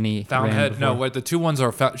read any Foundhead? Rand No, before? the two ones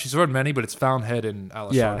are, she's read many, but it's Foundhead and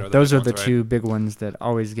Atlas Yeah, Shrugged. those are big the ones, right? two big ones that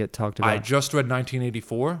always get talked about. I just read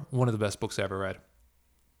 1984, one of the best books I ever read.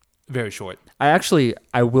 Very short.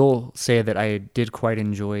 I will say that I did quite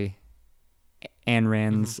enjoy Ayn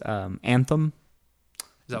Rand's Anthem. Is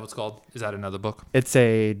that what's called? Is that another book? It's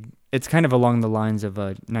kind of along the lines of a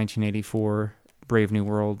 1984 Brave New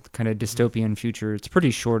World kind of dystopian future. It's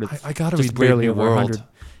pretty short. It's I gotta just read Brave barely New over World. 100.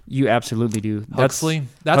 You absolutely do. Huxley?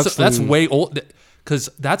 That's way old. Because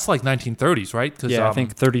that's like 1930s, right? Cause, yeah, I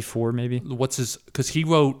think 34 maybe. What's his? Because he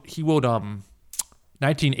wrote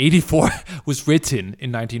 1984 was written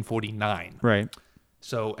in 1949. Right.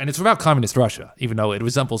 So, and it's about communist Russia, even though it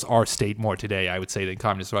resembles our state more today, I would say, than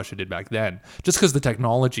communist Russia did back then. Just because the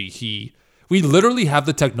technology we literally have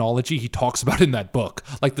the technology he talks about in that book,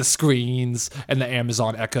 like the screens and the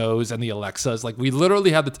Amazon Echoes and the Alexas. Like we literally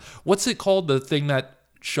have what's it called? The thing that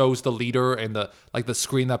shows the leader and the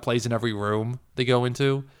screen that plays in every room they go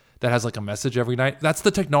into that has like a message every night. That's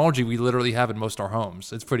the technology we literally have in most of our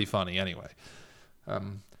homes. It's pretty funny anyway.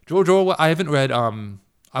 George Orwell, I haven't read, I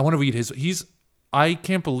want to read I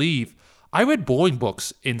can't believe, I read Boring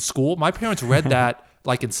books in school. My parents read that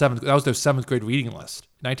like in that was their 7th grade reading list.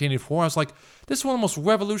 1984, I was like, this is one of the most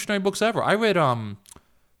revolutionary books ever. I read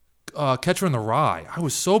Catcher in the Rye. I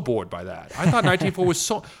was so bored by that. I thought 1984 was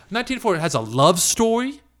 1984 has a love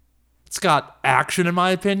story. It's got action, in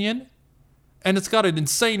my opinion, and it's got an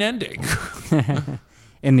insane ending.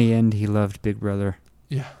 In the end, he loved Big Brother.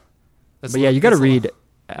 Yeah. But yeah, you got to read,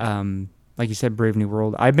 like you said, Brave New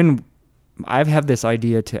World. I've had this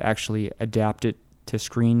idea to actually adapt it to a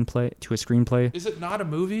screenplay. Is it not a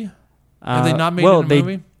movie? Have they not made it a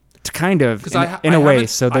movie? Kind of, in I a way. haven't-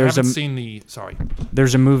 So I there's haven't seen the. Sorry.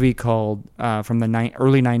 there's a movie called from the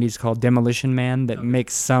early 90s called Demolition Man that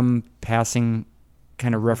makes some passing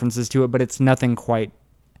kind of references to it, but it's not quite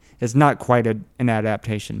an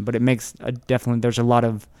adaptation, but it makes definitely, there's a lot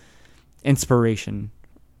of inspiration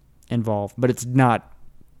involved, but it's not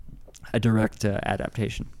a direct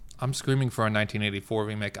adaptation. I'm screaming for a 1984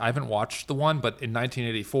 remake. I haven't watched the one, but in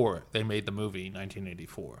 1984 they made the movie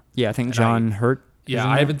 1984. Yeah, I think John Hurt. Yeah,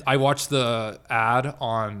 I haven't. I watched the ad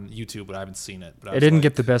on YouTube, but I haven't seen it. But It didn't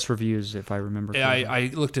get the best reviews, if I remember correctly.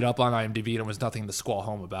 I looked it up on IMDb, and it was nothing to squall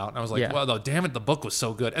home about. And I was like, Yeah. well, though, damn it, the book was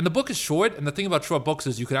so good. And the book is short, and the thing about short books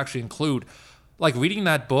is you could actually include, like reading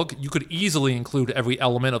that book, you could easily include every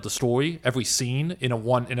element of the story, every scene in a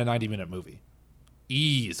 90-minute movie.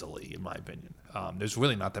 Easily, in my opinion. There's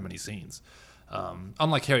really not that many scenes.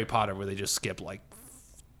 Unlike Harry Potter, where they just skip like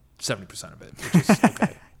 70% of it, which is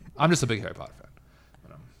okay. I'm just a big Harry Potter fan.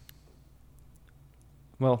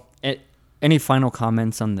 Well, any final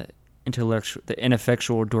comments on the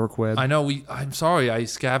ineffectual dork web? I know I'm sorry. I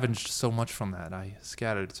scavenged so much from that. I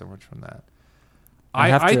scattered so much from that.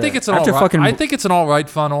 I think it's an all right. I think it's an all right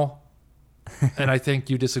funnel, and I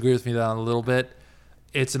think you disagree with me on a little bit.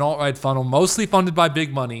 It's an all right funnel, mostly funded by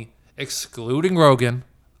big money, excluding Rogan.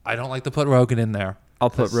 I don't like to put Rogan in there.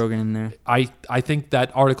 I'll put Rogan in there. I think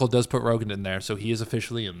that article does put Rogan in there, so he is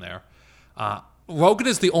officially in there. Rogan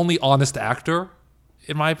is the only honest actor,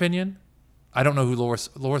 in my opinion. I don't know who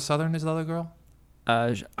Laura Southern is, the other girl.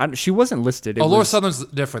 She wasn't listed. Laura Southern's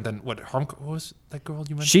different than what was that girl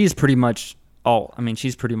you mentioned? She's pretty much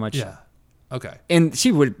she's pretty much. Yeah. Okay. And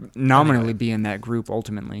she would nominally be in that group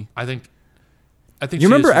ultimately. I think. You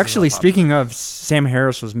remember, actually, speaking of, Sam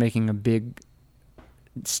Harris was making a big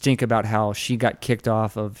stink about how she got kicked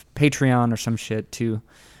off of Patreon or some shit too,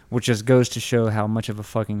 which just goes to show how much of a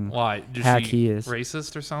fucking hack he is.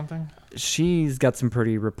 Racist or something? She's got some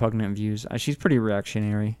pretty repugnant views. She's pretty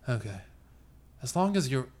reactionary. Okay. As long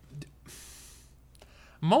as you're...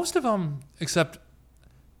 Most of them, except...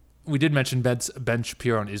 We did mention Ben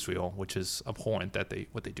Shapiro in Israel, which is abhorrent that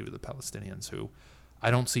what they do to the Palestinians, who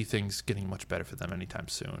I don't see things getting much better for them anytime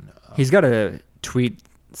soon. He's got a tweet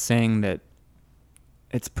saying that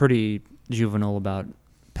it's pretty juvenile about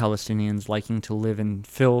Palestinians liking to live in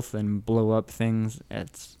filth and blow up things.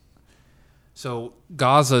 So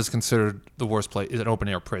Gaza is considered the worst place. It's an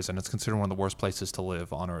open-air prison. It's considered one of the worst places to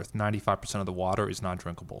live on Earth. 95% of the water is not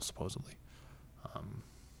drinkable, supposedly.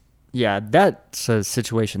 Yeah, that's a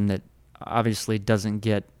situation that obviously doesn't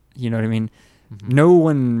get, you know what I mean? Mm-hmm. No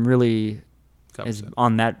one really is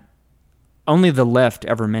on that. Only the left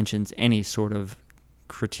ever mentions any sort of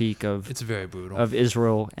critique of It's very brutal. of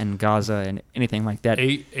Israel and Gaza and anything like that.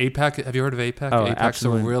 APAC, have you heard of APAC? Oh, APAC's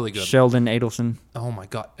absolutely. a really good. Sheldon Adelson. Oh my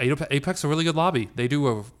God, APAC's a really good lobby. They do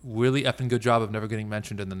a really effing good job of never getting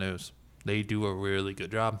mentioned in the news. They do a really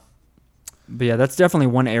good job. But yeah, that's definitely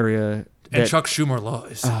one area. And That, Chuck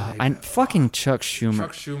Schumer is fucking Chuck Schumer.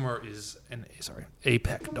 Chuck Schumer is an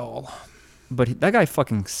APAC doll. But that guy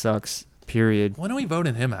fucking sucks. Period. When are we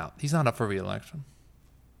voting him out? He's not up for re-election.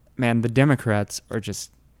 Man, the Democrats are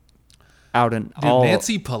just out and Dude, all.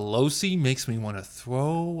 Nancy Pelosi makes me want to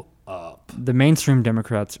throw up. The mainstream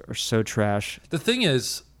Democrats are so trash. The thing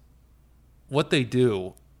is, what they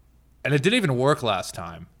do, and it didn't even work last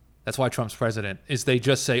time. That's why Trump's president, is they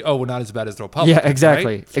just say, "Oh, we're not as bad as the Republicans." Yeah,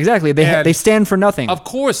 exactly, right? exactly. They stand for nothing. Of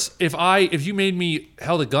course, if you made me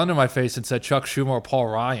held a gun to my face and said Chuck Schumer or Paul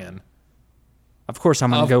Ryan, Of course,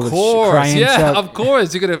 I'm gonna go with course, Ryan yeah, Chuck. of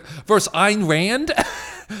course, you're gonna versus Ayn Rand,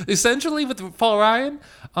 essentially with Paul Ryan.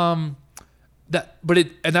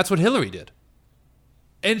 That's what Hillary did,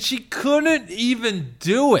 and she couldn't even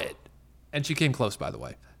do it, and she came close, by the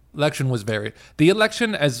way. The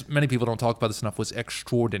election, as many people don't talk about this enough, was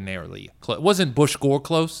extraordinarily close. It wasn't Bush Gore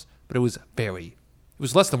close, but it was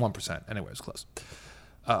less than 1%. Anyway, it was close.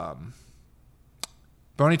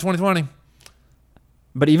 Bernie 2020.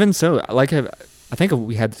 But even so, like I think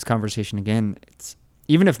we had this conversation again. It's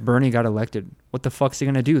even if Bernie got elected, what the fuck's he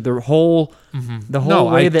gonna do? The whole No,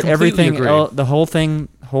 way I that completely everything, agree.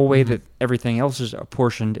 whole way that everything else is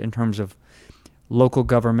apportioned in terms of local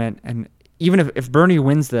government, and even if Bernie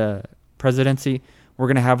wins the presidency, we're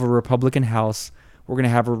gonna have a Republican House. We're gonna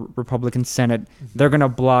have a Republican Senate. They're gonna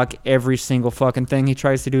block every single fucking thing he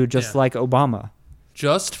tries to do, just like Obama.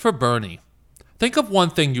 Just for Bernie. Think of one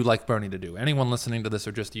thing you'd like Bernie to do. Anyone listening to this,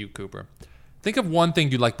 or just you, Cooper. Think of one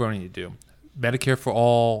thing you'd like Bernie to do. Medicare for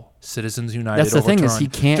all, Citizens United. That's the thing, is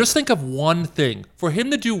overturned. he can't. Just think of one thing. For him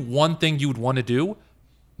to do one thing you would want to do,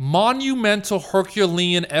 monumental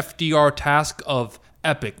Herculean FDR task of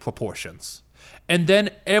epic proportions. And then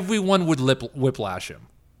everyone would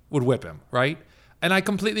whip him, right? And I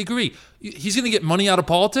completely agree. He's going to get money out of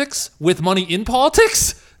politics with money in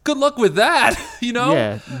politics? Good luck with that, you know?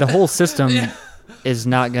 Yeah, the whole system is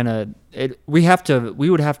not gonna. We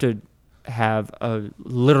would have to have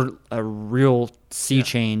a real sea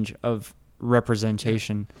change of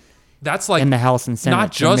representation. That's like in the House and Senate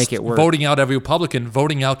not to just make it work. voting out every Republican,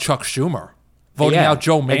 voting out Chuck Schumer, voting out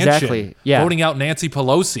Joe Manchin, exactly. Yeah. voting out Nancy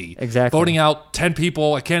Pelosi, Exactly. voting out 10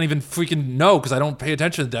 people I can't even freaking know because I don't pay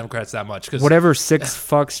attention to the Democrats that much. Cause Whatever 6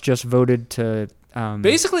 fucks just voted to.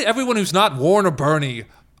 basically everyone who's not Warren or Bernie,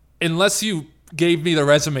 unless you gave me the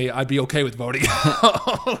resume, I'd be okay with voting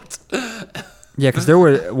out. Yeah, because there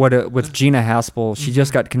were with Gina Haspel, she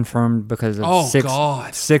just got confirmed because of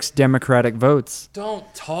six Democratic votes. Don't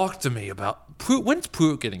talk to me about Pruitt. When's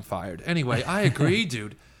Pruitt getting fired? Anyway, I agree,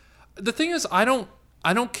 dude. The thing is, I don't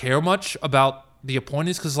care much about the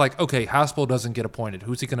appointees because, like, okay, Haspel doesn't get appointed.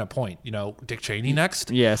 Who's he going to appoint? You know, Dick Cheney next?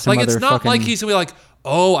 Yeah, some like it's other not fucking- like he's gonna be like,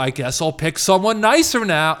 oh, I guess I'll pick someone nicer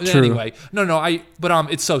now. True. Anyway,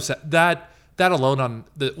 but it's so sad that alone on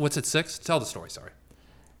the what's it 6? Tell the story. Sorry.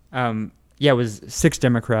 Yeah, it was 6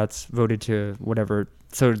 Democrats voted to whatever,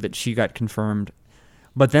 so that she got confirmed.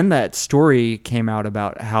 But then that story came out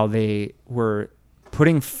about how they were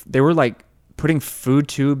putting food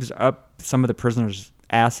tubes up some of the prisoners'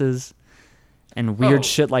 asses and weird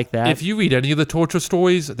shit like that. If you read any of the torture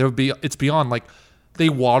stories, it's beyond like they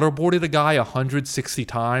waterboarded a guy 160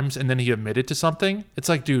 times and then he admitted to something. It's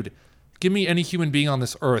like, dude, give me any human being on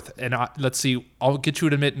this earth and let's see, I'll get you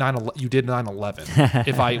to admit you did 9/11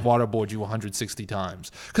 if I waterboard you 160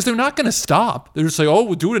 times. Because they're not going to stop. They're just like, oh,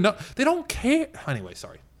 we'll do it enough. They don't care. Anyway,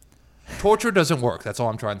 sorry. Torture doesn't work. That's all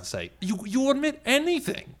I'm trying to say. You admit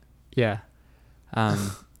anything. Yeah.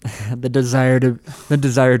 The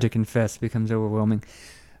desire to confess becomes overwhelming.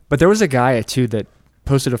 But there was a guy too that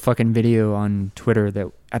posted a fucking video on Twitter that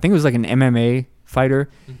I think it was like an MMA fighter,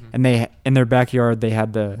 and they in their backyard they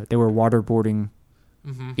were waterboarding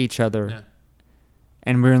each other,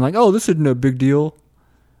 and we were like, oh, this isn't a big deal.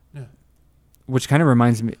 Yeah. Which kind of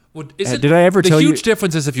reminds me. Well, did I ever tell you? The huge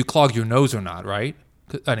difference is if you clog your nose or not, right?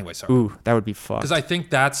 Anyway, sorry. Ooh, that would be fucked. Because I think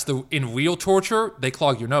that's in real torture, they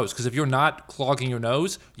clog your nose. Because if you're not clogging your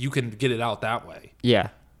nose, you can get it out that way. Yeah.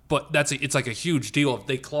 But it's like a huge deal if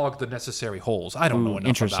they clog the necessary holes. I don't know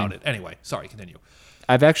enough about it. Anyway, sorry, continue.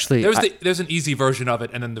 I've actually... There's an easy version of it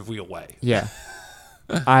and then the real way. Yeah.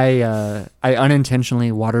 I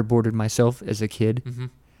unintentionally waterboarded myself as a kid.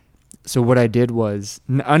 So what I did was,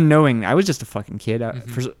 unknowing, I was just a fucking kid. I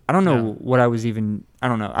don't know what I was even, I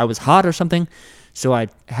don't know. I was hot or something. So I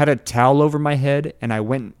had a towel over my head, and I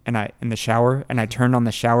went in the shower, and I turned on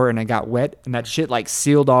the shower, and I got wet, and that shit like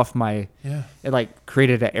sealed off my, it like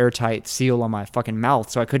created an airtight seal on my fucking mouth,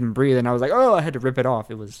 so I couldn't breathe, and I was like, oh, I had to rip it off.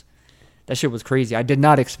 That shit was crazy. I did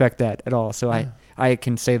not expect that at all. So I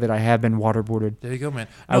can say that I have been waterboarded. There you go, man.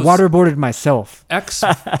 I waterboarded myself.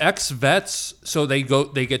 Ex vets, so they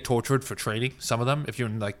get tortured for training. Some of them, if you're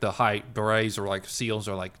in like the high berets or like SEALs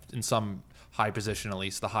or like in some high position, at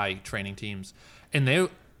least the high training teams, and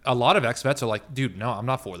a lot of ex vets are like, dude, no, I'm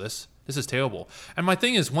not for this. This is terrible. And my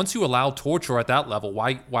thing is, once you allow torture at that level,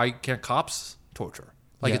 why can't cops torture?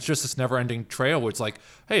 Like it's just this never-ending trail where it's like,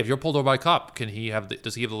 hey, if you're pulled over by a cop, does he have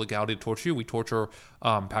the legality to torture you? We torture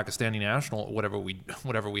Pakistani national, or whatever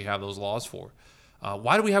we have those laws for.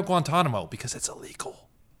 Why do we have Guantanamo? Because it's illegal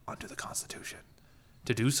under the Constitution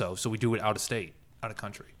to do so. So we do it out of state, out of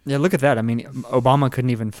country. Yeah, look at that. I mean, Obama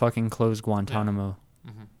couldn't even fucking close Guantanamo.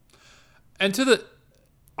 Yeah. Mm-hmm. And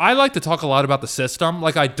I like to talk a lot about the system.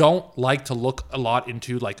 Like, I don't like to look a lot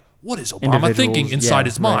into like, what is Obama thinking inside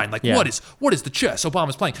his mind? Right. Like, what is the chess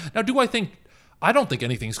Obama's playing? Now, I don't think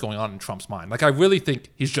anything's going on in Trump's mind. Like, I really think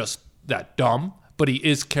he's just that dumb, but he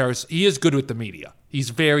is good with the media. He's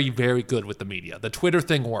very, very good with the media. The Twitter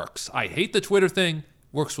thing works. I hate the Twitter thing.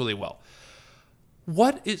 Works really well.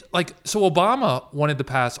 So Obama wanted to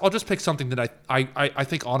pass, I'll just pick something that I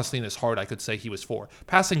think honestly in his heart I could say he was for.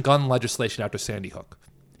 Passing gun legislation after Sandy Hook.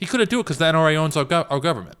 He couldn't do it because the NRA owns our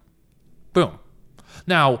government. Boom.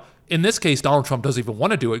 Now, in this case, Donald Trump doesn't even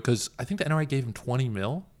want to do it because I think the NRA gave him $20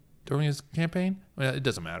 million during his campaign. Well, it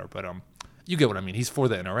doesn't matter, but you get what I mean. He's for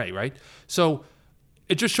the NRA, right? So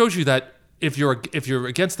it just shows you that if you're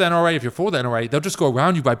against the NRA, if you're for the NRA, they'll just go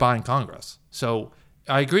around you by buying Congress. So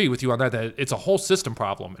I agree with you on that it's a whole system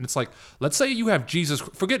problem. And it's like, let's say you have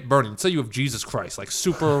forget Bernie, let's say you have Jesus Christ, like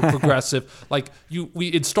super progressive, like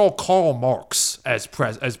we install Karl Marx as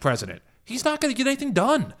president. He's not going to get anything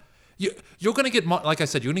done. You're going to get, like I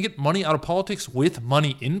said, you're going to get money out of politics with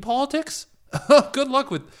money in politics? Good luck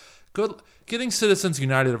with getting Citizens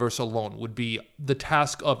United versus alone would be the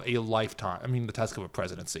task of a lifetime. I mean, the task of a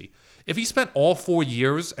presidency. If he spent all 4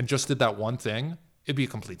 years and just did that one thing, it'd be a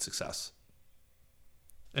complete success.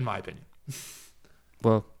 In my opinion.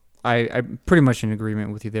 Well, I'm pretty much in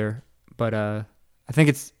agreement with you there, but I think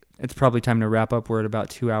it's probably time to wrap up. We're at about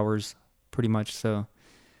 2 hours, pretty much. So,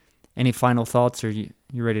 any final thoughts, or you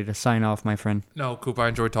ready to sign off, my friend? No, Cooper, I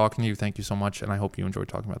enjoyed talking to you. Thank you so much, and I hope you enjoyed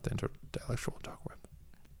talking about the intellectual dark web.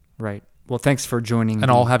 Right. Well, thanks for joining. And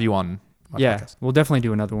I'll have you on my podcast. We'll definitely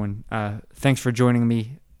do another one. Thanks for joining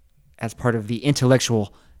me as part of the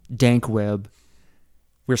intellectual dank web.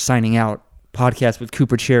 We're signing out. Podcast with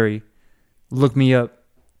Cooper Cherry. Look me up.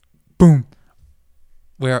 Boom.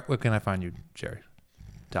 Where can I find you, Jerry?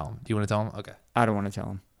 Tell him. Do you want to tell him? Okay. I don't want to tell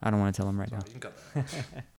him. I don't want to tell him right now. You can cut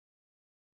that.